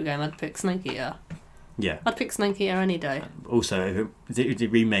favourite game. I'd pick Snake Eater. Yeah. I'd pick Snake Eater any day. Also, if they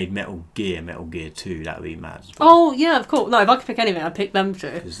remade Metal Gear 2, that would be mad as well. Oh, yeah, of course. No, if I could pick anything, I'd pick them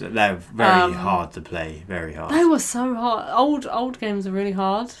too. Because they're very hard to play. Very hard. They were so hard. Old games are really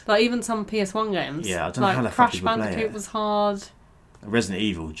hard. Like, even some PS1 games. Yeah, I don't know how the fuck people play it. Crash Bandicoot was hard. Resident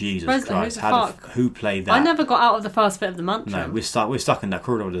Evil, Jesus Christ. Who played that? I never got out of the first bit of the mansion. No, we're stuck in that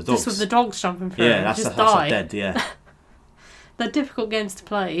corridor with the dogs. Just with the dogs jumping through. Yeah, that's dead, yeah. They're difficult games to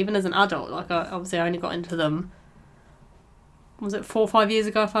play, even as an adult. Like, obviously I only got into them, was it 4 or 5 years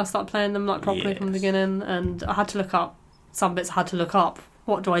ago I first started playing them, like, properly from the beginning, and I had to look up, some bits I had to look up,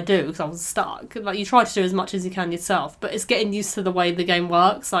 what do I do, because I was stuck. Like, you try to do as much as you can yourself, but it's getting used to the way the game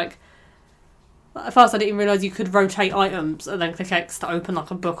works. Like, at first I didn't realise you could rotate items and then click X to open, like,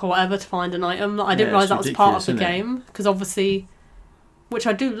 a book or whatever to find an item. Like, I didn't realise that was part of the game, because obviously, which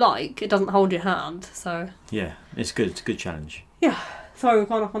I do like, it doesn't hold your hand, so... Yeah, it's good. It's a good challenge. Yeah, sorry we've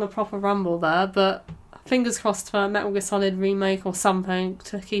gone off on a proper ramble there, but fingers crossed for Metal Gear Solid remake or something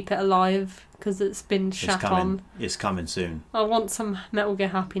to keep it alive, because it's been shat on. It's coming soon. I want some Metal Gear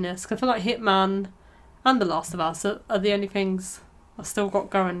happiness, because I feel like Hitman and The Last of Us are the only things I've still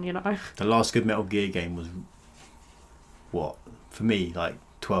got going, you know. The last good Metal Gear game was, what, for me, like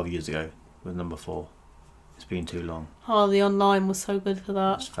 12 years ago, with number 4. It's been too long. Oh, the online was so good for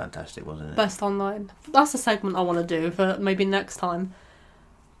that. It's fantastic, wasn't it? Best online. That's a segment I want to do for maybe next time.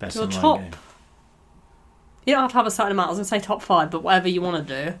 Best your online top game. You don't have to have a certain amount. I was going to say top 5, but whatever you want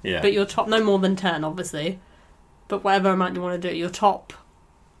to do. Yeah. But your top, no more than 10, obviously. But whatever amount you want to do. Your top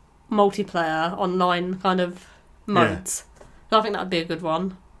multiplayer online kind of modes. Yeah. I think that would be a good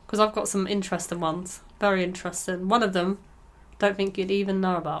one. Because I've got some interesting ones. Very interesting. One of them, don't think you'd even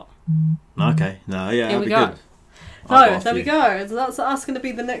know about. Okay. No, yeah, Here that'd we be go. good. No, there we go. So that's going to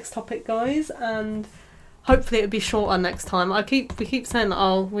be the next topic, guys, and hopefully it'll be shorter next time. We keep saying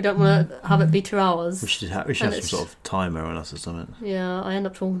that, we don't want to have it be 2 hours. We should have some sort of timer on us or something. Yeah, I end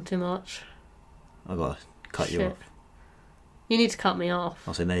up talking too much. I've got to cut you off. You need to cut me off.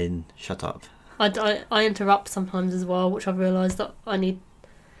 I'll say, Nathan, shut up. I interrupt sometimes as well, which I've realised that I need.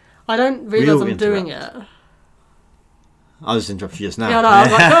 I don't realise I'm doing it. I just interrupted you just now. Yeah, no, I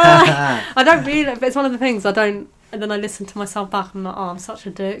was like, I don't really, but it's one of the things I don't, and then I listen to myself back and I'm like, I'm such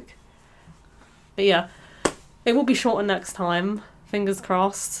a dick. But yeah, it will be shorter next time, fingers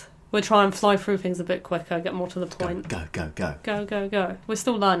crossed. We'll try and fly through things a bit quicker, get more to the point. Go. Go. We're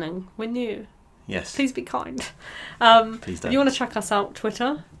still learning. We're new. Yes. Please be kind. Please don't. If you want to check us out,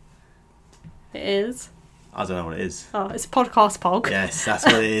 Twitter, it is... I don't know what it is. Oh, it's Podcast Pog. Yes, that's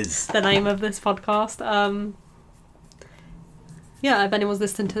what it is. The name of this podcast. Yeah, if anyone's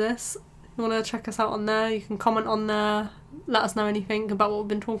listening to this, you want to check us out on there, you can comment on there, let us know anything about what we've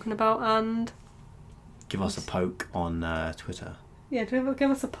been talking about, and... Give us a poke on Twitter. Yeah, give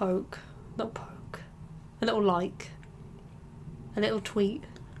us a poke. A little poke. A little like. A little tweet.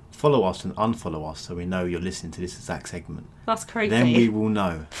 Follow us and unfollow us so we know you're listening to this exact segment. That's creepy. Then we will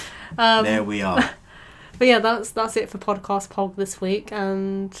know. There we are. But yeah, that's it for Podcast Pog this week,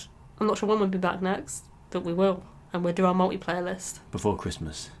 and I'm not sure when we'll be back next, but we will. And we'll do our multiplayer list. Before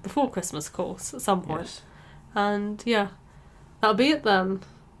Christmas. Before Christmas, of course, at some point. Yes. And yeah, that'll be it then.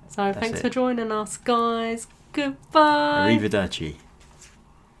 So thanks for joining us, guys. Goodbye. Arrivederci.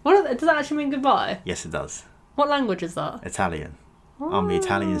 Does that actually mean goodbye? Yes, it does. What language is that? Italian. I'm the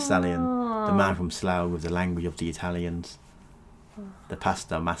Italian stallion. The man from Slough with the language of the Italians. The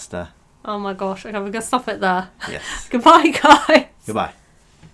pasta master. Oh my gosh. Okay, we're going to stop it there. Yes. Goodbye, guys. Goodbye.